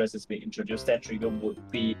that overdress has been introduced, stand trigger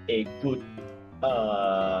would be a good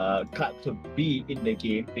card to be in the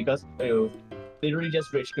game, because it will literally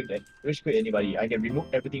just rage quit anybody. I can remove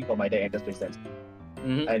everything from my deck and just play stands.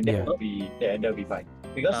 And that'll be fine.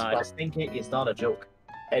 Because plus 10k is not a joke.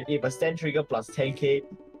 And if a stand trigger plus 10k,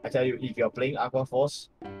 I tell you, if you're playing Aqua Force,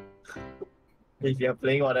 if you're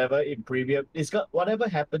playing whatever in premium, whatever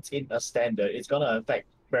happens in a standard, it's gonna affect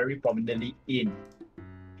very prominently in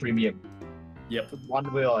premium. Yep. One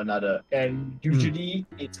way or another. And usually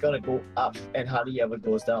it's gonna go up and hardly ever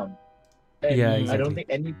goes down. And exactly. I don't think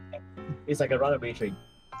it's like a runaway train.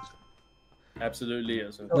 Absolutely.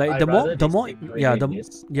 So like the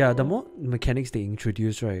more mechanics they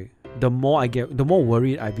introduce, right, the more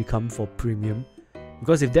worried I become for premium,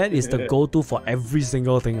 because if that is the go-to for every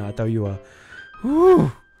single thing, I tell you,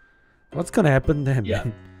 what's gonna happen then?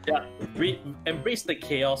 Man? Yeah, embrace the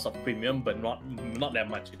chaos of premium, but not that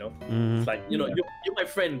much. It's like you're my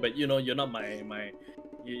friend, but you're not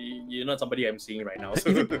you're not somebody I'm seeing right now.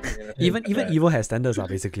 So. even evil has standards,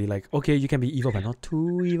 basically. Like, okay, you can be evil, but not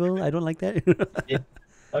too evil. I don't like that.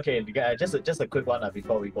 Okay, just a quick one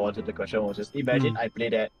before we go on to the question. Was just imagine I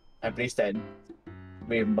play stand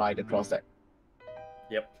by the cross deck.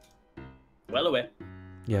 Yep. Well aware.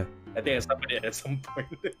 Yeah. I think somebody at some point.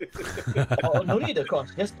 No need the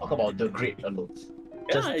cross. Just talk about the grade alone.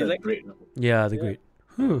 Just the grade. Yeah, the grade.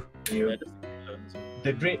 Whew.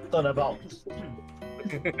 The great turnabout.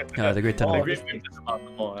 The great turnabout.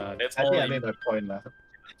 That's I all. think I made my point now.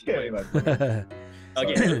 Okay,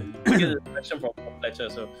 we get a question from Fletcher.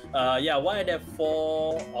 So, why are there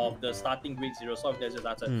 4 of the starting grade 0? So, there's just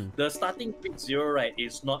answer. The starting grade 0, right,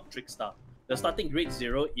 is not Trickstar. The starting grade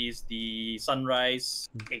 0 is the Sunrise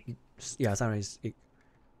Egg. Yeah, Sunrise Egg.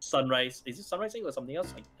 Sunrise, is it Sunrise Egg or something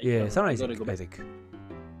else? Sunrise Egg, I think.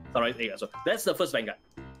 Sunrise Egg. So, that's the first Vanguard.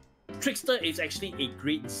 Trickster is actually a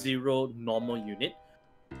grade 0 normal unit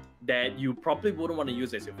that you probably wouldn't want to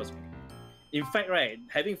use as your first Vanguard. In fact, right,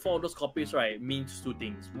 having 4 of those copies, right, means 2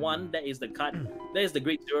 things. One, that is the card, that is the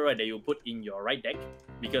grade 0, right, that you put in your right deck,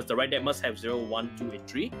 because the right deck must have 0, 1, 2, and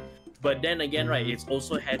 3. But then again, right, it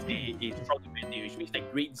also has a strong ability, which means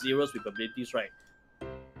that grade 0s with abilities, right,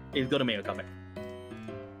 is gonna make a comeback.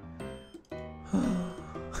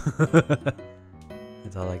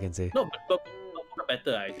 That's all I can say. No, but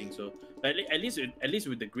better, I think so. At least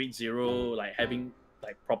with the grade 0, like having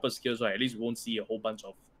like proper skills, right, at least we won't see a whole bunch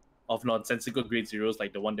of nonsensical grade 0s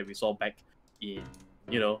like the one that we saw back in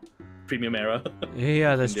premium era.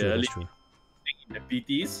 Yeah, that's true. That's true. In the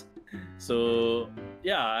PTs. So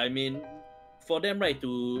yeah, I mean, for them, right,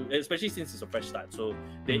 to especially since it's a fresh start, so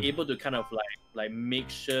they're able to kind of like make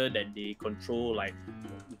sure that they control like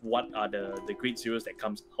what are the grade 0s that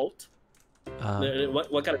comes out.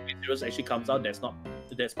 What kind of grade 0s actually comes out that's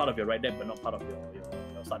part of your right deck but not part of your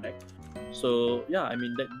start deck. So yeah, I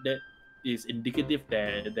mean that is indicative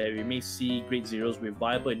that we may see grade 0s with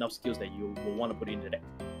viable enough skills that you will want to put in the deck.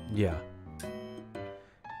 Yeah.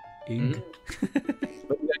 What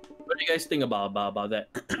do you guys think about that?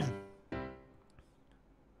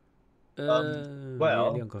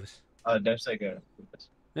 Well, there's like a.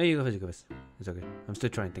 No, you go first. It's okay. I'm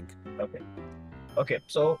still trying to think. Okay.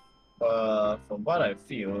 So, from what I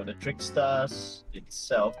feel, the Trickstars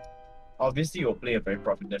itself obviously will play a very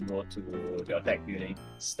prominent role to your deck building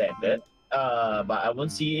standard. But I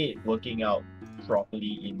won't see it working out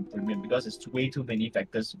properly in premium because there's way too many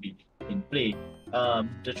factors to be in play.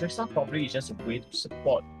 The Trickstar probably is just a way to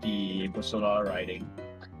support the Persona riding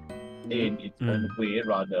in its own way,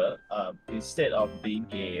 rather, instead of being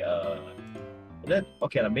a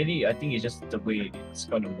mainly I think it's just the way it's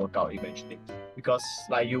going to work out eventually, because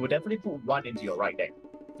like you would definitely put 1 into your right deck.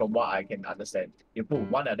 From what I can understand, you put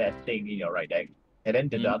 1 of that thing in your right deck, and then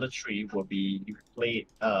the other 3 will be played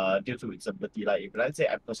due to its ability. Like if let's say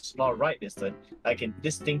I personal right this turn,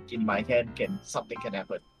 this thing in my hand something can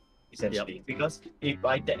happen. Essentially, because if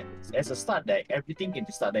I as a start deck, everything in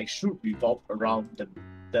the start deck should revolve around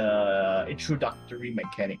the introductory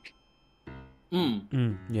mechanic.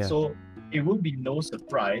 Yeah. So it would be no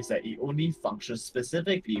surprise that it only functions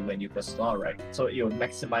specifically when you personal right. So it will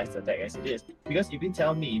maximize the deck as it is. Because if you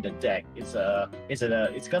tell me the deck it's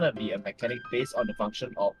gonna be a mechanic based on the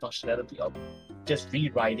functionality of just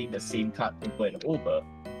rewriting the same card over and over,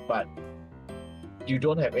 but you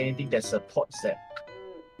don't have anything that supports that.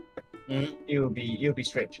 It'll be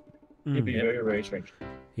strange. It'll be very, very strange.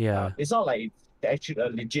 Yeah. It's not like it's actually a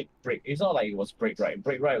legit break. It's not like it was break right.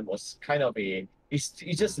 Break right was kind of it's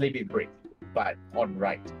just a little bit break, but on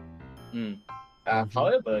right.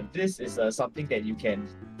 However, this is something that you can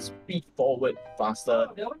speed forward faster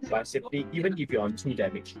by simply, even if you're on 2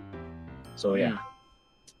 damage. So yeah.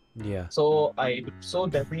 Yeah. So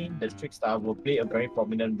definitely the Trickstar will play a very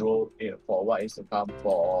prominent role for what is to come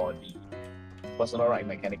for the personal right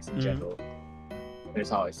mechanics in general. That's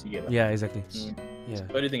how I see it. Yeah, exactly. Yeah.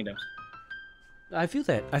 What do you think, Dams? I feel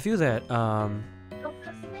that I feel that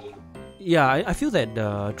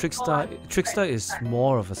Trickstar is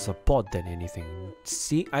more of a support than anything.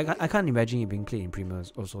 See, I can't imagine it being played in Premier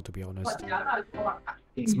also, to be honest.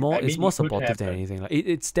 It's more supportive than anything. Like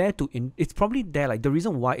it's there to it's probably there, like the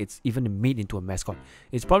reason why it's even made into a mascot.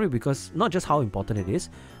 It's probably because not just how important it is,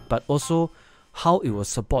 but also how it will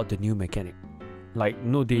support the new mechanic. Like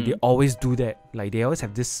they always do that. Like they always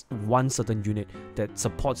have this one certain unit that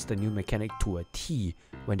supports the new mechanic to a T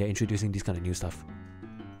when they're introducing this kind of new stuff.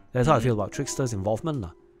 That's how I feel about Trickster's involvement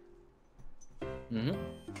lah. And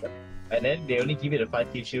then they only give it a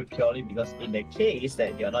 5k shield purely because in the case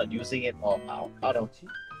that you're not using it or out of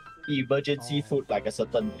emergency food like a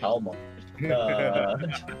certain helm.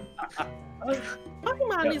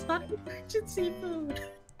 Pokemon is not emergency food.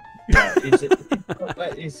 Yeah,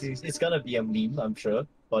 it's gonna be a meme, I'm sure,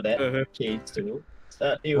 for that case too.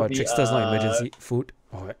 Trickster's not emergency food?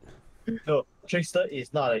 What? No, Trickster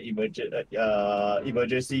is not an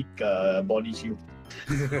emergency body shield.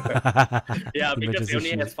 Yeah, because Emergency it only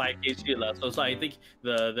shield. has 5k shield. So I think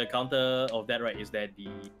the counter of that, right, is that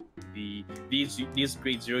these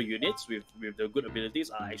grade 0 units with the good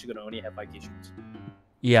abilities are actually gonna only have 5k shields.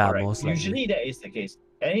 Yeah, Correct. most likely. Usually that is the case.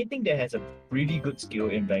 Anything that has a really good skill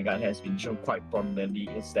in Vanguard has been shown quite prominently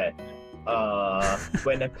is that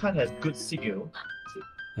when a card has good skill,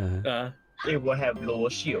 it will have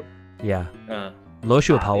lower shield. Yeah. Low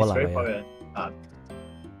shield power It's lah. very Yeah. prominent.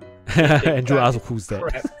 Andrew asked who's that?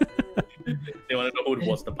 They want to know who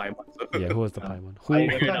was the Paimon. Yeah, who was the Paimon?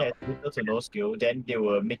 If a card has little to no skill, then they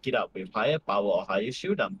will make it up with higher power or higher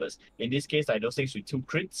shield numbers. In this case, like those things with 2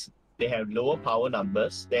 crits, they have lower power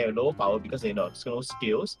numbers. They have lower power because they're not no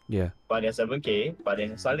skills. Yeah. But they're 7k, but they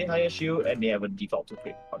have slightly higher shield and they have a default 2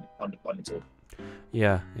 crit on its own.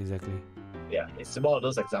 Yeah, exactly. Yeah, it's one of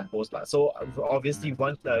those examples. So obviously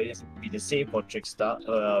one is be the same for Trickstar.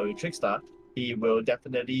 With Trickstar, he will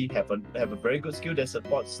definitely have a very good skill that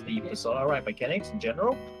supports the persona right mechanics in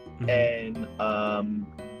general. And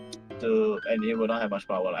it will not have much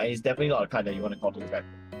power. Like, it's definitely not a card that you want to call to the back.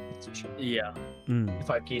 Yeah.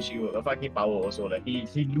 5k shield, 5k power also. Like he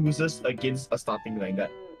loses against a starting like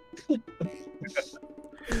that.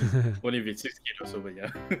 Only if it's 6k or so, but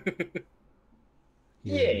yeah.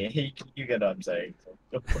 Yeah, you get what I'm saying.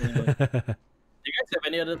 Do you guys have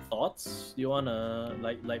any other thoughts? You wanna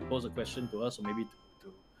like pose a question to us or maybe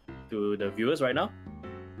to the viewers right now?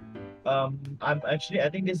 I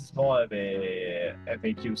think this is more of a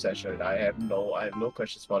FAQ session. I have no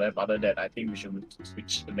questions for that. Other than I think we should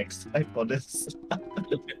switch the next time for this.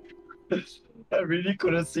 I really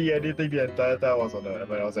couldn't see anything the entire time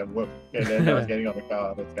when I was at work, and then I was getting on the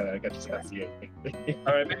car. I just can't see anything.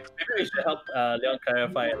 Alright, maybe we should help Leon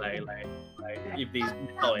clarify like if they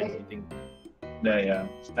saw anything. Yeah.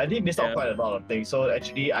 I did miss out quite a lot of things. So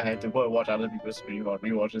actually, I had to go and watch other people's stream or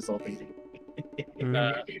rewatch this whole thing.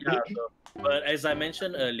 But as I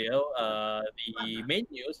mentioned earlier, the main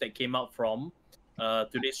news that came out from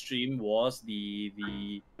today's stream was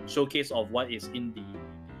the showcase of what is in the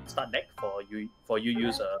start deck for you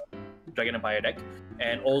use a Dragon Empire deck,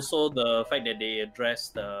 and also the fact that they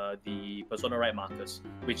addressed the Persona Right markers,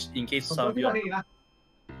 which in case some of you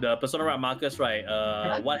the Persona Right markers, right,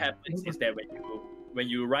 what happens is that when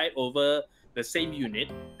you ride over the same unit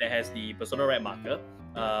that has the Persona Right marker,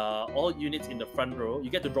 all units in the front row, you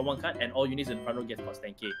get to draw 1 card, and all units in the front row get plus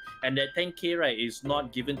 10k. And that 10k, right, is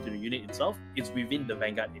not given to the unit itself, it's within the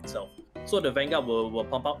Vanguard itself. So the Vanguard will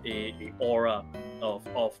pump out a aura of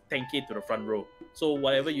 10k to the front row So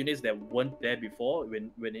whatever units that weren't there before,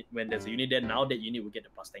 when there's a unit there now, that unit will get the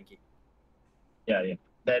plus 10k. Yeah.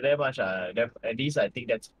 That much. At least I think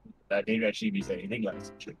that's didn't actually be anything like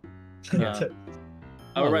true.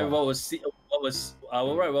 I'll write what was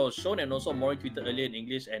shown, and also Mori tweeted earlier in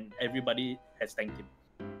English, and everybody has thanked him,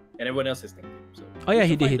 and everyone else has thanked him. So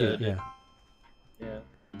he did. Yeah.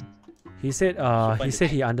 He said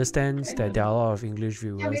he understands that there are a lot of English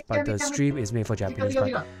viewers, but the stream is made for Japanese.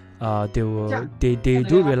 But they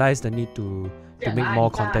do realize the need to make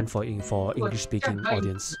more content for English speaking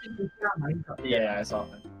audience. Yeah, I saw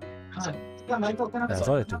that. I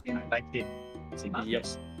saw it too. I liked it.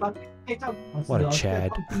 Yes. What a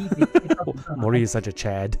Chad. Mori is such a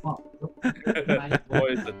Chad.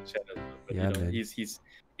 Mori is such a Chad. Yeah, man.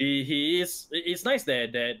 It's nice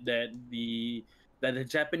that the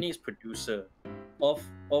Japanese producer of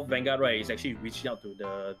Vanguard, right, is actually reaching out to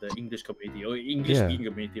the English community, or English speaking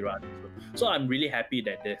community rather. So I'm really happy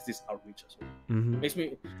that there's this outreach as well. Makes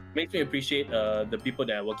me appreciate the people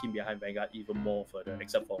that are working behind Vanguard even more further,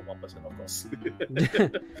 except for one person, of course.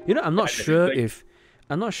 I'm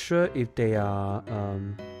not sure if they are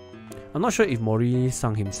I'm not sure if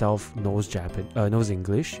Mori-san himself knows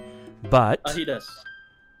English, but he does.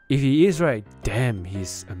 If he is, right, damn,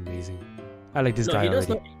 he's amazing. I like this guy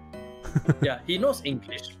already. Yeah, he knows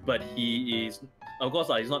English, but he is, of course,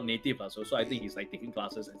 he's not native, so I think he's like taking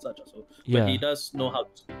classes and such. So, but he does know how to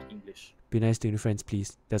speak English. Be nice to your friends,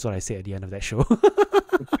 please. That's what I say at the end of that show.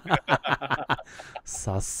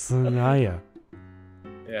 Sasugaya.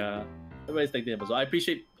 Yeah, everybody's like that. So I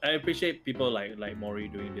appreciate people like Mori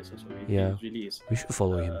doing this also. It really is. We should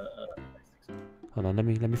follow him. Hold on, let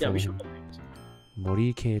me follow him.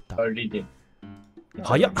 Mori Keita. Already did.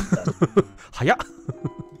 Haya.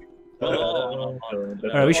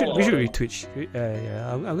 Alright, we should retweet.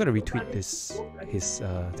 I'm gonna retweet his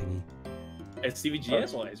thingy. At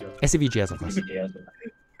CVGS or as well? At CVGS, of course.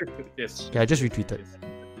 Yes. Yeah, I just retweeted.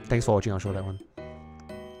 Thanks for watching our show, that one.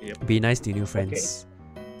 Yep. Be nice to your new friends.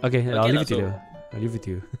 Okay, I'll leave it to you. I'll leave it to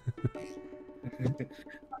you.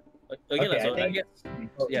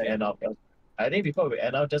 I think before we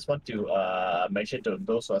end out, just want to mention to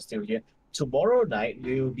those who are still here. Tomorrow night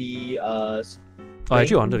we will be I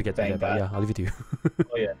actually wanted to get to that, but yeah, I'll leave it to you.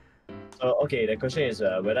 Oh yeah. So okay, the question is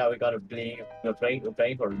whether are we gonna play? We're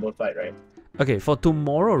playing for remote fight, right? Okay, for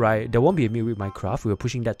tomorrow, right, there won't be a midweek Minecraft. We're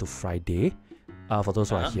pushing that to Friday. For those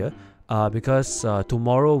who are here. Because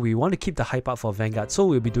tomorrow we want to keep the hype up for Vanguard, so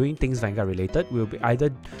we'll be doing things Vanguard related.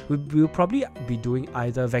 We'll probably be doing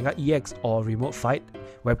either Vanguard EX or remote fight,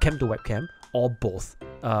 webcam to webcam, or both.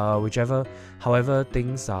 However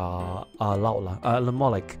things are allowed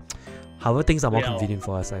more like however things are more convenient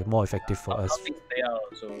for us, like more effective for us.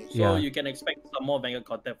 So you can expect some more Vanguard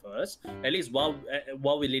content for us, at least while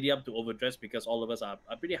we leading up to overdress, because all of us are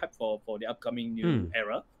pretty hyped for the upcoming new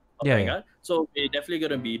era. Vanguard. So we're definitely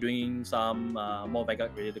going to be doing some more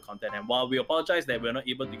Vanguard related content, and while we apologize that we're not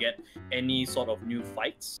able to get any sort of new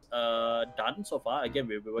fights done so far, again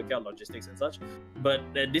we're working out logistics and such, but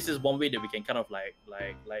this is one way that we can kind of like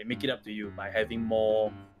make it up to you by having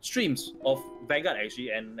more streams of Vanguard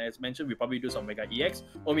actually, and as mentioned, we probably do some Vanguard EX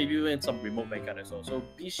or maybe even some remote Vanguard as well. So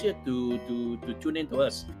be sure to tune in to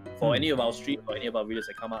us for any of our streams or any of our videos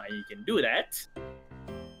that come out, and you can do that.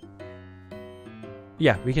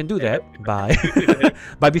 Yeah, we can do that.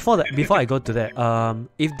 But before I go to that,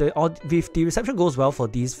 if the reception goes well for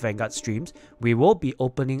these Vanguard streams, we will be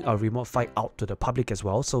opening a remote fight out to the public as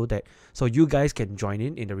well, so you guys can join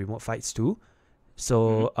in the remote fights too.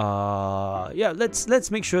 So let's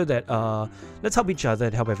make sure that let's help each other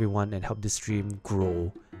and help everyone and help this stream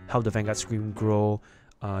grow, help the Vanguard stream grow.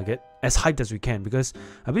 Get as hyped as we can, because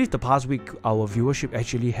I believe the past week our viewership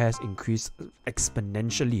actually has increased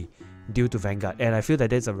exponentially due to Vanguard, and I feel that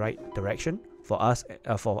that's the right direction for us at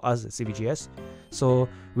CVGS. So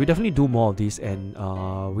we definitely do more of this, and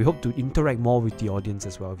we hope to interact more with the audience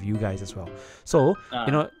as well, with you guys as well. So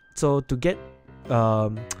so to get in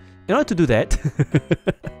order to do that.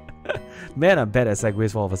 Man, I'm bad at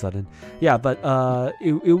segues all of a sudden. Yeah, but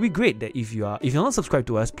it'll be great that if you're not subscribed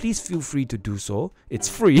to us, please feel free to do so. It's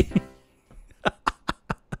free.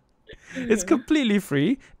 It's completely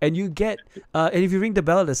free, and you get and if you ring the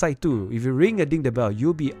bell at the side too, if you ding the bell,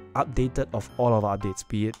 you'll be updated of all of our updates,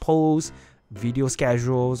 be it posts, video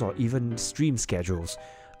schedules, or even stream schedules.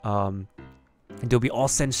 They'll be all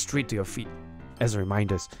sent straight to your feed as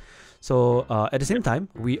reminders. So at the same time,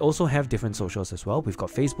 we also have different socials as well. We've got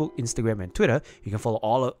Facebook, Instagram, and Twitter. You can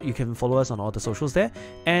follow us on all the socials there,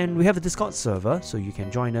 and we have a Discord server, so you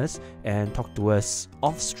can join us and talk to us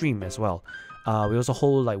off stream as well. We also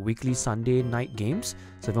hold like weekly Sunday night games.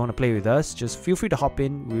 So if you want to play with us, just feel free to hop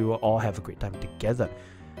in. We will all have a great time together.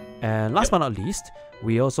 And last but not least,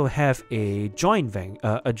 we also have a join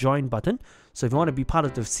button. So if you want to be part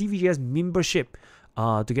of the CVGS membership,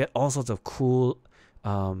 to get all sorts of cool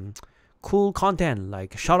content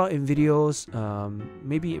like shout out in videos,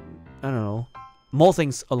 maybe I don't know, more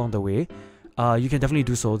things along the way, you can definitely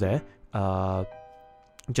do so there.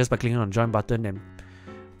 Just by clicking on the join button and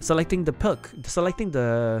selecting the perk, selecting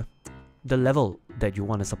the level that you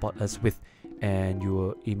want to support us with, and you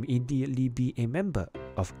will immediately be a member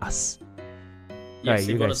of us. Yes, if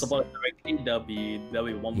you want to support us directly, there'll be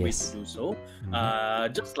one way to do so.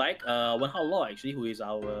 Just like Wen Hao Law actually, who is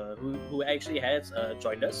our who actually has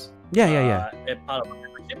joined us. Yeah. As part of our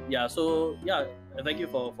membership. Yeah. So yeah, thank you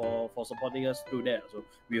for supporting us through there. So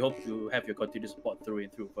we hope to have your continued support through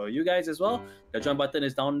and through. For you guys as well, the join button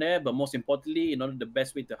is down there. But most importantly, the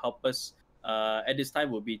best way to help us at this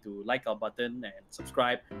time will be to like our button and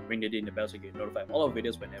subscribe, ring the bell so you get notified of all our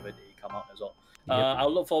videos whenever they come out as well.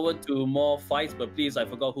 I'll look forward to more fights, but please, I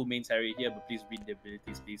forgot who mains Harry here, but please read the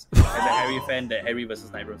abilities, please. As a Harry fan, the Harry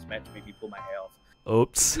versus Night Rose match made me pull my hair off.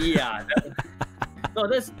 Oops. Yeah. No,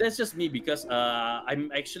 that's just me, because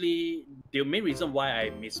I'm actually, the main reason why I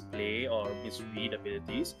misplay or misread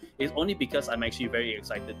abilities is only because I'm actually very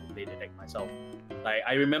excited to play the deck myself. Like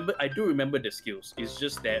I do remember the skills. It's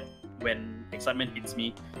just that when excitement hits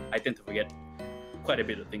me, I tend to forget quite a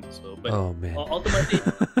bit of things. So, but ultimately,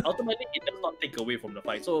 it does not take away from the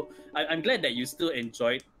fight. So I'm glad that you still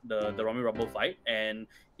enjoyed the Rummy Rumble fight. And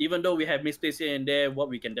even though we have misplays here and there, what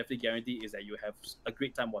we can definitely guarantee is that you have a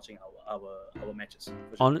great time watching our matches.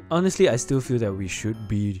 Sure. Honestly, I still feel that we should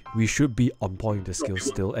be on point with the skills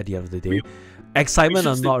still at the end of the day. Excitement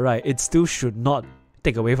or not, right? It still should not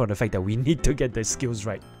take away from the fact that we need to get the skills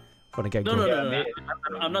right from the get-go. No.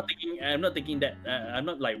 I'm not thinking that. I'm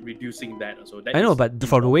not like reducing that. So that I know, but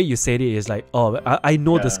from the way you said it, is like, oh, I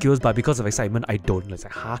know the skills, but because of excitement, I don't. It's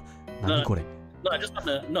like, huh? No, I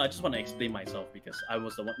just wanna explain myself, because I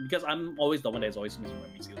was the one. Because I'm always the one that's always missing my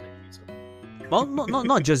skills anyway. So. Well,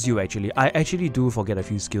 not just you actually. I actually do forget a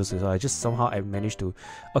few skills, so I just somehow I managed to.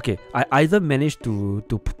 Okay, I either managed to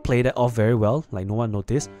play that off very well, like no one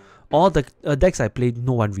noticed, or the decks I played,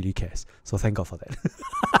 no one really cares. So thank God for that.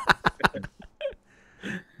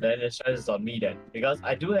 Then the stress is on me then, because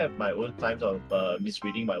I do have my own times of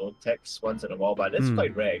misreading my own text once in a while, but that's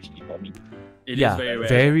quite rare actually for me. It is very rare.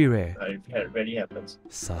 Very rare. It rarely happens.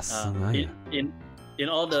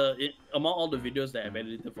 Among all the videos that I've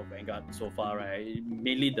edited for Vanguard so far, right,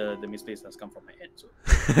 mainly the misplays has come from my head. So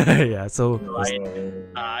yeah, so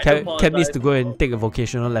Cap needs to go and take a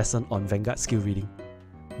vocational lesson on Vanguard skill reading.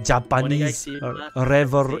 Japanese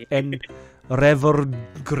Rever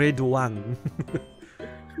Grade 1.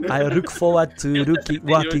 I look forward to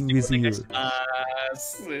working with you.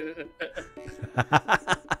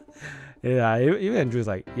 Yeah, even Andrew's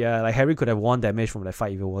like, yeah, like Harry could have won damage from that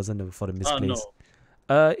fight if it wasn't for the misplays.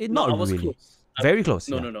 Not really. Close. Very close.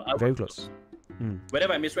 No. Very close.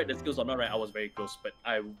 Whether I misread the skills or not, right, I was very close, but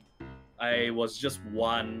I was just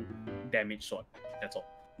one damage short. That's all.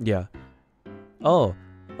 Yeah.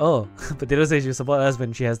 Oh, Potato says you support us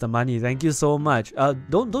when she has the money. Thank you so much.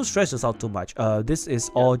 Don't stress yourself too much. This is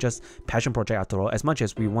all just passion project after all. As much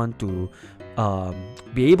as we want to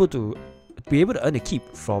be able to earn a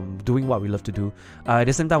keep from doing what we love to do, at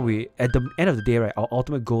the same time, at the end of the day, right, our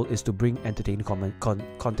ultimate goal is to bring entertaining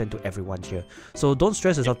content to everyone here. So don't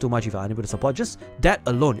stress yourself too much if you're unable to support. Just that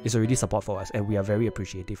alone is already support for us, and we are very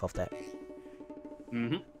appreciative of that.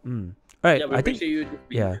 All right, yeah, we appreciate you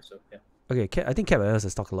being here, so, yeah. Okay, I think Cap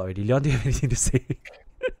has talked a lot already. Leon, do you have anything to say?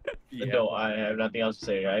 No, I have nothing else to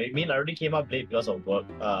say. I mean, I already came up late because of work.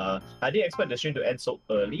 I didn't expect the stream to end so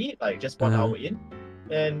early, like just 1 hour in.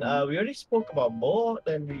 And we already spoke about more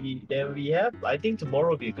than we have. I think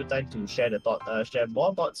tomorrow will be a good time to share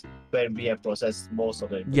more thoughts when we have processed most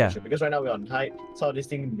of the information. Yeah. Because right now we're on hype. Some of this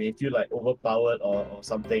thing may feel like overpowered or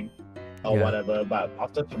something or whatever. But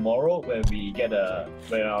after tomorrow, when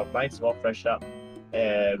when our minds are more fresh up,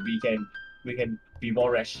 we can be more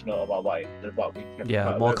rational about what we can.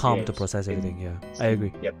 Yeah, more calm to process everything. Yeah, I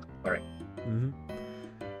agree. Yep. All right.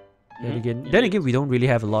 Then again, we don't really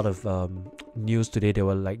have a lot of news today. They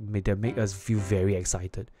were like they make us feel very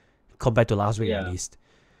excited compared to last week at least.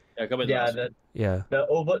 Yeah, the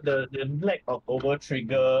lack of over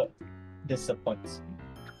trigger disappoints.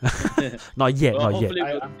 Not yet.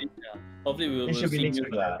 Hopefully we will see news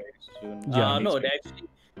very soon. No,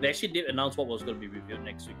 they actually did announce what was going to be revealed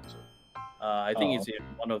next week. So I think it's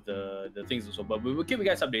one of the things also. But we will keep you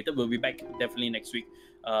guys updated. We'll be back definitely next week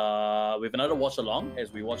with another watch along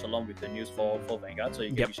as we watch along with the news for Vanguard. So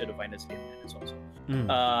you can be sure to find us here as well. So,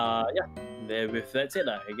 with that said,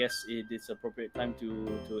 I guess it is appropriate time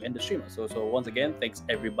to end the stream. So once again, thanks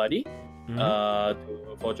everybody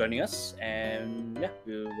for joining us, and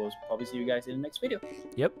we'll probably see you guys in the next video.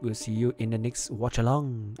 Yep, we'll see you in the next watch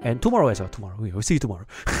along, and tomorrow as well. Tomorrow, we'll see you tomorrow.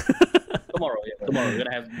 Tomorrow we're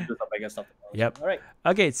gonna have to do some stuff. Yep. All right.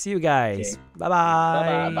 Okay, see you guys. Okay.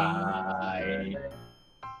 Bye-bye. Bye bye.